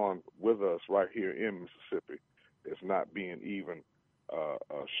goes on with us right here in Mississippi is not being even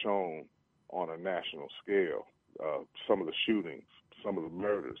shown on a national scale. Some of the shootings, some of the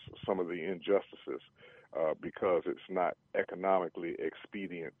murders, some of the injustices, because it's not economically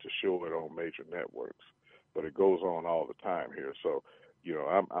expedient to show it on major networks. But it goes on all the time here. So,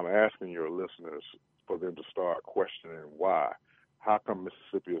 I'm asking your listeners for them to start questioning why. How come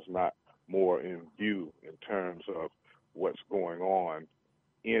Mississippi is not more in view in terms of what's going on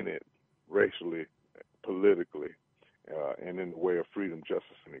in it, racially, politically, and in the way of freedom,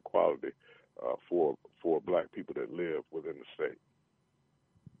 justice, and equality for black people that live within the state?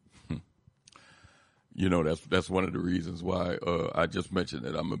 That's one of the reasons why I just mentioned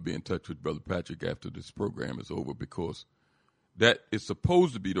that I'm going to be in touch with Brother Patrick after this program is over, because that is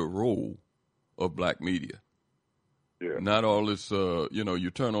supposed to be the role of black media. Yeah. Not all this,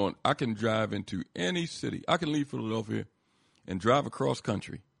 you turn on. I can drive into any city. I can leave Philadelphia and drive across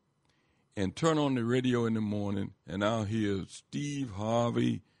country and turn on the radio in the morning, and I'll hear Steve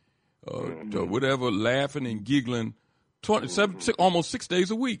Harvey, whatever, laughing and giggling almost 6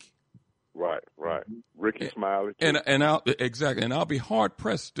 days a week. Right. Ricky Smiley. And I'll be hard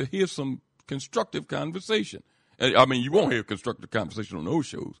pressed to hear some constructive conversation. I mean, you won't hear constructive conversation on those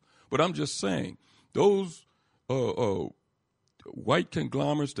shows, but I'm just saying those white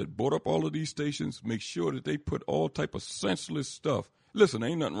conglomerates that bought up all of these stations make sure that they put all type of senseless stuff. Listen,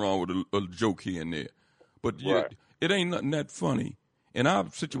 ain't nothing wrong with a joke here and there, but it ain't nothing that funny. And our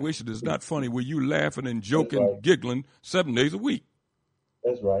situation is not funny where you laughing and joking, giggling 7 days a week.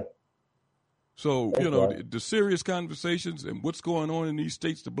 That's right. So, the serious conversations and what's going on in these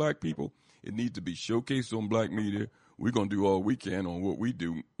states to black people, it needs to be showcased on black media. We're going to do all we can on what we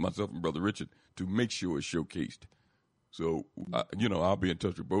do, myself and Brother Richard, to make sure it's showcased. So, I'll be in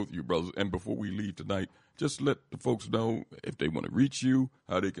touch with both of you, brothers. And before we leave tonight, just let the folks know if they want to reach you,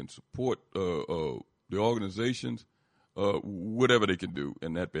 how they can support the organizations, whatever they can do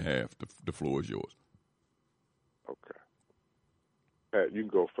in that behalf. The floor is yours. Okay. Pat, you can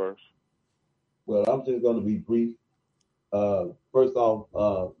go first. Well, I'm just going to be brief. First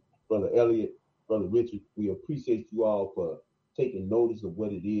off, Brother Elliott, Brother Richard, we appreciate you all for taking notice of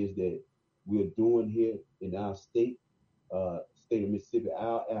what it is that we're doing here in our state of Mississippi,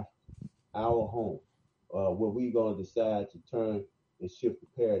 our home, where we're going to decide to turn and shift the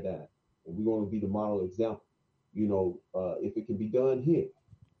paradigm. And we're going to be the model example. If it can be done here,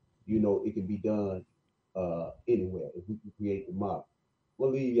 it can be done anywhere if we can create the model.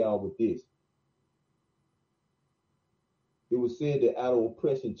 We'll leave y'all with this. It was said that out of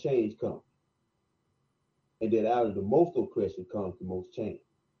oppression, change comes. And that out of the most oppression comes the most change.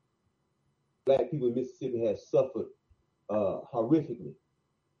 Black people in Mississippi have suffered horrifically,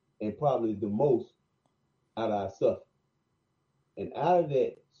 and probably the most out of our suffering. And out of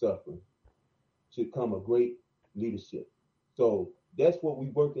that suffering should come a great leadership. So that's what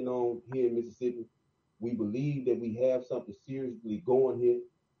we're working on here in Mississippi. We believe that we have something seriously going here.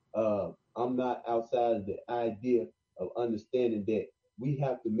 I'm not outside of the idea of understanding that we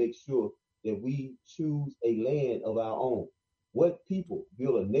have to make sure that we choose a land of our own. What people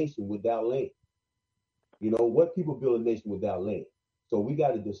build a nation without land? What people build a nation without land? So we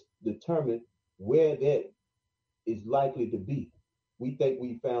got to determine where that is likely to be. We think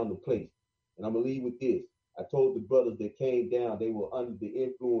we found a place. And I'm going to leave with this. I told the brothers that came down, they were under the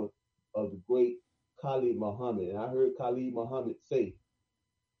influence of the great Khalid Muhammad. And I heard Khalid Muhammad say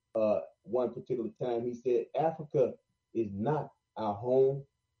one particular time, he said, Africa is not our home.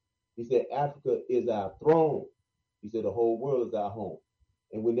 He said, Africa is our throne. He said, the whole world is our home.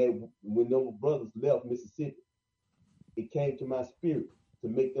 And when those brothers left Mississippi, it came to my spirit to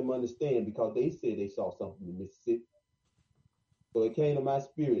make them understand, because they said they saw something in Mississippi. So it came to my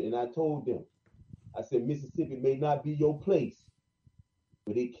spirit, and I told them, I said, Mississippi may not be your place,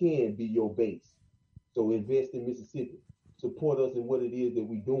 but it can be your base. So invest in Mississippi. Support us in what it is that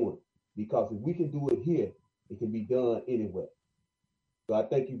we're doing, because if we can do it here, it can be done anywhere. So I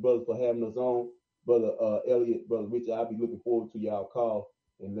thank you, brothers, for having us on. Brother Elliott, Brother Richard, I'll be looking forward to y'all call,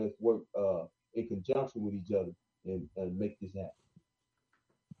 and let's work in conjunction with each other and make this happen.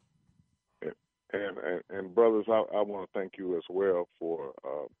 And brothers, I want to thank you as well for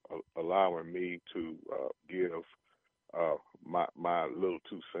allowing me to give my little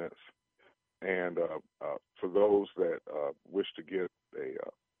 2 cents. And for those that wish to get a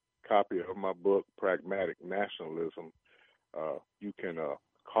copy of my book, Pragmatic Nationalism, you can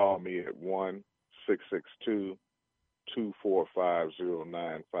call me at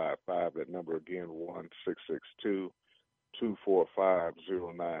 1-662-245-0955. That number again,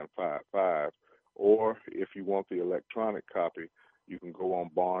 1-662-245-0955. Or if you want the electronic copy, you can go on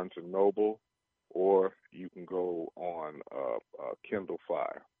Barnes & Noble, or you can go on Kindle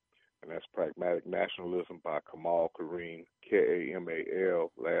Fire. And that's Pragmatic Nationalism by Kamal, Karriem,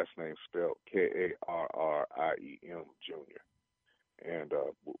 Kamal, last name spelled Karriem Jr. And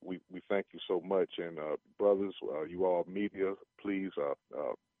we thank you so much. And brothers, you all media, please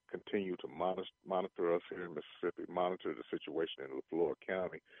continue to monitor us here in Mississippi, monitor the situation in LaFleur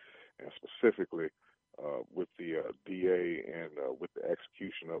County, and specifically with the DA and with the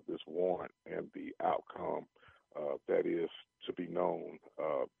execution of this warrant and the outcome that is to be known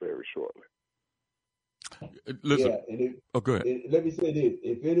very shortly. Listen. Yeah, and go ahead. Let me say this.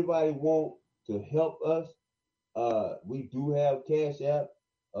 If anybody wants to help us, we do have Cash App.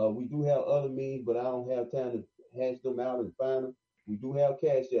 We do have other means, but I don't have time to hash them out and find them. We do have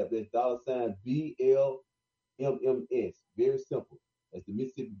Cash App. That's $BLMMS. Very simple. That's the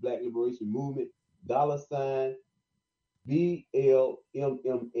Mississippi Black Liberation Movement. $BLMMS.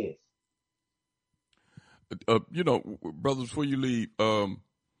 Brothers, before you leave,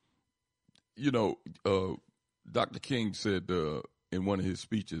 Dr. King said in one of his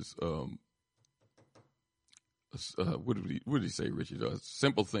speeches, what did he say, Richard?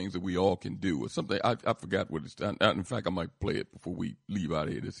 Simple things that we all can do, or something. I forgot what it's. In fact, I might play it before we leave out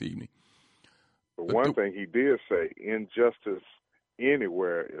here this evening. But one thing he did say: injustice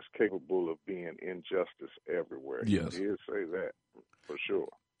anywhere is capable of being injustice everywhere. Yes. He did say that for sure.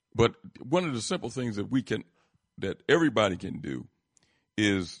 But one of the simple things that everybody can do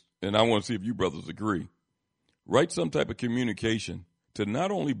is, and I want to see if you brothers agree, write some type of communication to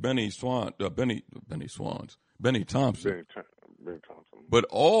not only Benny Thompson, but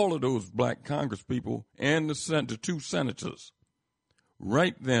all of those black Congress people and the two senators.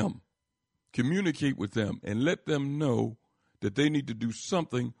 Write them, communicate with them, and let them know that they need to do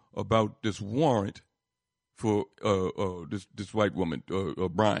something about this warrant for this white woman,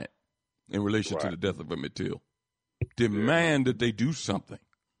 Bryant, in relation to the death of Emmett Till. Demand that they do something.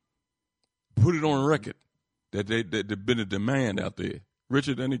 Put it on record that there's been a demand out there.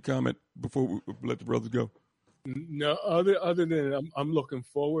 Richard, any comment before we let the brothers go? No, other than I'm looking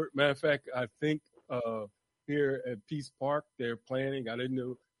forward. Matter of fact, I think here at Peace Park they're planning. I didn't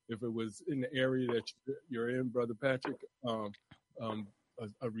know if it was in the area that you're in, Brother Patrick, a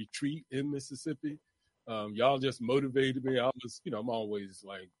retreat in Mississippi. Y'all just motivated me. I was, I'm always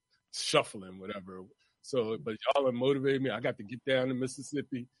like shuffling, whatever. So, but y'all have motivated me. I got to get down to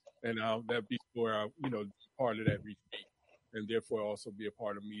Mississippi, and that'd be where I, part of that retreat, and therefore also be a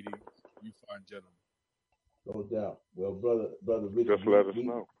part of meeting you fine gentlemen. No doubt. Well, brother Richard, just let us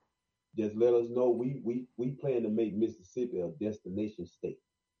know. Just let us know. We plan to make Mississippi a destination state.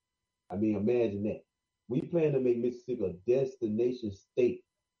 I mean, imagine that. We plan to make Mississippi a destination state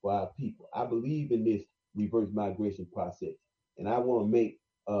for our people. I believe in this reverse migration process, and I want to make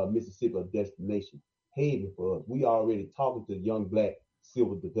Mississippi a destination haven for us. We already talking to young black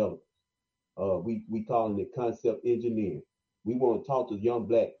civil developers. We calling it concept engineering. We want to talk to young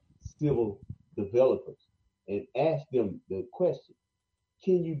black civil developers and ask them the question: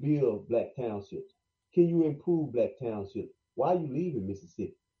 can you build black townships? Can you improve black townships? Why are you leaving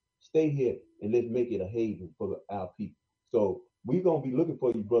Mississippi? Stay here and let's make it a haven for our people. So we're gonna be looking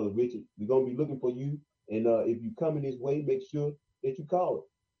for you, Brother Richard. We're gonna be looking for you, and if you coming this way, make sure that you call it.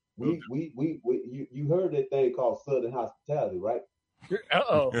 You heard that thing called Southern hospitality, right?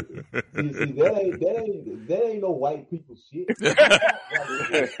 Uh-oh. See, that ain't no white people shit.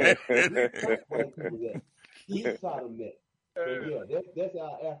 We taught them that. So yeah, that's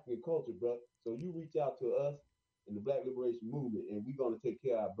our African culture, bro. So you reach out to us in the Black Liberation Movement, and we're gonna take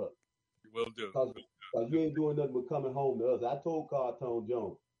care of our brothers. Will do. Because you ain't doing nothing but coming home to us. I told Carlton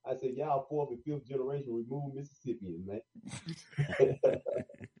Jones, I said, y'all fourth and fifth generation removed Mississippians, man.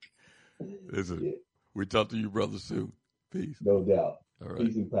 Listen, yeah. We talk to you, brother, soon. Peace. No doubt. All right.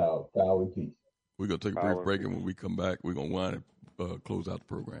 Peace and power. Power and peace. We're going to take a brief break, and when we come back, we're going to wind and close out the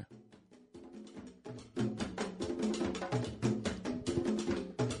program.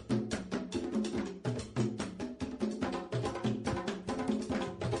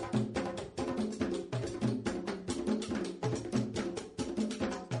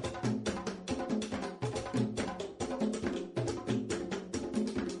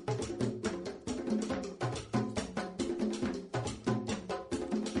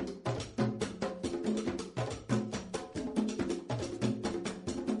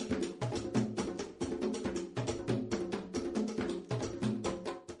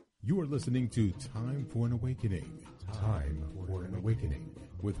 You are listening to Time for an Awakening. Time for an Awakening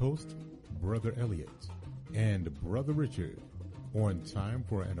with host Brother Elliott and Brother Richard on Time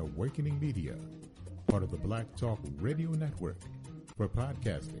for an Awakening Media, part of the Black Talk Radio Network. For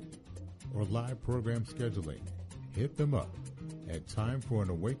podcasting or live program scheduling, hit them up at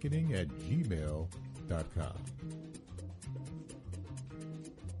timeforanawakening@gmail.com.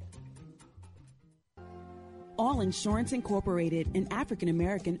 All Insurance Incorporated, an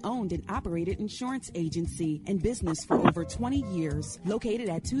African-American owned and operated insurance agency and business for over 20 years, located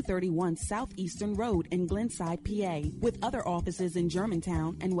at 231 Southeastern Road in Glenside, PA, with other offices in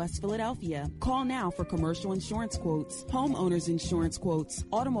Germantown and West Philadelphia. Call now for commercial insurance quotes, homeowners insurance quotes,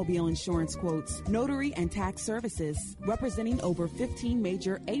 automobile insurance quotes, notary and tax services, representing over 15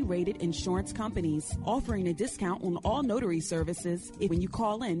 major A-rated insurance companies, offering a discount on all notary services when you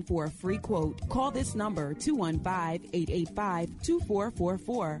call in for a free quote. Call this number, 215-885-2444.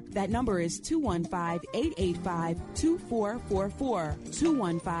 That number is 215-885-2444.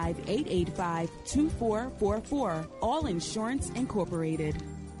 215-885-2444. All Insurance Incorporated.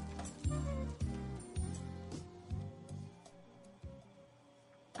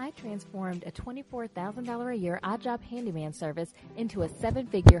 I transformed a $24,000 a year odd job handyman service into a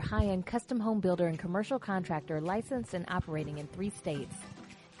 7-figure high-end custom home builder and commercial contractor licensed and operating in 3 states.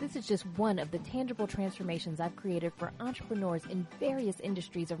 This is just one of the tangible transformations I've created for entrepreneurs in various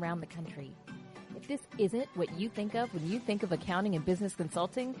industries around the country. If this isn't what you think of when you think of accounting and business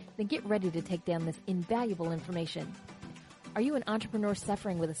consulting, then get ready to take down this invaluable information. Are you an entrepreneur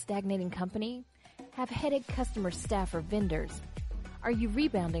suffering with a stagnating company? Have headache customers, staff, or vendors? Are you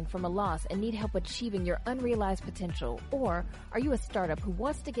rebounding from a loss and need help achieving your unrealized potential? Or are you a startup who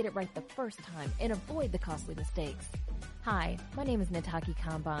wants to get it right the first time and avoid the costly mistakes? Hi, my name is Nataki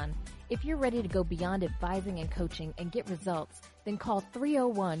Kanban. If you're ready to go beyond advising and coaching and get results, then call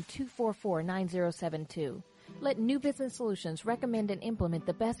 301-244-9072. Let New Business Solutions recommend and implement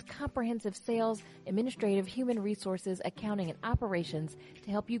the best comprehensive sales, administrative, human resources, accounting, and operations to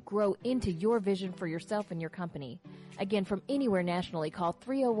help you grow into your vision for yourself and your company. Again, from anywhere nationally, call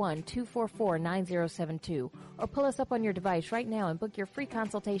 301-244-9072 or pull us up on your device right now and book your free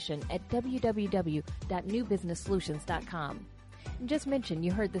consultation at www.newbusinesssolutions.com. And just mention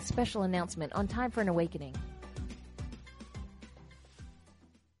you heard this special announcement on Time for an Awakening.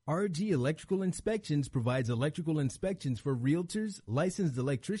 RG Electrical Inspections provides electrical inspections for realtors, licensed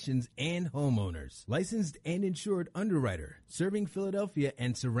electricians, and homeowners. Licensed and insured underwriter, serving Philadelphia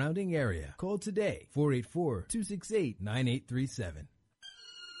and surrounding area. Call today, 484-268-9837.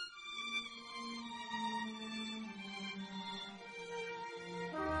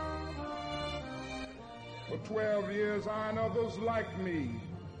 For 12 years, I and others like me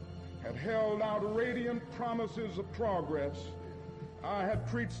had held out radiant promises of progress. I had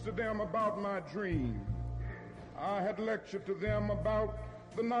preached to them about my dream. I had lectured to them about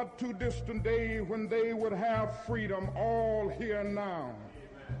the not too distant day when they would have freedom all here and now.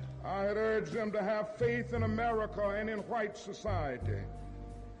 I had urged them to have faith in America and in white society.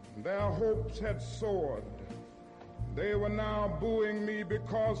 Their hopes had soared. They were now booing me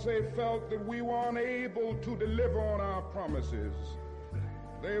because they felt that we were unable to deliver on our promises.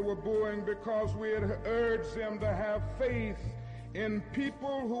 They were booing because we had urged them to have faith in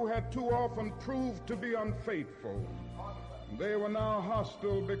people who had too often proved to be unfaithful. They were now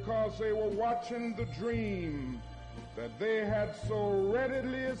hostile because they were watching the dream that they had so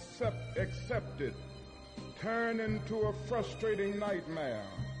readily accepted turn into a frustrating nightmare.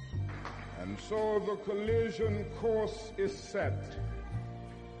 And so the collision course is set.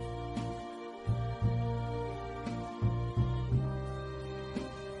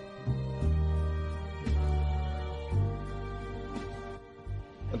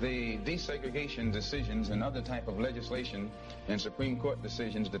 the desegregation decisions and other type of legislation and Supreme Court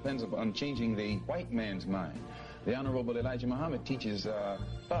decisions depends upon changing the white man's mind. The Honorable Elijah Muhammad teaches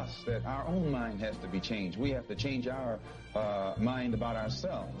us that our own mind has to be changed. We have to change our mind about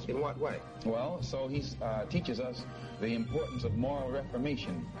ourselves. In what way? Well, so he teaches us the importance of moral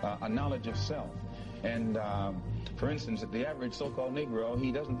reformation, a knowledge of self. And for instance, the average so-called Negro,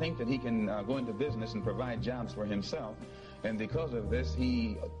 he doesn't think that he can go into business and provide jobs for himself. And because of this,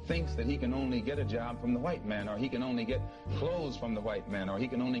 he thinks that he can only get a job from the white man, or he can only get clothes from the white man, or he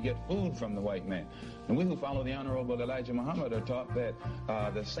can only get food from the white man. And we who follow the Honorable Elijah Muhammad are taught that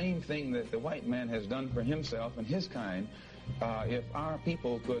the same thing that the white man has done for himself and his kind, if our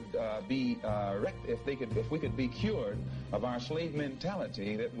people could if we could be cured of our slave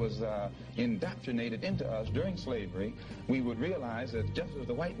mentality that was indoctrinated into us during slavery, we would realize that just as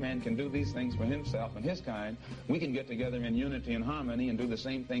the white man can do these things for himself and his kind, we can get together in unity and harmony and do the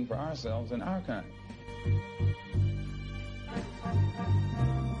same thing for ourselves and our kind.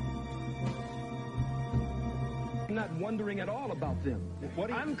 I'm not wondering at all about them.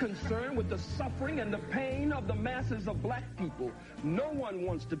 I'm concerned with the suffering and the pain of the masses of black people. No one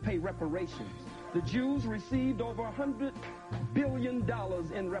wants to pay reparations. The Jews received over $100 billion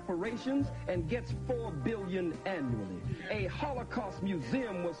in reparations and gets $4 billion annually. A Holocaust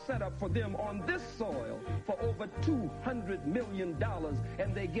museum was set up for them on this soil for over $200 million,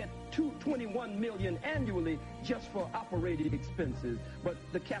 and they get $21 million annually just for operating expenses. But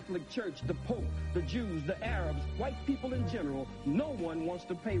the Catholic Church, the Pope, the Jews, the Arabs, white people in general, no one wants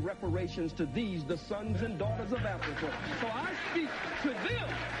to pay reparations to these, the sons and daughters of Africa. So I speak to them.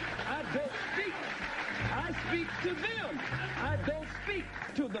 I speak to them. I don't speak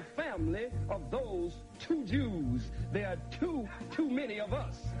to the family of those two Jews. There are too many of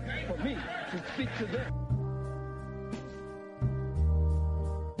us for me to speak to them.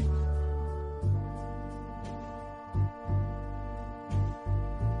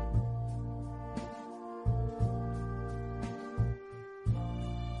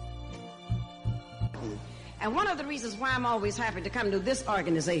 And one of the reasons why I'm always happy to come to this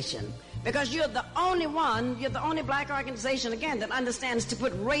organization, because you're the only black organization, again, that understands to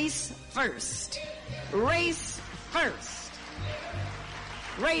put race first. Race first.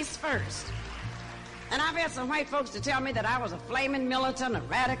 Race first. And I've had some white folks to tell me that I was a flaming militant, a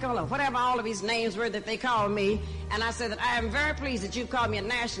radical, or whatever all of these names were that they called me. And I said that I am very pleased that you called me a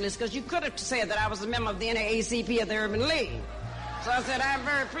nationalist, because you could have said that I was a member of the NAACP of the Urban League. So I said, I'm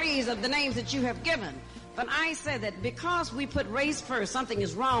very pleased of the names that you have given. But I said that because we put race first, something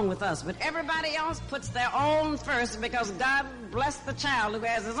is wrong with us. But everybody else puts their own first because God blessed the child who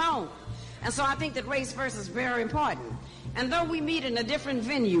has his own. And so I think that race first is very important. And though we meet in a different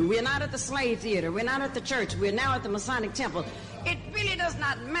venue, we're not at the Slave Theater, we're not at the church, we're now at the Masonic Temple, it really does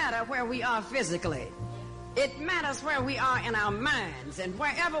not matter where we are physically. It matters where we are in our minds. And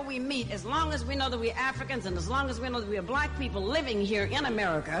wherever we meet, as long as we know that we're Africans and as long as we know that we're black people living here in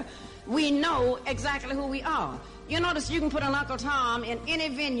America, we know exactly who we are. You notice you can put an Uncle Tom in any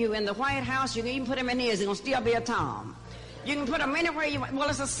venue in the White House. You can even put him in his. He's going to still be a Tom. You can put him anywhere you want. Well,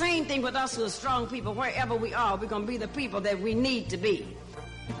 it's the same thing with us who are strong people. Wherever we are, we're going to be the people that we need to be.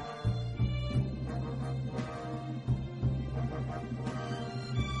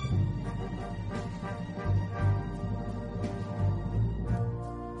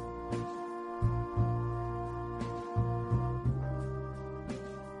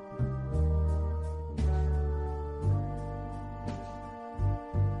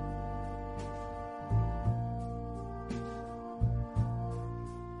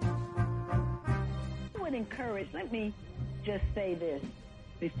 Let me just say this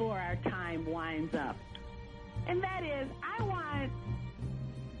before our time winds up. And that is, I want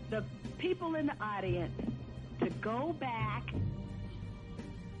the people in the audience to go back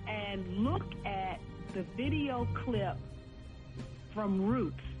and look at the video clip from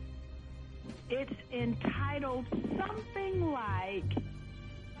Roots. It's entitled something like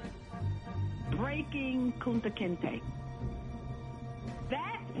Breaking Kunta Kinte.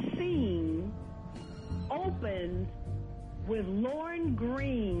 That scene opens with Lorne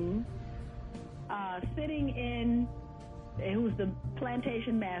Green sitting in, who's the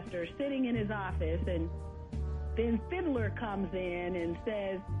plantation master, sitting in his office, and then Fiddler comes in and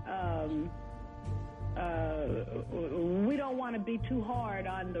says, we don't want to be too hard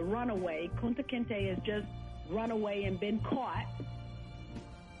on the runaway. Kunta Kinte has just run away and been caught.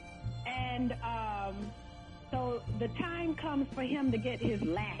 And so the time comes for him to get his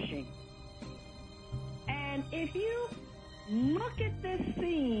lashing. And if you look at this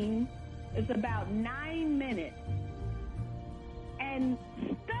scene, it's about 9 minutes, and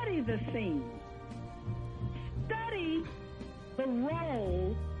study the scene. Study the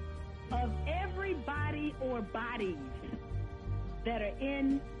role of everybody or bodies that are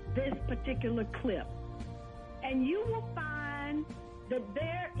in this particular clip. And you will find that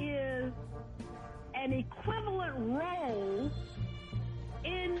there is an equivalent role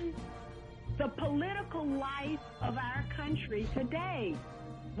in the political life of our country today,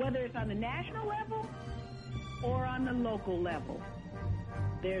 whether it's on the national level or on the local level.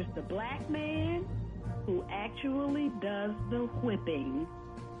 There's the black man who actually does the whipping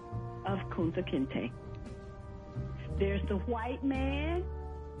of Kunta Kinte. There's the white man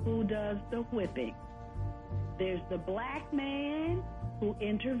who does the whipping. There's the black man who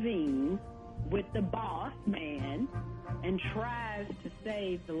intervenes with the boss man and tries to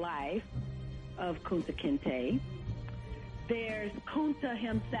save the life of Kunta Kinte. There's Kunta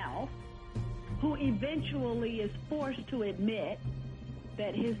himself, who eventually is forced to admit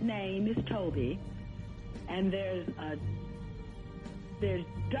that his name is Toby. And there's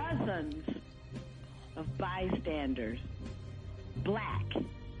dozens of bystanders, black,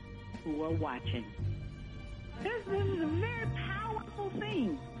 who are watching. This is a very powerful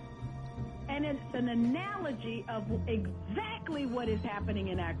scene. And it's an analogy of exactly what is happening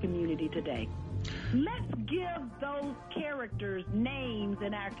in our community today. Let's give those characters names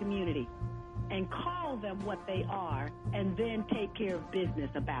in our community and call them what they are, and then take care of business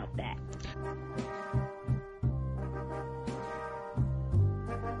about that.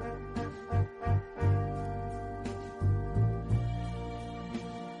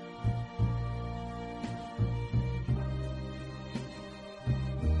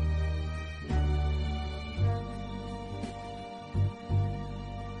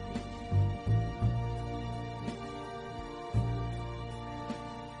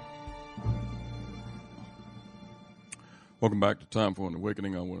 Welcome back to Time for an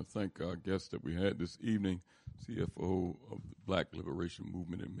Awakening. I want to thank our guests that we had this evening, CFO of the Black Liberation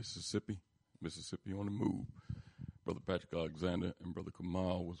Movement in Mississippi on the Move. Brother Patrick Alexander and Brother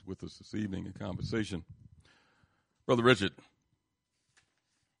Kamal was with us this evening in conversation. Brother Richard.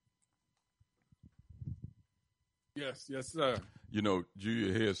 Yes, sir. You know,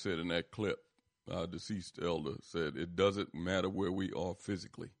 Julia Hare said in that clip, our deceased elder said, it doesn't matter where we are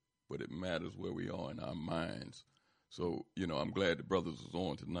physically, but it matters where we are in our minds. So, you know, I'm glad the brothers was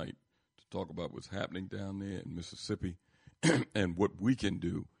on tonight to talk about what's happening down there in Mississippi and what we can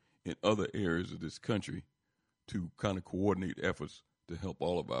do in other areas of this country to kind of coordinate efforts to help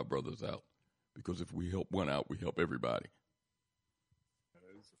all of our brothers out. Because if we help one out, we help everybody.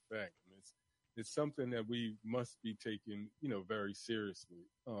 That is a fact. It's something that we must be taking, very seriously.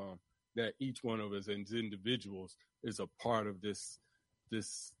 That each one of us as individuals is a part of this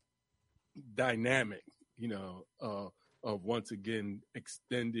dynamic. Of once again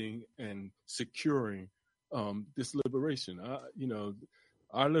extending and securing this liberation.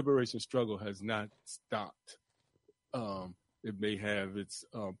 Our liberation struggle has not stopped. It may have its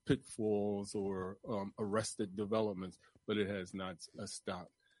pitfalls or arrested developments, but it has not stopped.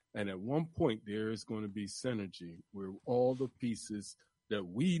 And at one point, there is going to be synergy where all the pieces that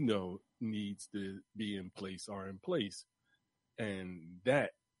we know needs to be in place are in place. And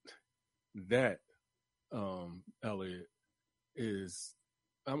that Elliott, is,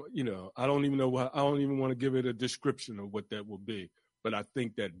 I don't even know I don't even want to give it a description of what that will be. But I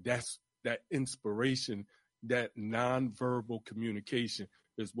think that's that inspiration, that nonverbal communication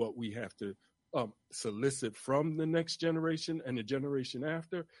is what we have to solicit from the next generation and the generation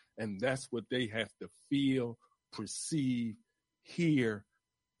after. And that's what they have to feel, perceive, hear,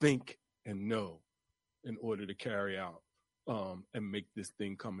 think, and know in order to carry out and make this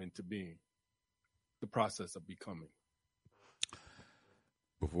thing come into being. The process of becoming.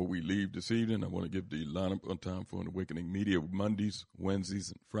 Before we leave this evening, I want to give the lineup on Time for an Awakening Media Mondays, Wednesdays,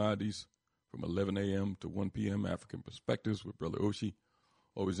 and Fridays from 11 a.m. to 1 p.m. African Perspectives with Brother Oshi.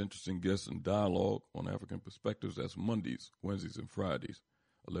 Always interesting guests and dialogue on African Perspectives. That's Mondays, Wednesdays, and Fridays,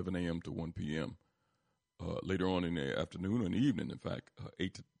 11 a.m. to 1 p.m. Later on in the afternoon or in the evening, in fact,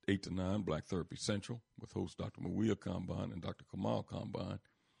 8 to 9, Black Therapy Central with host Dr. Mawia Kamban and Dr. Kamal Kamban.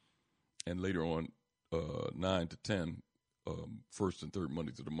 And later on, 9 to 10, first and third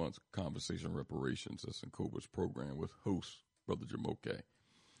Mondays of the month, Conversation Reparations. That's in Cobra's program with host Brother Jamoke.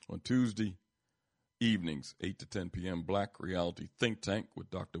 On Tuesday evenings, 8 to 10 p.m., Black Reality Think Tank with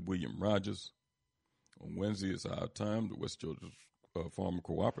Dr. William Rogers. On Wednesday, it's our time, the West Georgia Farmer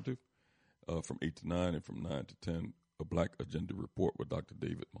Cooperative, from 8 to 9, and from 9 to 10, a Black Agenda Report with Dr.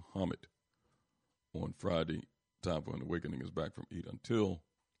 David Muhammad. On Friday, Time for an Awakening is back from 8 until,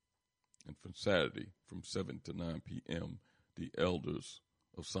 and from Saturday, from 7 to 9 p.m., the elders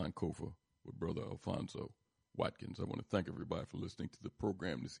of Sankofa with Brother Alfonso Watkins. I want to thank everybody for listening to the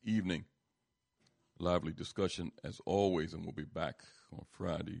program this evening. Lively discussion as always, and we'll be back on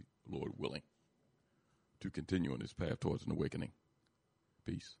Friday, Lord willing, to continue on this path towards an awakening.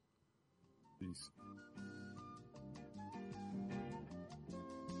 Peace. Peace.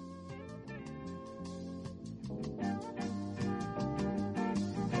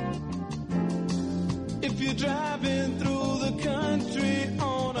 If you're driving through the country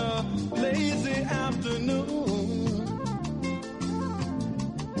on a lazy afternoon,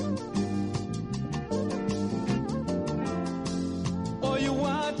 or you're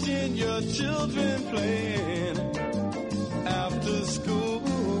watching your children playing after school,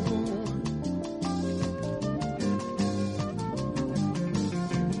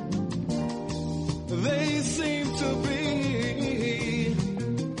 they seem to be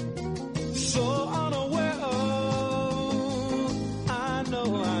so unaware of, I know,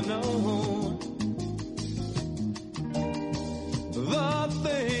 the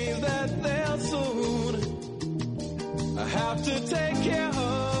things that they'll soon have to take care of.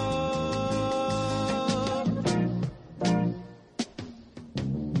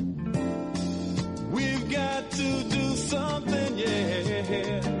 We've got to do something,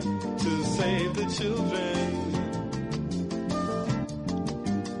 yeah, to save the children.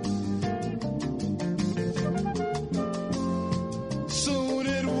 Soon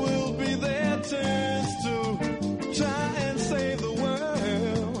it will be their turns to try and save the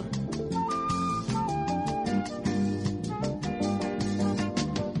world.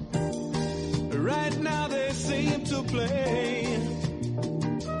 Right now they seem to play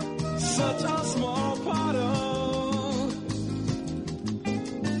such a small part of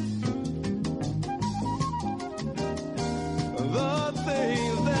the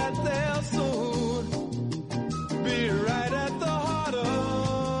things that they'll soon be right at the heart of.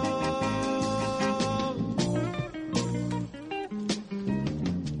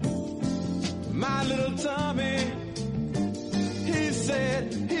 My little Tommy, he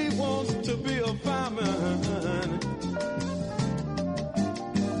said he wants to be a fireman.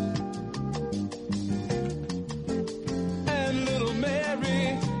 And little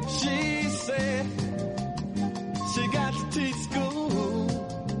Mary, she said she got to teach school.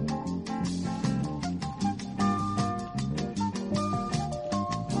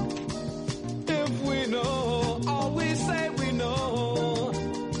 If we know all we say we know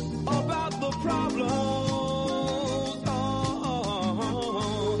about the problems,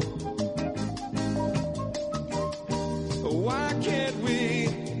 why can't we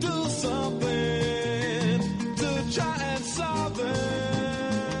do something to try and solve them?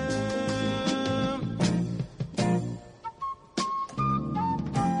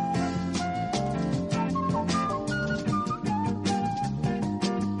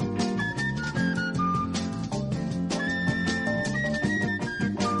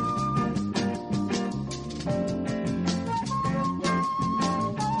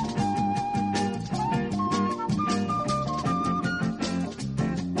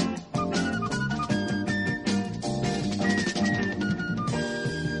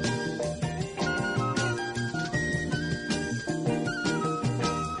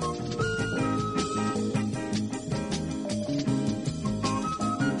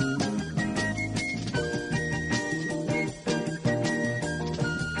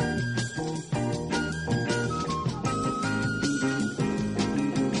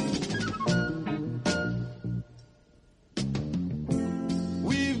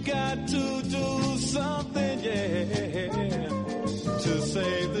 We've got to do something, yeah, to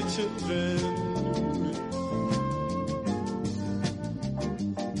save the children.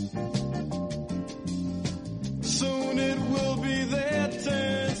 Soon it will be their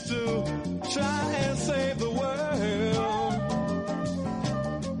turns to try and save the world.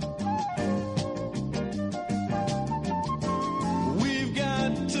 We've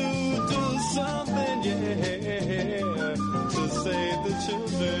got to do something, yeah, to save the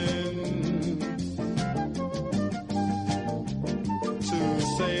children. To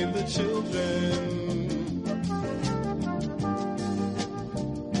save the children.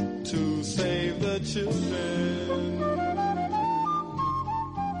 To save the children.